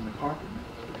Georgia, from the carpet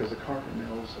mills, because the carpet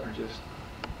mills are just,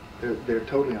 they're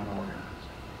totally unorganized.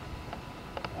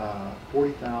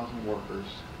 40,000 workers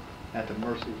at the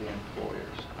mercy of the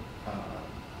employers.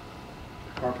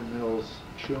 The carpet mills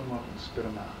chew them up and spit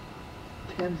them out.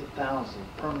 Tens of thousands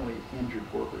of permanently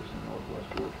injured workers in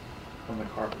northwest Georgia from the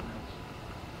carpet mills.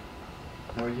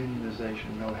 No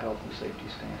unionization, no health and safety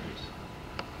standards.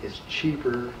 It's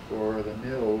cheaper for the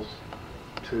mills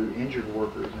to injured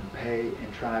workers and pay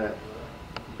and try to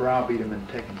browbeat them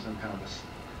into taking some kind of a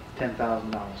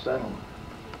 $10,000 settlement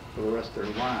for the rest of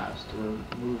their lives to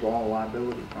remove all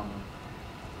liability from them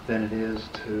than it is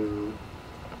to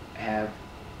have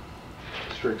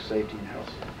strict safety and health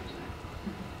standards.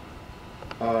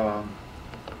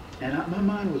 And my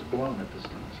mind was blown at this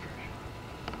demonstration.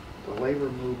 The labor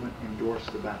movement endorsed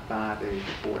it about 5 days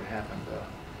before it happened.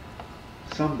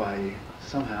 Somebody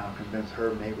somehow convinced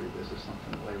Herb Mabry this is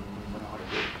something the labor movement ought to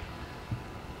do.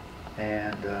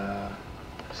 And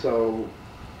so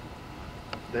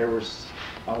there was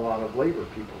a lot of labor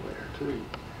people there too.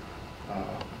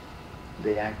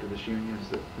 The activist unions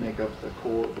that make up the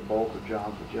core, the bulk of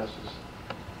Jobs with Justice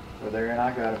were there, and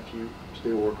I got a few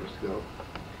steel workers to go,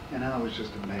 and I was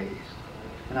just amazed.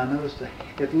 And I noticed that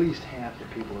at least half the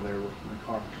people there were from the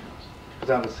carpet mills,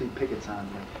 because I would see picket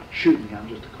signs like, "Shoot me, I'm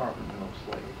just a carpet mill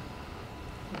slave."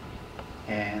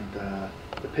 And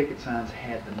the picket signs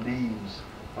had the names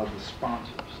of the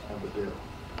sponsors of the bill.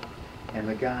 And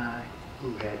the guy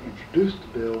who had introduced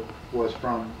the bill was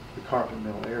from the carpet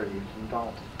mill area in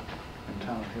Dalton, in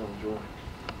Tunnel Hill, Georgia.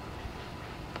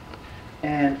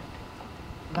 And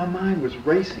my mind was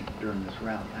racing during this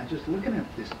rally. I was just looking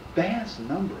at this vast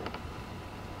number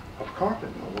of carpet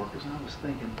mill workers, and I was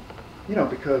thinking, you know,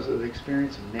 because of the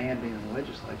experience of Nan being in the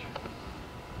legislature,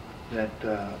 that,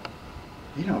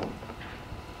 you know,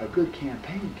 a good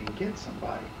campaign can get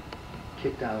somebody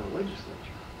kicked out of the legislature.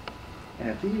 And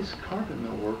if these carpet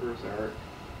mill workers are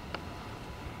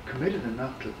committed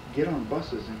enough to get on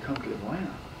buses and come to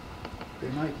Atlanta, they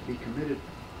might be committed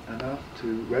enough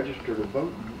to register to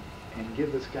vote and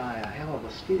give this guy a hell of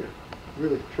a steer,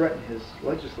 really threaten his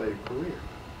legislative career.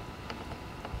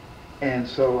 And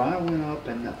so I went up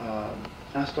and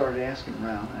I started asking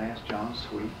around. I asked John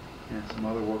Sweet and some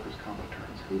other workers' comp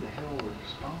attorneys, who the hell was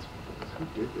responsible for this? Who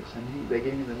did this? And they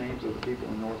gave me the names of the people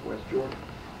in northwest Georgia.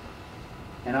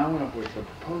 And I went up with a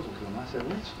proposal to them. I said,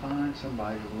 let's find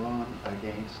somebody to run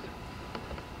against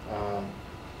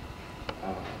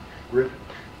Griffin,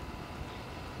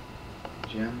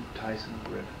 Jim Tyson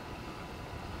Griffin,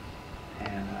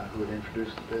 and who had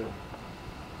introduced the bill.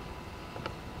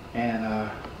 And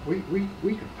we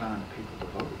could find people to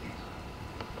vote against.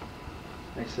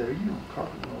 They said, you know,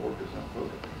 carpet mill workers don't vote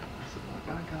against them. I said,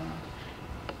 well, by God,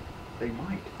 they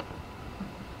might.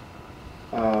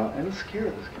 And let's scare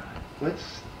this guy.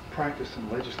 practice some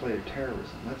legislative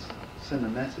terrorism. Let's send a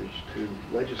message to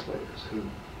legislators who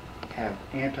have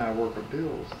anti-worker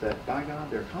bills that, by God,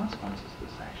 there are consequences to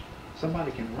this action.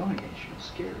 Somebody can run against you and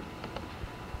scare you.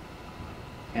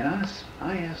 And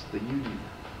I asked the union,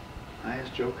 I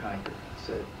asked Joe Kiker, I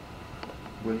said,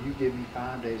 will you give me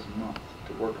 5 days a month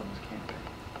to work on this campaign?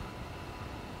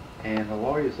 And the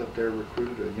lawyers up there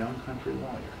recruited a young country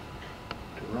lawyer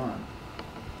to run.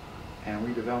 And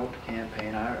we developed a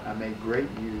campaign. I made great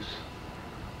use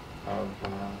of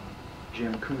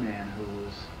Jim Coonan, who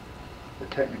was the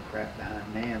technocrat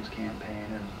behind Nan's campaign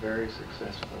and was a very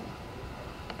successful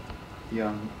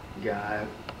young guy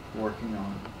working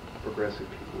on progressive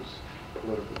people's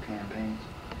political campaigns.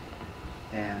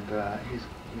 And he's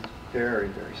very,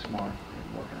 very smart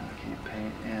in working on a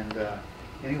campaign. And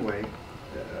anyway,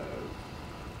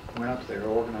 went up there,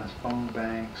 organized phone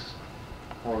banks,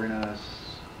 organized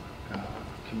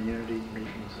community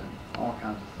meetings and all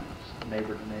kinds of things,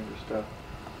 neighbor-to-neighbor stuff.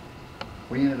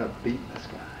 We ended up beating this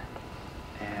guy.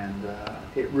 And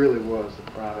it really was the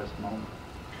proudest moment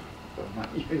of my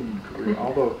union career.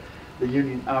 Although the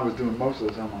union, I was doing most of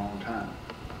this on my own time.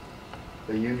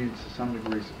 The union to some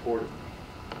degree supported me.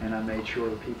 And I made sure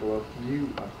the people knew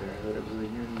up there that it was the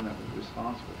union that was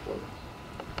responsible for this.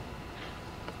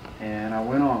 And I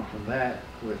went on from that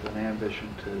with an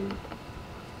ambition to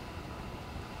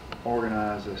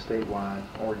organize a statewide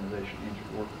organization of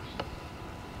injured workers.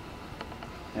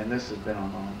 And this has been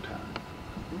on my own time.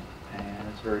 And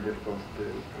it's very difficult to do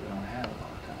because I don't have a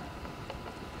lot of time.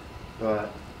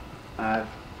 But I've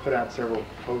put out several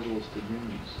proposals to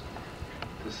unions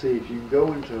to see if you can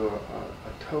go into a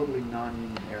totally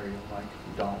non-union area like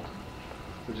Dalton,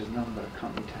 which is nothing but a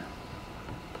company town.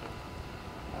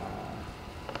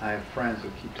 I have friends who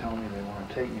keep telling me they want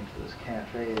to take me to this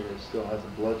cafe that still has a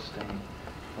blood stain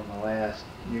from the last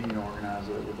union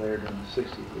organizer that was there during the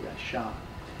 60s who got shot.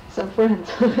 Some friends.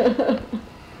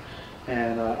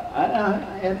 And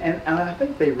I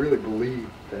think they really believe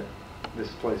that this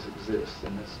place exists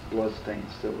and this blood stain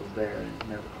still is there and it's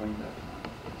never cleaned up.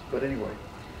 But anyway,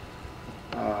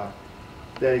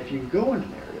 that if you can go in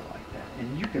an area like that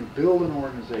and you can build an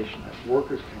organization that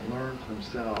workers can learn for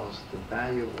themselves the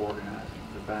value of organizing,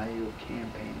 the value of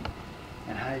campaigning,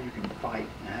 and how you can fight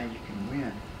and how you can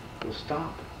win, you'll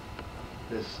stop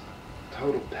this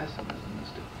total pessimism,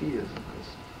 this defeatism,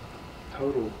 this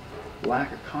total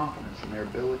lack of confidence in their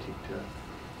ability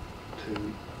to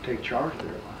take charge of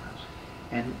their lives,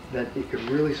 and that it could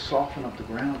really soften up the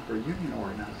ground for a union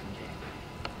organizing campaign.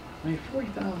 I mean,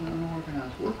 40,000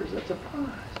 unorganized workers, that's a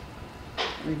prize.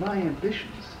 I mean, my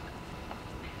ambitions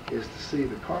is to see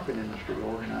the carpet industry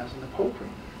organized and the poultry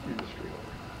industry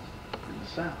organized in the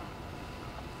South.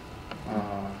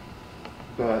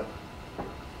 But,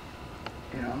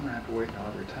 you know, I'm going to have to wait until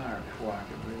I retire before I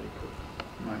can really put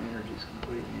my energies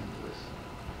completely into this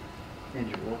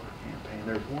injured worker campaign.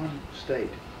 There's one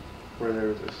state where there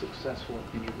is a successful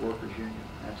injured workers union,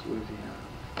 that's Louisiana.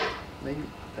 They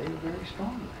are very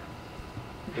strong there.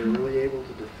 They're really able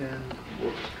to defend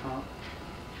workers' comp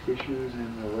issues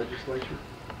in the legislature.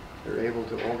 They're able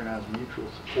to organize mutual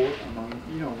support among,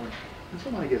 you know, when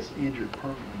somebody gets injured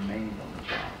permanently maimed on the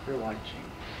job, their life changes.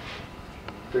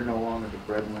 They're no longer the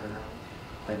breadwinner.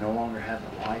 They no longer have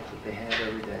the life that they have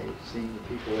every day, seeing the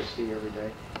people they see every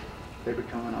day. They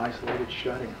become an isolated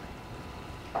shut-in.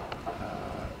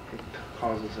 It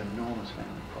causes enormous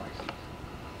family crises.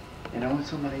 And only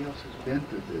somebody else who's been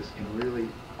through this can really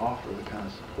offer the kind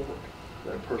of support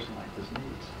that a person like this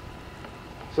needs.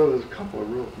 So there's a couple of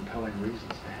real compelling reasons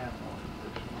to have an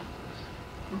organization like this.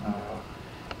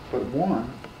 But one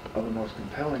of the most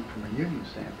compelling from a union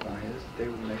standpoint is that they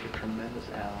would make a tremendous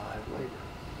ally of labor.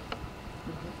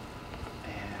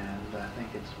 And I think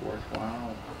it's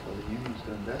worthwhile for the unions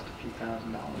to invest a few $1,000s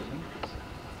into this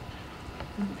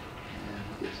and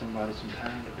give somebody some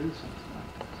time to do something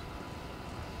like this.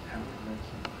 How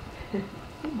would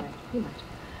You might.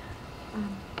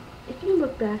 If you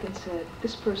look back and said,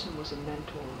 this person was a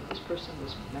mentor, this person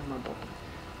was memorable,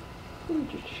 who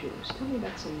would you choose? Tell me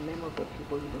about some memorable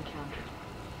people you've encountered.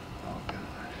 Oh,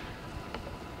 God.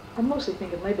 I'm mostly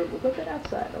thinking labor, but look at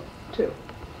outside, too.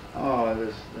 Oh,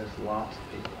 there's lots of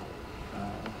people.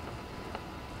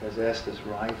 There's Estes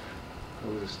Rife,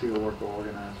 who was a steelworker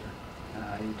organizer, an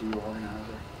IED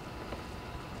organizer.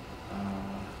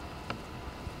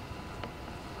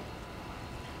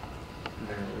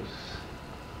 There's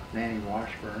Nanny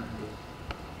Washburn,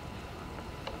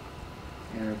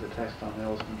 who entered the textile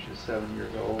mills when she was 7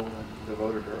 years old and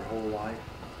devoted her whole life.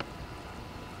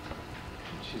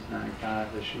 She's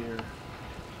 95 this year,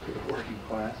 to the working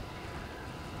class.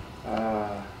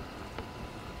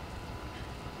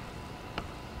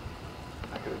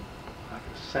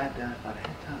 sat down, if I'd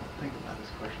had time to think about this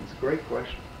question, it's a great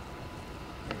question.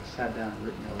 I sat down and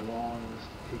written a long list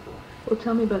of people. Well,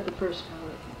 tell me about the first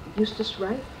fellow. Eustace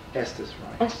Wright? Estes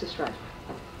Wright. Estes Wright.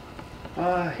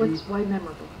 Why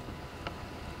memorable?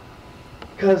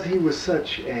 Because he was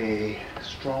such a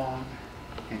strong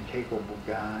and capable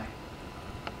guy.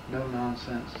 No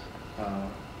nonsense.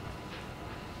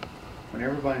 When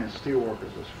everybody in the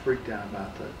steelworkers was freaked out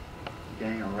about the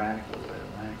gang of radicals at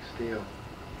Atlantic Steel,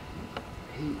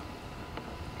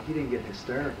 he didn't get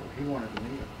hysterical. He wanted to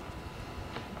meet them.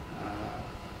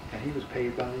 And he was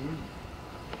paid by the union.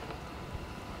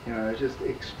 You know, it's just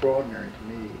extraordinary to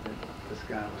me that this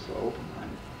guy was so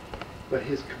open-minded. But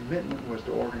his commitment was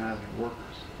to organizing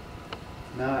workers,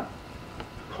 not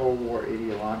Cold War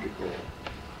ideological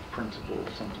principles,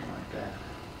 something like that.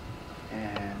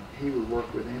 And he would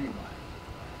work with anybody.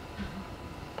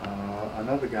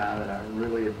 Another guy that I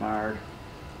really admired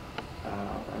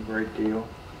a great deal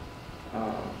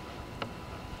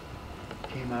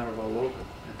came out of a local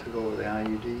and took over the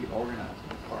IUD organizing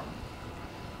department.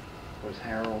 Was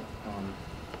Harold,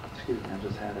 excuse me, I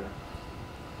just had a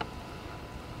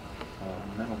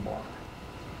mental block.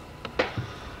 I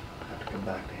have to come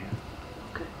back to him.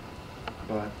 Okay.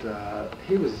 But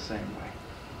he was the same way.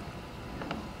 You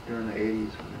know, during the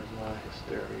 80s when there was a lot of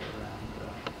hysteria around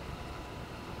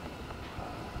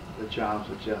the jobs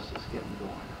of justice getting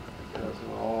going because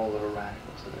of all the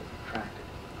radicals that it attracted.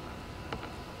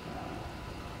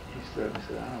 He stood up and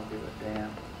said, I don't give a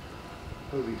damn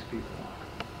who these people are.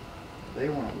 They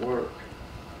want to work.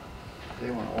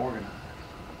 They want to organize.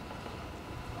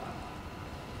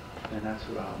 And that's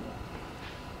what I want.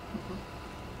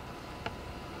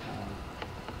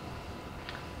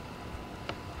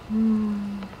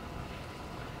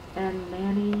 And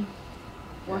Nanny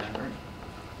Washburn.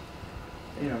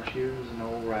 You know, she was an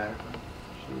old radical.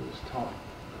 She was taught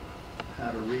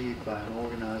how to read by an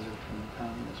organizer from the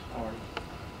Communist Party.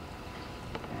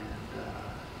 And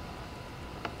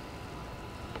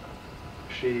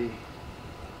she,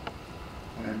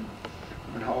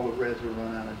 when all the Reds were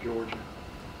run out of Georgia,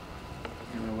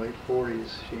 in the late 40s,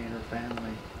 she and her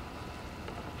family,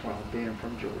 well, being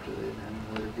from Georgia, they didn't have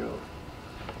anywhere to go.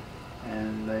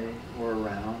 And they were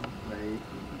around. They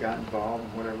got involved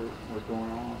in whatever was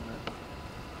going on that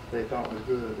they thought was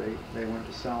good. They went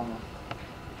to Selma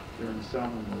during the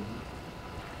Selma movement.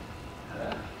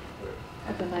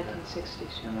 Of the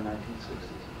 1960s. In the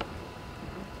 1960s.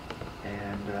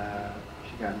 And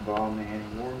she got involved in the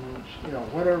anti-war movement. You know,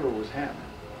 whatever was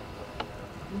happening,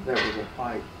 that was a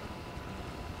fight.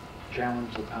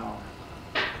 Challenge the power.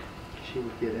 She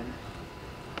would get in it.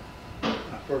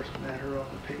 I first met her on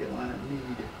the picket line at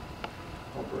Meade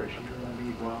Corporation during the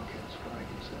Meade Wildcat strike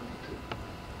in '72.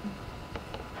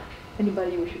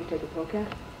 Anybody you wish you could take a poke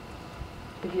at?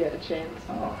 If you had a chance.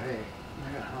 Oh, hey,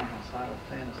 I got homicidal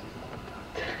fantasies all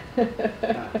the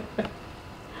time.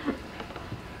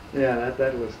 Yeah,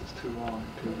 that list is too long,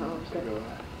 too long to go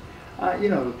at. You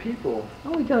know, the people...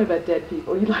 Only tell me about dead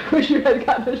people you like wish you had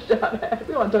gotten a shot at.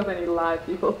 We don't want to talk about any live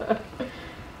people.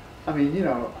 I mean, you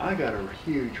know, I got a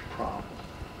huge problem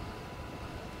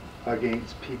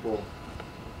against people.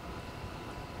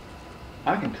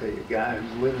 I can tell you a guy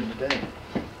who's living today,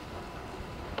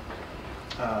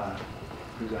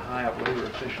 who's a high-up labor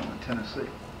official in Tennessee.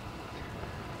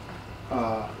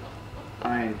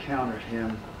 I encountered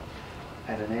him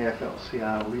at an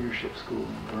AFL-CIO leadership school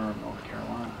in Durham, North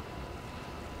Carolina,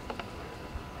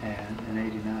 and in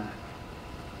 '89.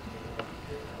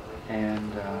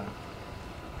 And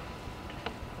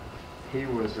he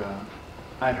was,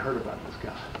 I'd heard about this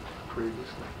guy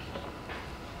previously,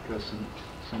 because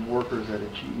some workers at a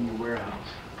GE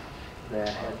warehouse that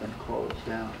had been closed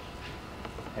down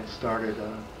had started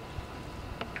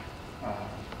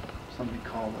something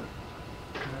called the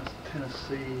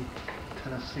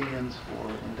Tennesseans for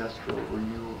Industrial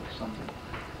Renewal or something.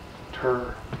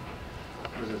 TER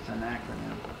was its an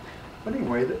acronym. But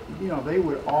anyway, you know, they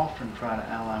would often try to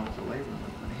ally with the labor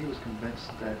movement. He was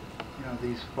convinced that, you know,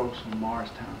 these folks from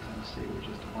Morristown, Tennessee were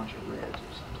just a bunch of Reds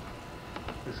or something.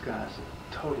 This guy's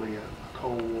totally a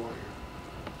Cold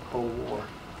War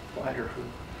fighter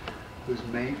who's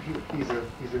made. He's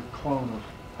a clone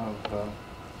of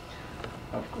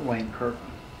Lane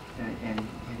Kirkland, and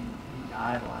he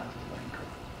idolizes Lane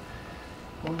Kirkland.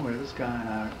 One way, this guy and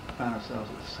I found ourselves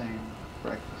at the same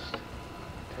breakfast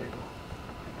table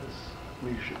at this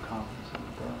leadership conference in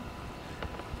Durham.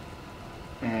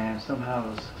 And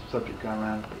somehow the subject got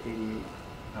around to the '88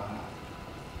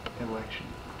 election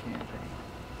campaign.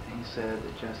 And he said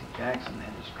that Jesse Jackson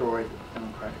had destroyed the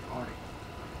Democratic Party.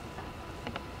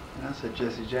 And I said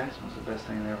Jesse Jackson was the best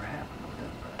thing that ever happened to the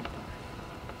Democratic Party.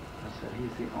 said,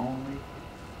 he's the only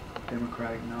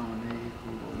Democratic nominee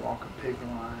who will walk a picket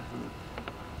line,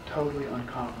 who totally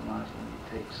uncompromisingly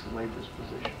takes labor's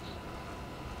positions.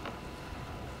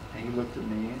 And he looked at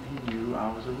me and he knew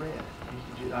I was a red.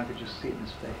 I could just see it in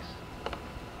his face.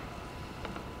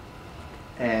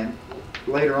 And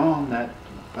later on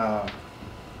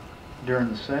during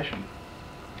the session,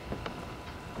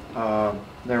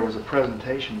 there was a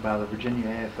presentation by the Virginia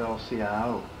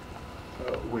AFL-CIO,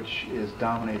 which is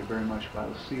dominated very much by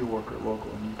the steelworker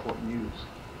local in Newport News,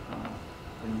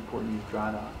 the Newport News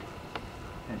dry dock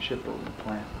and shipbuilding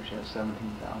plant, which has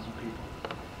 17,000 people.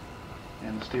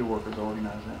 And the steelworkers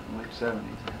organized that in the late 70s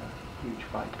and had a huge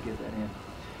fight to get that in.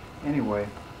 Anyway,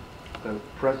 the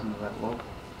president of that local,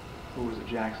 who was a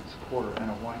Jackson supporter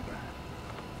and a white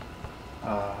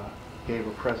guy, gave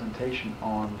a presentation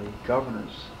on the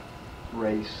governor's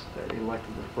race that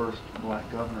elected the first black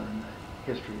governor in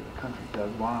the history of the country,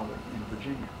 Doug Wilder, in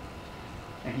Virginia.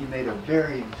 And he made a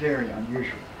very, very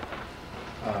unusual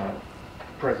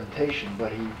presentation,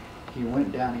 but he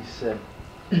went down, he said,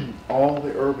 all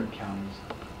the urban counties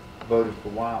voted for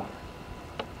Wilder.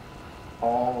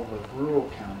 All the rural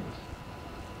counties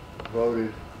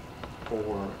voted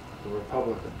for the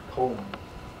Republican, Coleman.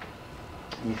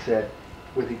 He said,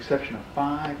 with the exception of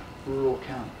 5 rural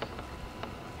counties,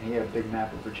 and he had a big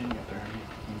map of Virginia up there, and he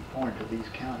pointed to these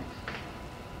counties.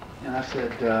 And I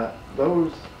said,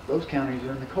 those counties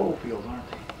are in the coal fields, aren't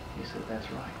they? He said,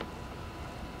 that's right.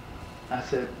 I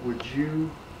said, would you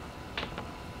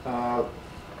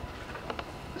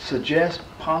suggest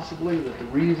possibly that the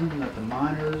reason that the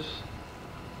miners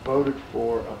voted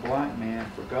for a black man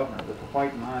for governor, that the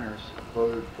white miners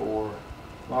voted for,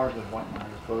 largely white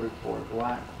miners voted for a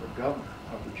black for governor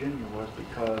of Virginia was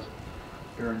because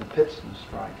during the Pittston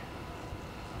strike,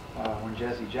 when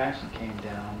Jesse Jackson came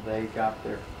down, they got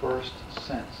their first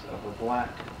sense of a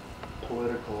black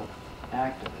political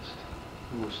activist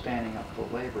who was standing up for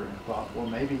labor and thought, well,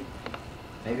 maybe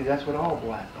that's what all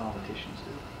black politicians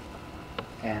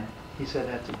do. And he said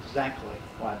that's exactly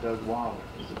why Doug Wilder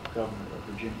is the governor of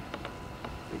Virginia,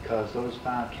 because those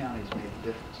 5 counties made a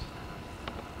difference.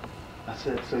 I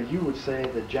said, so you would say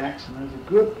that Jackson is a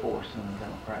good force in the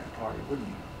Democratic Party, wouldn't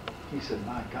you? He said,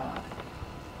 my God,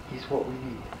 he's what we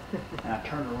need. And I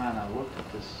turned around and I looked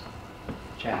at this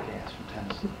jackass from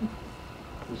Tennessee,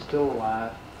 who's still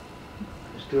alive,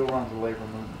 who still runs the labor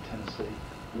movement in Tennessee.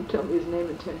 You tell me his name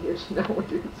in 10 years from now, we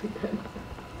didn't see that.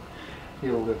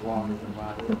 He'll live longer than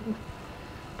I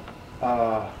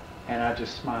will. And I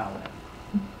just smiled at him,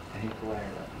 and he glared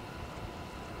at me.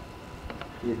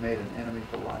 He had made an enemy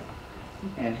for life.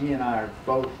 And he and I are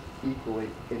both equally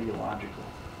ideological.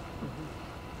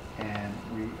 And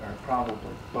we are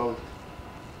probably both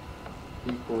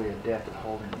equally adept at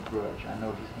holding a grudge. I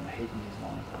know he's going to hate me as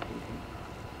long as I hate him.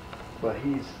 But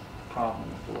he's the problem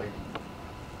with the labor movement.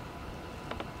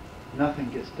 Nothing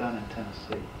gets done in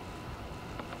Tennessee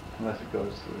unless it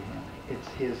goes through him. It's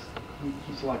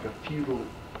he's like a feudal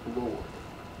lord.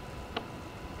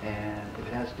 And if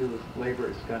it has to do with labor,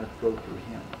 it's got to go through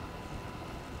him.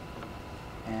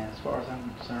 And as far as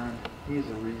I'm concerned, he's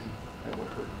the reason that we're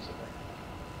hurting so bad.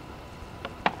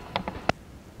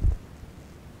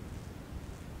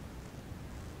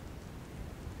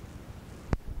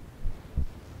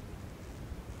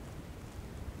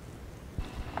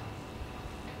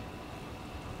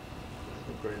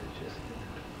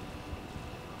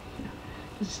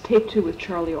 This is tape 2 with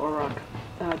Charlie Orrock,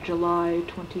 July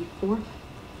 24th,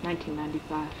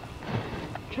 1995.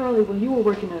 Charlie, when you were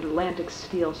working at Atlantic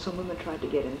Steel, some women tried to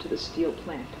get into the steel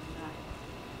plant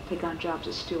and take on jobs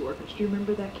as steel workers. Do you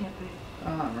remember that campaign?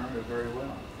 I remember it very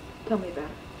well. Tell me about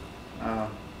it.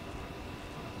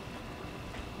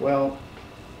 Well,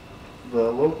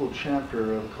 the local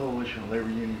chapter of the Coalition of Labor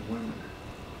Union Women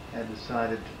had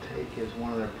decided to take as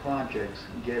one of their projects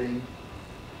getting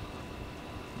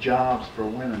jobs for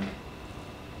women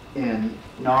in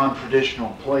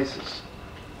non-traditional places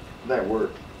that were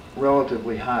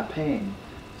relatively high paying,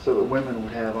 so that women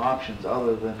would have options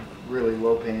other than really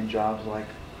low paying jobs like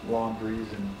laundries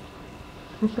and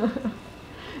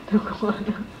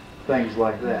things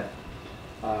like that.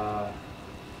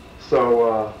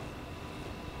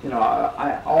 You know,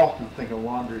 I often think of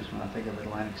laundries when I think of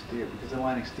Atlantic Steel, because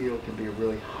Atlantic Steel can be a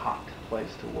really hot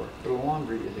place to work. But a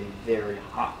laundry is a very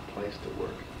hot place to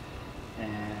work.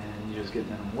 And you just get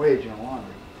minimum wage in a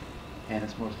laundry. And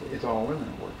it's all women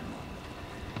that work in laundry.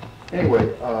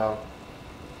 Anyway,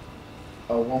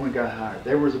 a woman got hired.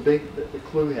 There was the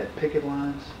Clue had picket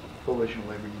lines, Coalition of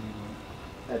Labor Union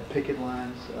had picket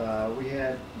lines.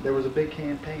 There was a big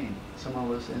campaign. Some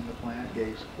of us in the plant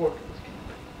gave support to this campaign.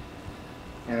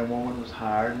 and a woman was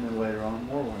hired, and then later on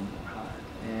more women were hired.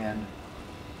 And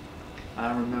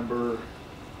I remember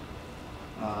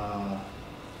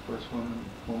first woman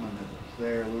that was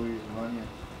there, Louise Runyon,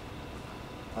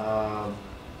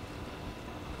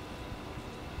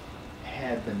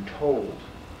 had been told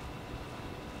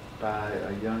by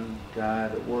a young guy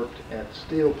that worked at the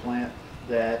steel plant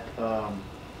that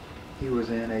he was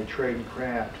in a trade and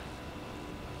craft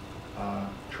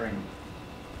training.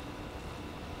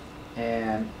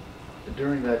 And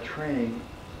during that training,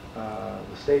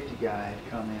 the safety guy had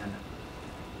come in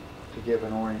to give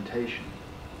an orientation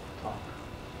talk.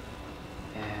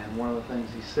 And one of the things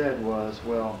he said was,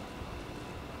 well,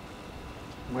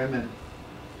 women,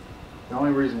 the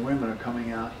only reason women are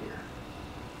coming out here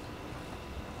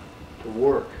to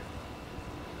work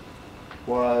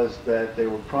was that they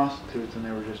were prostitutes and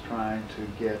they were just trying to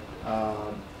get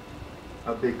a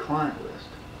big client list.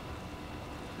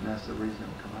 And that's the reason they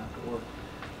would come out to work.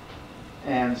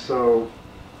 And so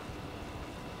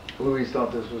Louise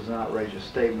thought this was an outrageous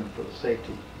statement for the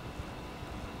safety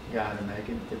guy to make.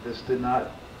 And if this did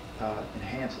not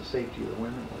enhance the safety of the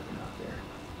women working out there,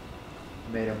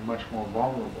 it made them much more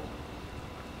vulnerable.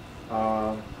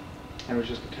 And it was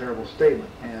just a terrible statement.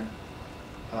 And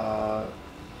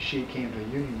she came to a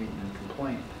union meeting and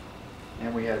complained.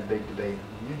 And we had a big debate in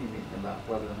the union meeting about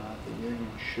whether or not the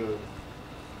union should,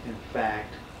 in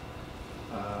fact,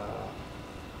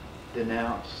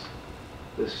 denounce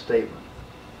this statement.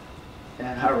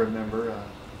 And I remember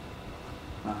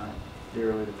my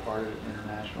dearly departed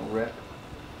international rep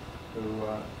who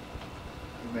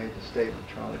made the statement,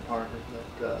 Charlie Parker,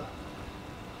 that,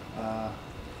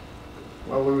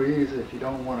 well, Louise, if you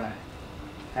don't want to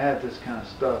have this kind of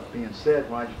stuff being said,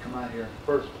 why'd you come out here in the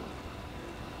first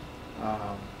place?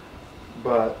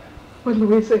 But What did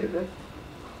Louise say to that?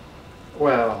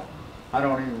 well, I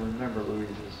don't even remember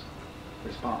Louise's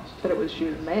response. But it was, she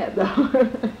was mad, though.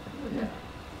 Yeah.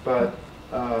 But,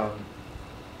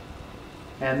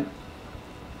 and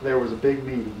there was a big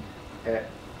meeting there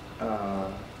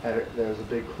was a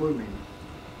big clue meeting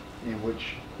in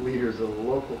which leaders of the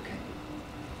local came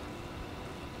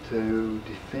to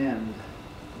defend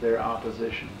their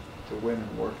opposition to women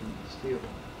working in the steel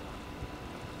plant.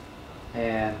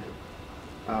 And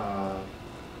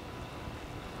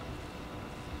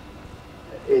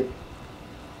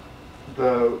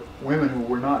the women who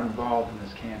were not involved in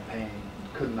this campaign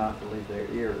could not believe their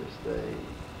ears. They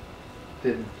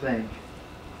didn't think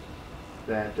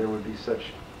that there would be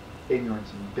such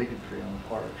ignorance and bigotry on the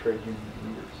part of trade union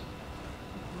leaders.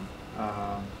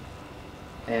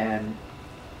 And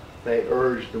they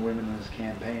urged the women in this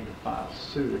campaign to file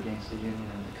suit against the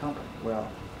union and the company. Well,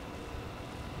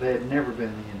 they had never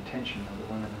been the intention of the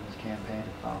women in this campaign to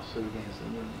file suit against the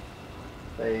union.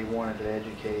 They wanted to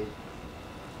educate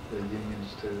the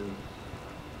unions to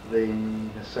the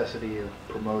necessity of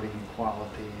promoting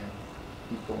equality and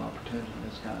equal opportunity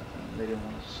and this kind of thing. They didn't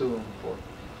want to sue them for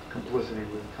complicity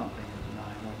with the company and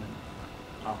denying women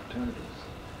opportunities.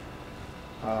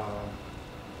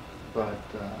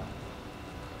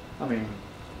 I mean,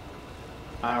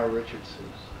 Ira Richards,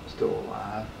 who's still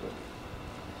alive, but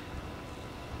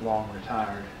long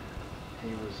retired,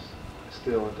 he was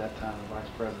still at that time the vice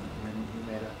president when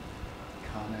he made a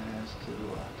comment as to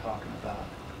talking about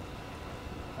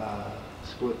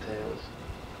split tails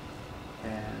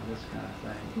and this kind of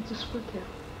thing. What's a split tail?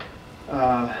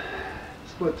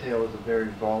 Split tail is a very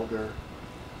vulgar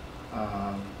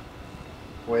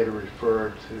way to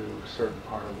refer to a certain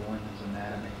part of a women's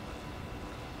anatomy,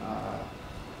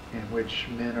 in which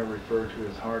men are referred to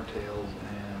as hardtails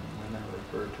and women are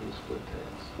referred to as split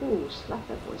tails. Ooh, slap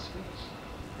that boy's face.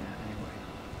 Yeah,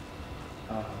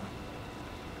 anyway.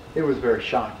 It was a very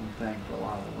shocking thing for a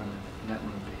lot of the women in that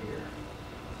room to hear,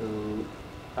 who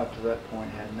up to that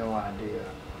point had no idea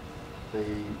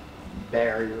the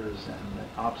barriers and the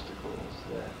obstacles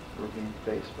that were being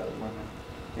faced by the women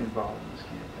involved in this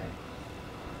campaign.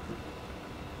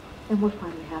 And what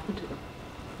finally happened to them?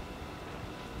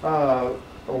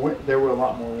 There were a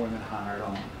lot more women hired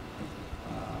on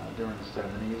during the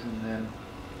 70s, and then,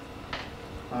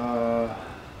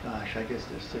 gosh, I guess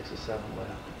there's 6 or 7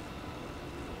 left.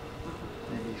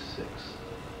 Maybe 6. Did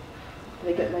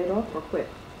they get laid off or quit?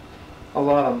 A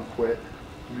lot of them quit.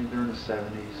 I mean, during the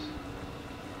 70s,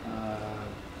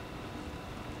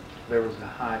 there was a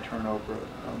high turnover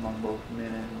among both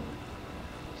men and women.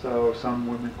 So some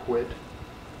women quit,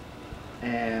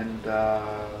 and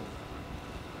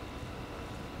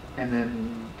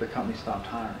then the company stopped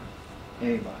hiring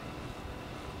anybody.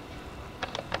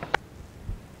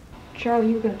 Charlie,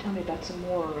 you were going to tell me about some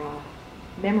more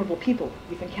memorable people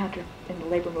you've encountered in the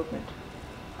labor movement.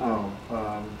 Oh,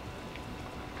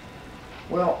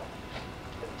 well,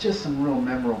 just some real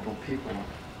memorable people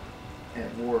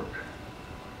at work.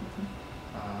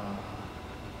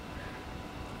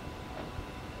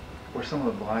 Were some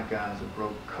of the black guys that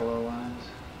broke color lines.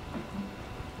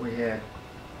 We had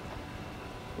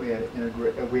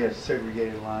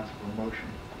segregated lines of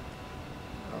promotion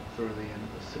up through the end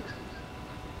of the '60s,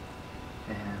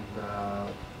 and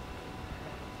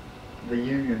the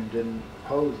union didn't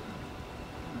oppose them.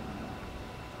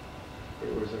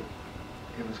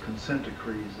 It was consent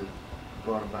decrees that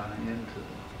brought about an end to them.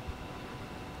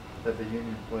 That the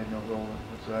union played no role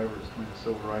whatsoever between the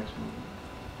civil rights movement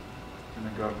and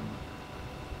the government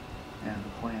and the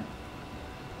plant.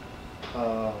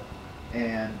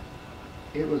 And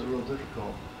it was real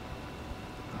difficult.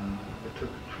 It took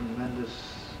a tremendous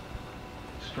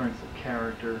strength of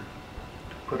character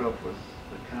to put up with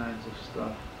the kinds of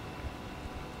stuff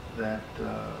that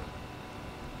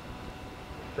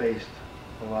faced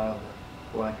a lot of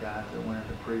the black guys that went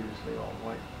into previously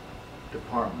all-white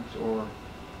departments or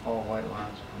all-white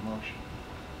lines of promotion.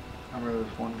 I remember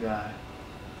this one guy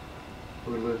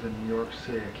who lived in New York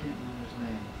City. I can't remember his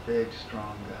name. Big,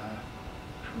 strong guy,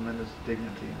 tremendous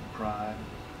dignity and pride.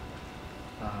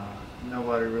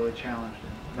 Nobody really challenged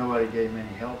him. Nobody gave him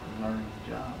any help in learning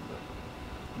the job, but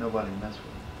nobody messed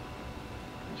with him.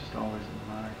 I just always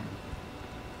admired him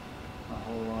a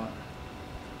whole lot.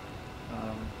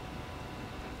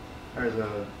 There's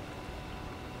a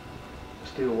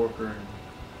steel worker in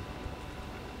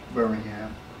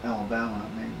Birmingham, Alabama,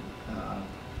 named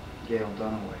Gail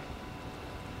Dunaway,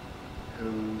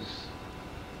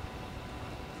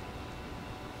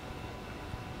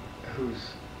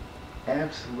 whose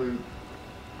absolute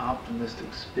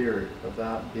optimistic spirit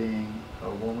about being a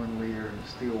woman leader in the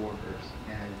steelworkers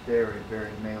and a very,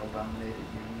 very male-dominated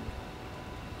union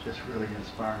just really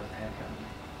inspires the heck out of me.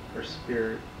 Her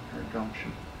spirit, her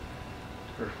gumption,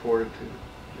 her fortitude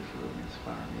just really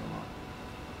inspire me a lot.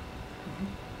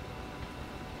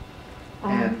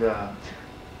 And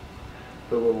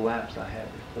the little lapse I had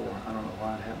before, I don't know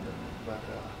why it happened to me, but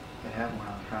it happened when I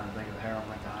was trying to think of Harold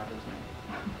McIver's name.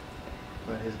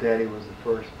 But his daddy was the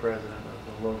first president of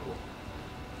the local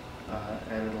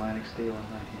at Atlantic Steel in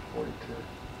 1942.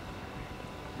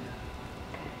 Yeah.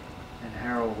 And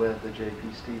Harold led the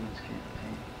J.P. Stevens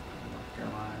campaign in North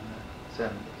Carolina in the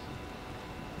 '70s.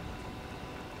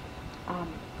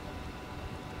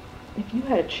 If you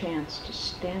had a chance to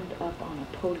stand up on a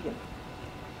podium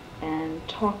and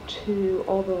talk to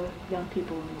all the young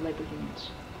people in the labor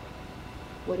unions,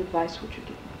 what advice would you give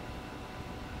them?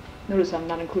 Notice I'm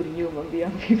not including you among the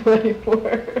young people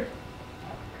anymore.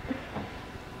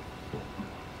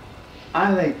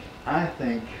 I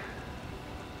think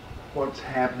what's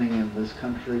happening in this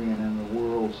country and in the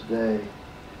world today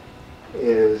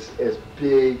is as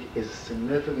big, as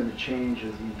significant a change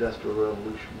as the Industrial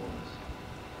Revolution was.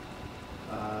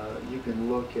 You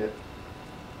can look at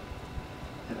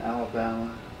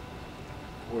Alabama,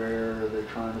 where they're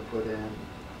trying to put in,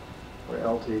 where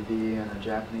LTD and a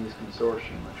Japanese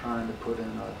consortium are trying to put in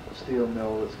a steel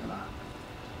mill that's going to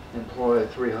employ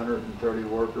 330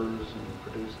 workers and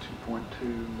produce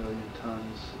 2.2 million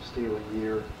tons of steel a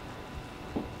year.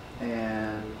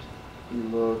 And you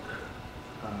look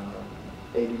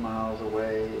 80 miles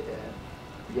away at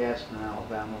Gaston,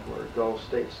 Alabama, where Gulf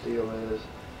State Steel is.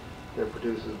 That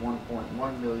produces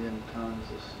 1.1 million tons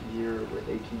a year with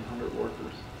 1,800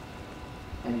 workers.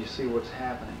 And you see what's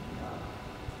happening.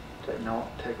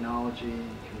 Technology,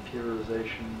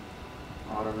 computerization,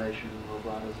 automation,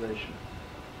 robotization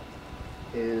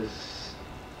is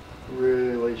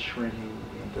really shrinking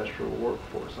the industrial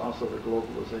workforce. Also the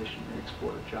globalization, the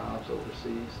export of jobs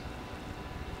overseas.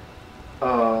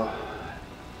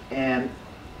 And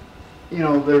you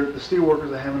know, the steel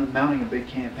workers are mounting a big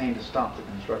campaign to stop the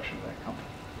construction of that company,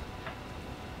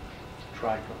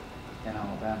 Trico, in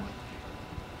Alabama.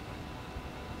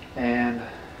 And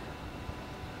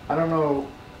I don't know,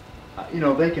 you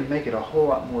know, they can make it a whole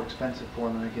lot more expensive for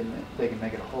them, and they can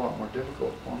make it a whole lot more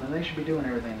difficult for them, and they should be doing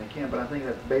everything they can, but I think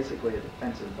that's basically a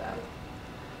defensive battle.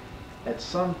 At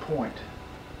some point,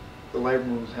 the labor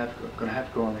movement's going to have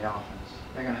to go on the offense.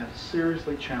 They're going to have to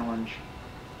seriously challenge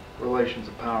relations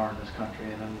of power in this country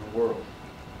and in the world.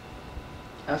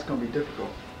 That's going to be difficult.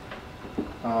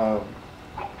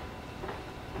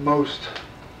 Most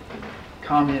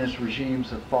communist regimes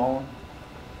have fallen.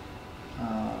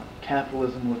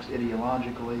 Capitalism looks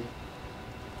ideologically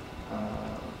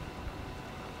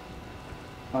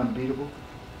unbeatable.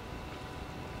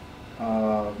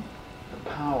 The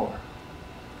power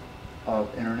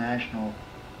of international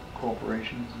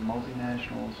corporations and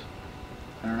multinationals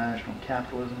international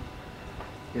capitalism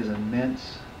is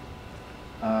immense.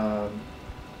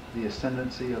 The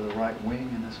ascendancy of the right wing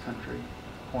in this country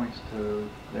points to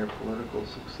their political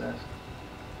success.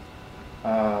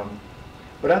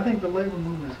 But I think the labor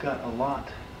movement has got a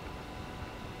lot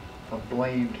of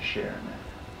blame to share in that.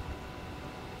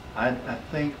 I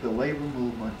think the labor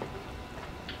movement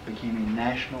became a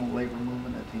national labor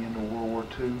movement at the end of World War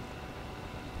II,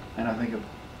 and I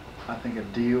think a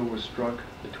deal was struck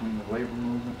between the labor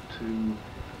movement to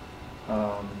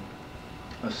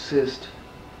assist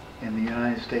in the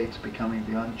United States becoming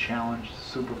the unchallenged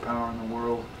superpower in the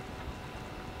world,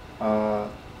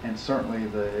 and certainly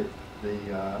the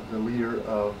leader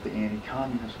of the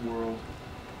anti-communist world.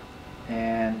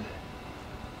 And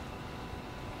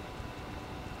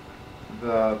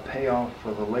the payoff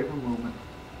for the labor movement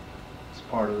as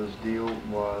part of this deal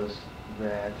was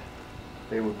that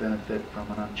they would benefit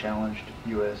from an unchallenged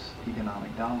U.S.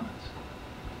 economic dominance.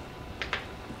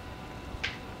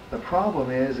 The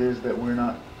problem is that we're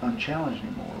not unchallenged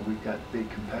anymore. We've got big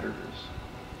competitors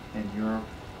in Europe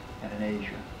and in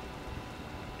Asia.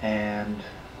 And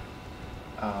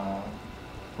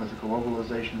with the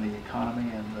globalization of the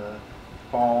economy and the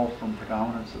fall from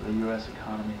predominance of the U.S.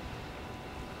 economy,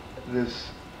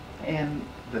 and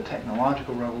the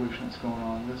technological revolution that's going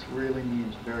on, this really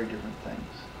means very different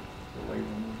things, the labor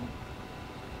movement.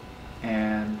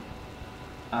 And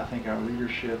I think our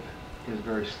leadership is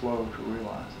very slow to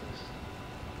realize this.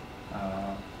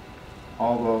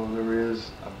 Although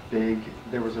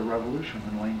there was a revolution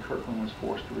when Lane Kirkland was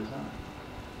forced to resign.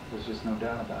 There's just no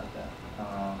doubt about that.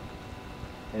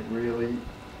 It really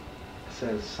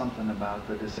says something about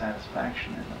the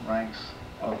dissatisfaction in the ranks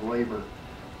of labor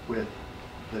with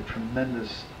the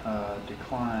tremendous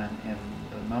decline in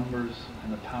the numbers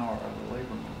and the power of the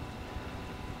labor movement.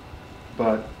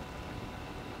 But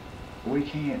we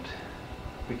can't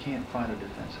fight a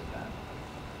defensive battle.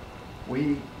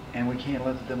 We can't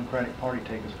let the Democratic Party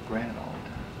take us for granted all the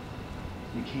time.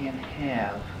 You can't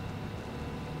have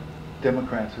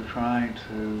Democrats who are trying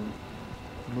to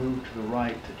move to the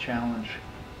right to challenge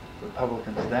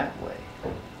Republicans that way.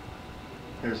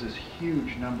 There's this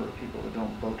huge number of people that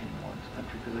don't vote anymore in this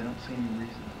country because they don't see any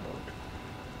reason to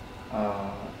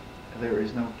vote. There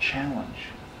is no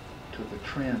challenge to the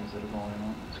trends that are going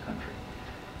on in this country.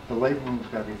 The labor movement's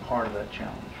got to be part of that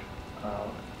challenge.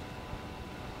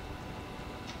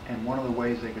 And one of the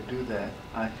ways they could do that,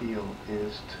 I feel,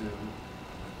 is to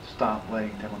stop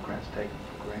letting Democrats take them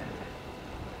for granted.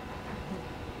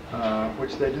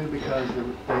 Which they do because the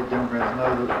Democrats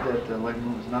know that the labor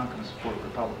movement is not going to support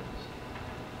Republicans.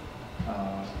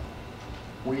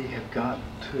 We have got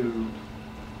to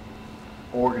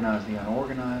organize the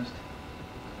unorganized,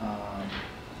 a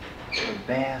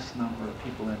vast number of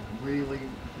people in really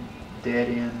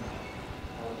dead-end,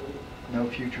 no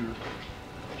future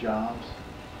jobs.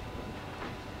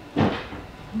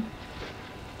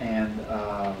 And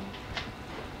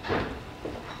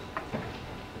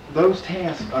those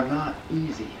tasks are not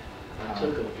easy. I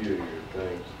took a few of your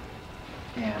things.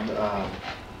 And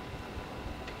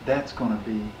that's going to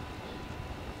be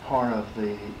part of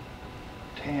the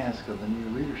task of the new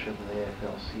leadership of the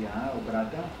AFL-CIO, but I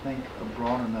don't think a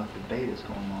broad enough debate is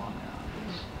going on now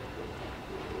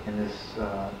in this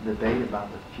debate about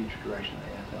the future direction of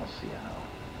the AFL-CIO.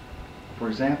 For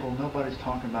example, nobody's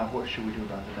talking about what should we do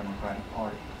about the Democratic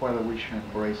Party, whether we should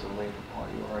embrace a Labor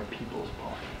Party or a People's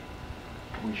Party.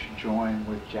 We should join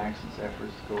with Jackson's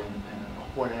efforts to go independent or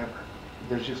whatever.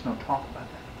 There's just no talk about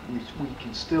that. We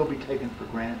can still be taken for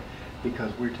granted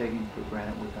because we're taking for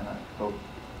granted we're going to vote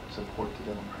support the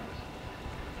Democrats.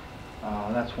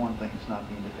 That's one thing that's not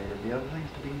being debated. The other thing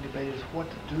that's being debated is what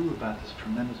to do about this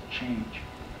tremendous change.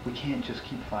 We can't just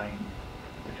keep fighting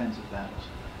defensive battles.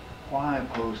 Why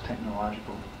oppose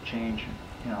technological change?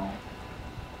 You know,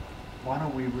 why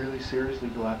don't we really seriously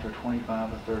go after a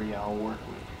 25 or 30-hour work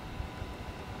week?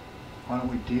 Why don't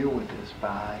we deal with this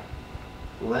by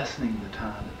lessening the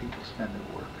time that people spend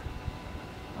at work?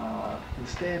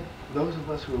 Instead, those of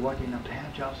us who are lucky enough to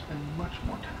have jobs spend much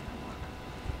more time at work,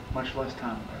 much less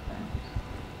time with our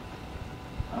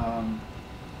families.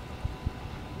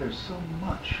 There's so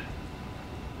much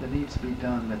that needs to be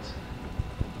done that's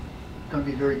going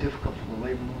to be very difficult for the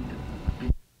labor movement to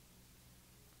be.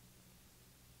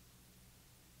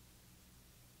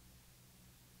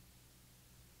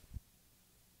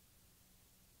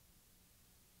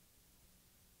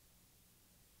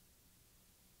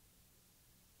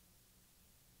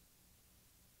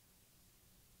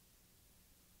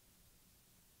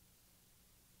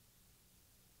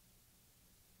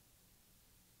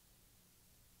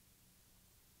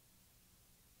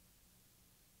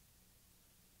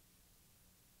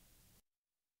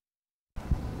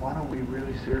 why don't we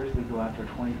really seriously go after a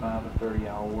 25 or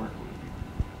 30-hour work week?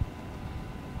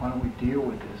 Why don't we deal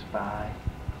with this by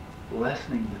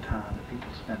lessening the time that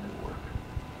people spend at work?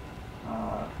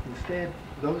 Instead,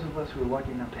 those of us who are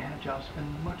lucky enough to have jobs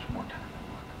spend much more time at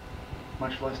work,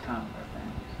 much less time with our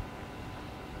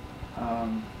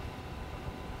families.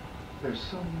 There's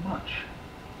so much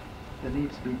that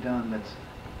needs to be done that's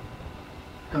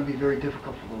going to be very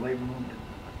difficult for the labor movement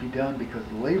to be done, because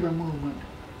the labor movement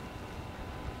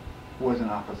was in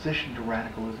opposition to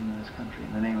radicalism in this country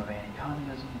in the name of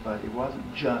anti-communism, but it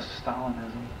wasn't just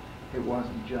Stalinism, it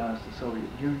wasn't just the Soviet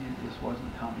Union, this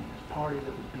wasn't the Communist Party that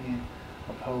was being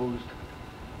opposed,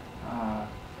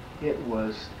 it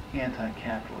was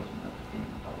anti-capitalism that was being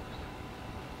opposed.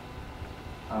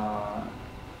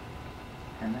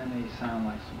 And that may sound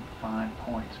like some fine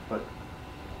points, but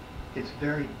it's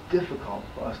very difficult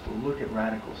for us to look at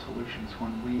radical solutions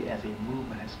when we as a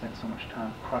movement have spent so much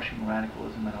time crushing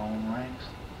radicalism in our own ranks.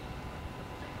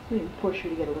 Let me push you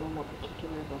to get a little more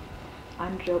particular.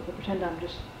 I'm Joe, pretend I'm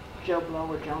just Joe Blow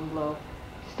or Joan Blow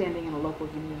standing in a local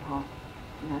union hall,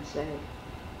 and I say,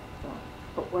 well,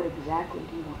 but what exactly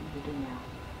do you want me to do now?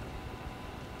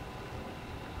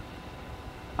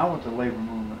 I want the labor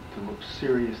movement to look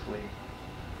seriously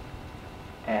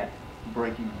at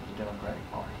breaking with the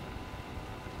Democratic Party.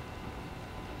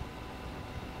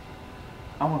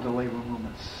 I want the labor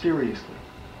movement seriously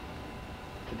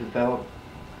to develop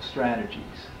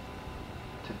strategies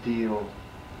to deal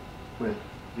with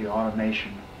the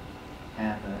automation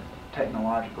and the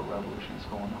technological revolution that's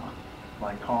going on,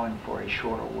 by calling for a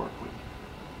shorter work week.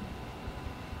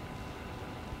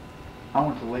 I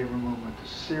want the labor movement to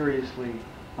seriously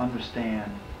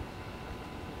understand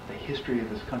the history of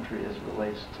this country as it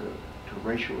relates to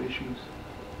racial issues,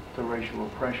 to racial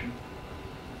oppression,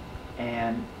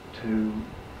 and to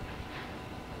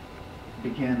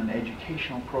begin an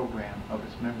educational program of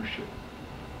its membership,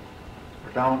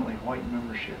 predominantly white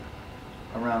membership,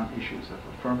 around issues of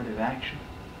affirmative action.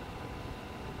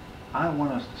 I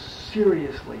want us to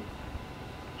seriously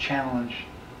challenge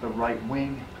the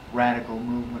right-wing radical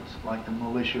movements like the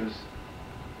militias,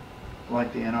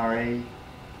 like the NRA,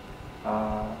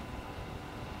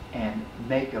 and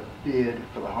make a bid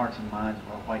for the hearts and minds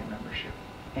of our white membership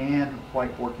and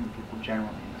white working people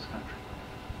generally in this country.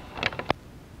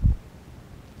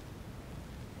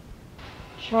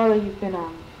 Charlie, you've been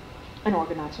an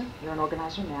organizer. You're an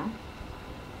organizer now.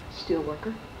 Steel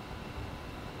worker.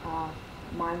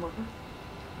 Mine worker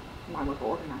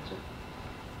organizer.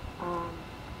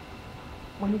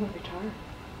 When are you going to retire?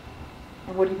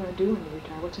 And what are you going to do when you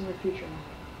retire? What's in your future now?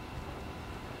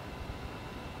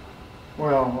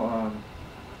 Well,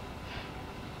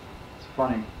 it's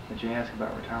funny that you ask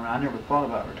about retirement. I never thought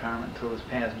about retirement until this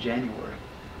past January,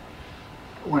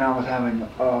 when I was having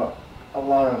a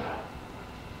lot of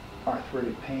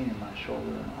arthritic pain in my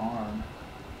shoulder and arm.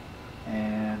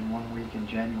 And one week in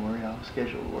January, I was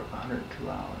scheduled to work 102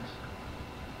 hours.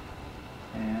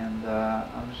 And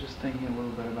I was just thinking a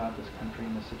little bit about this country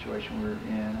and the situation we're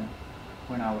in, and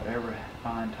when I would ever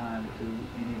find time to do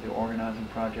any of the organizing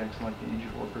projects like the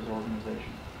Injured Workers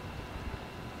Organization,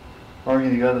 or any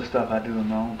of the other stuff I do in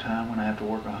my own time when I have to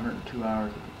work 102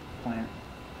 hours at the plant.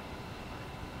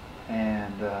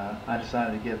 And I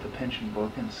decided to get the pension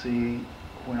book and see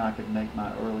when I could make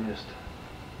my earliest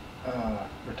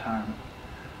retirement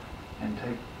and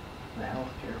take the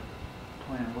health care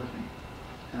plan with me.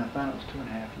 And I found it was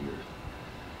 2.5 years.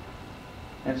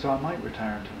 And so I might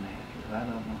retire in 2.5 years. I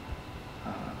don't know.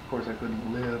 Of course, I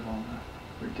couldn't live on the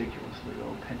ridiculously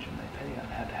low pension they pay. I'd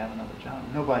have to have another job.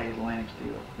 Nobody at Atlantic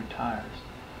Steel retires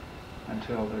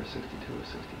until they're 62 or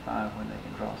 65 when they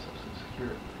can draw Social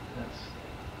Security. That's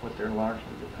what they're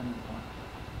largely dependent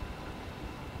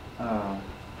upon.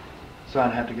 So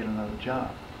I'd have to get another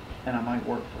job. And I might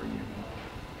work for a union.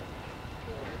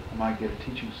 I might get a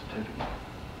teaching certificate.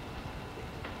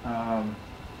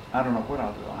 I don't know what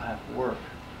I'll do. I'll have to work.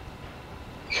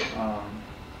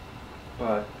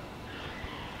 But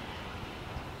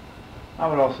I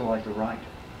would also like to write.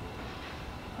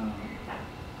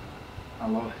 I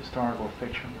love historical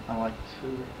fiction. I like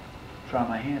to try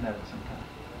my hand at it sometimes.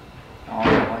 I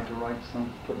also like to write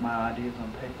put my ideas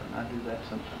on paper, and I do that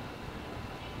sometimes.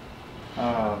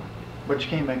 But you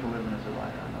can't make a living as a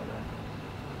writer, I know that.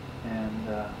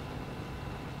 And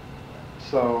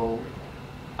so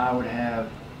I would,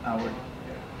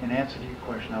 in answer to your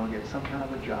question, I would get some kind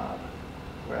of a job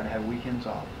where I'd have weekends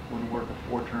off. Wouldn't work a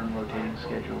 4-term rotating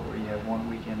schedule where you have one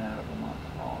weekend out of a month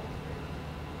off.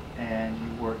 And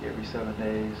you work every 7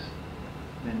 days,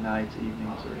 midnights,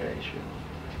 evenings, or day shift.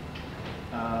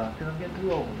 Because I'm getting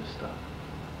too old for this stuff.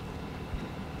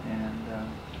 And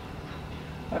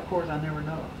Of course, I never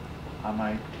know. I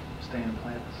might stay in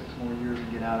plant for 6 more years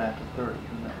and get out after 30,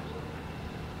 who knows.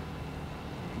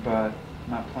 But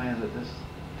my plans at this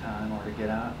time are to get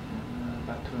out in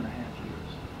about 2.5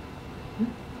 years.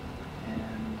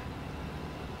 And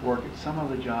work at some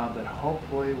other job that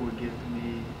hopefully would give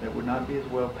me, that would not be as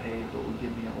well paid, but would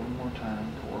give me a little more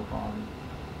time to work on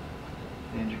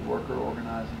the injured worker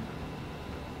organizing,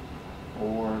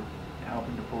 or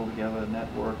helping to pull together a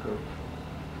network of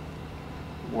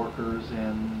workers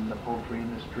in the poultry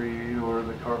industry or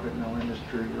the carpet mill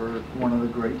industry or one of the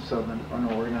great southern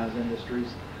unorganized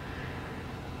industries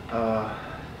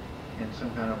in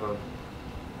some kind of a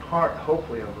part,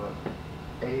 hopefully, of a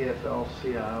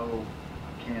AFL-CIO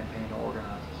campaign to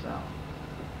organize the South.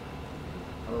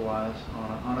 Otherwise,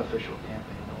 on an unofficial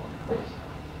campaign to organize the South.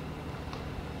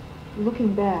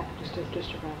 Looking back, just to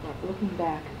wrap up, looking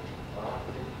back,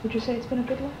 would you say it's been a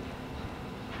good life?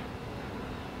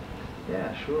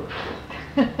 Yeah, sure.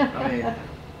 I mean,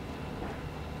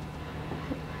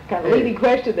 kind of leading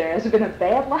question there. Has it been a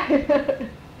bad life?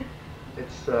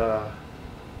 it's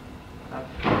I've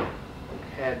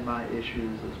had my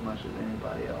issues as much as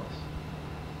anybody else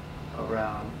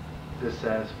around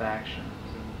dissatisfactions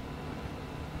and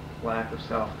lack of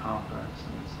self-confidence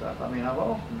and stuff. I mean, I've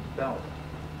often felt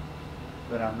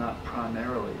that I'm not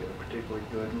primarily a particularly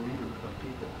good leader of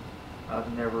people.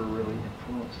 I've never really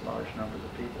influenced large numbers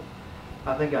of people.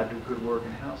 I think I do good work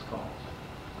in house calls.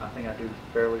 I think I do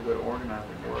fairly good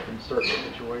organizing work in certain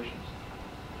situations.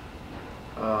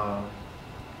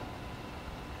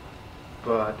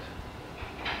 But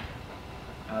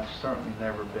I've certainly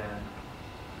never been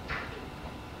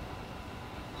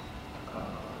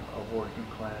a working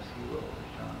class hero,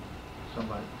 as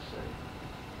somebody would say.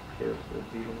 Here's the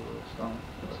Beetle with a stone.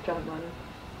 It's John Lennon.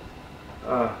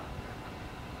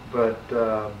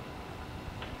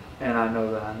 And I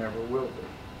know that I never will be,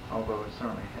 although it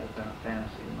certainly has been a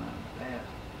fantasy of mine in the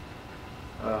past.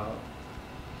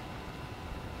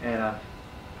 And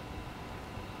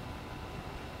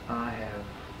I have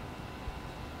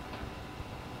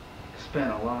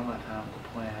spent a lot of my time at the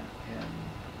plant and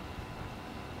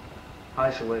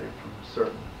isolated from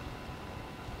certain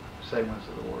segments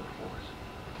of the workforce.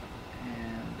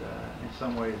 And in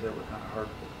some ways they were kind of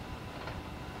hurtful.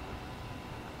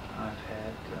 I've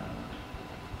had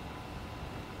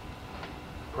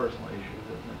personal issues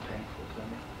that have been painful to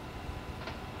me.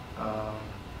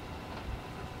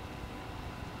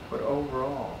 But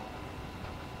overall,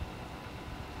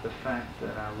 the fact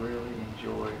that I really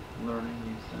enjoy learning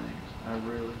new things, I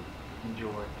really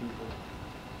enjoy people,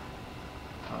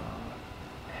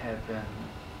 have been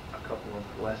a couple of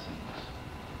blessings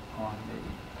on me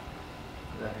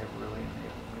that have really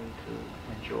enabled me to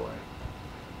enjoy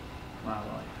my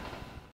life.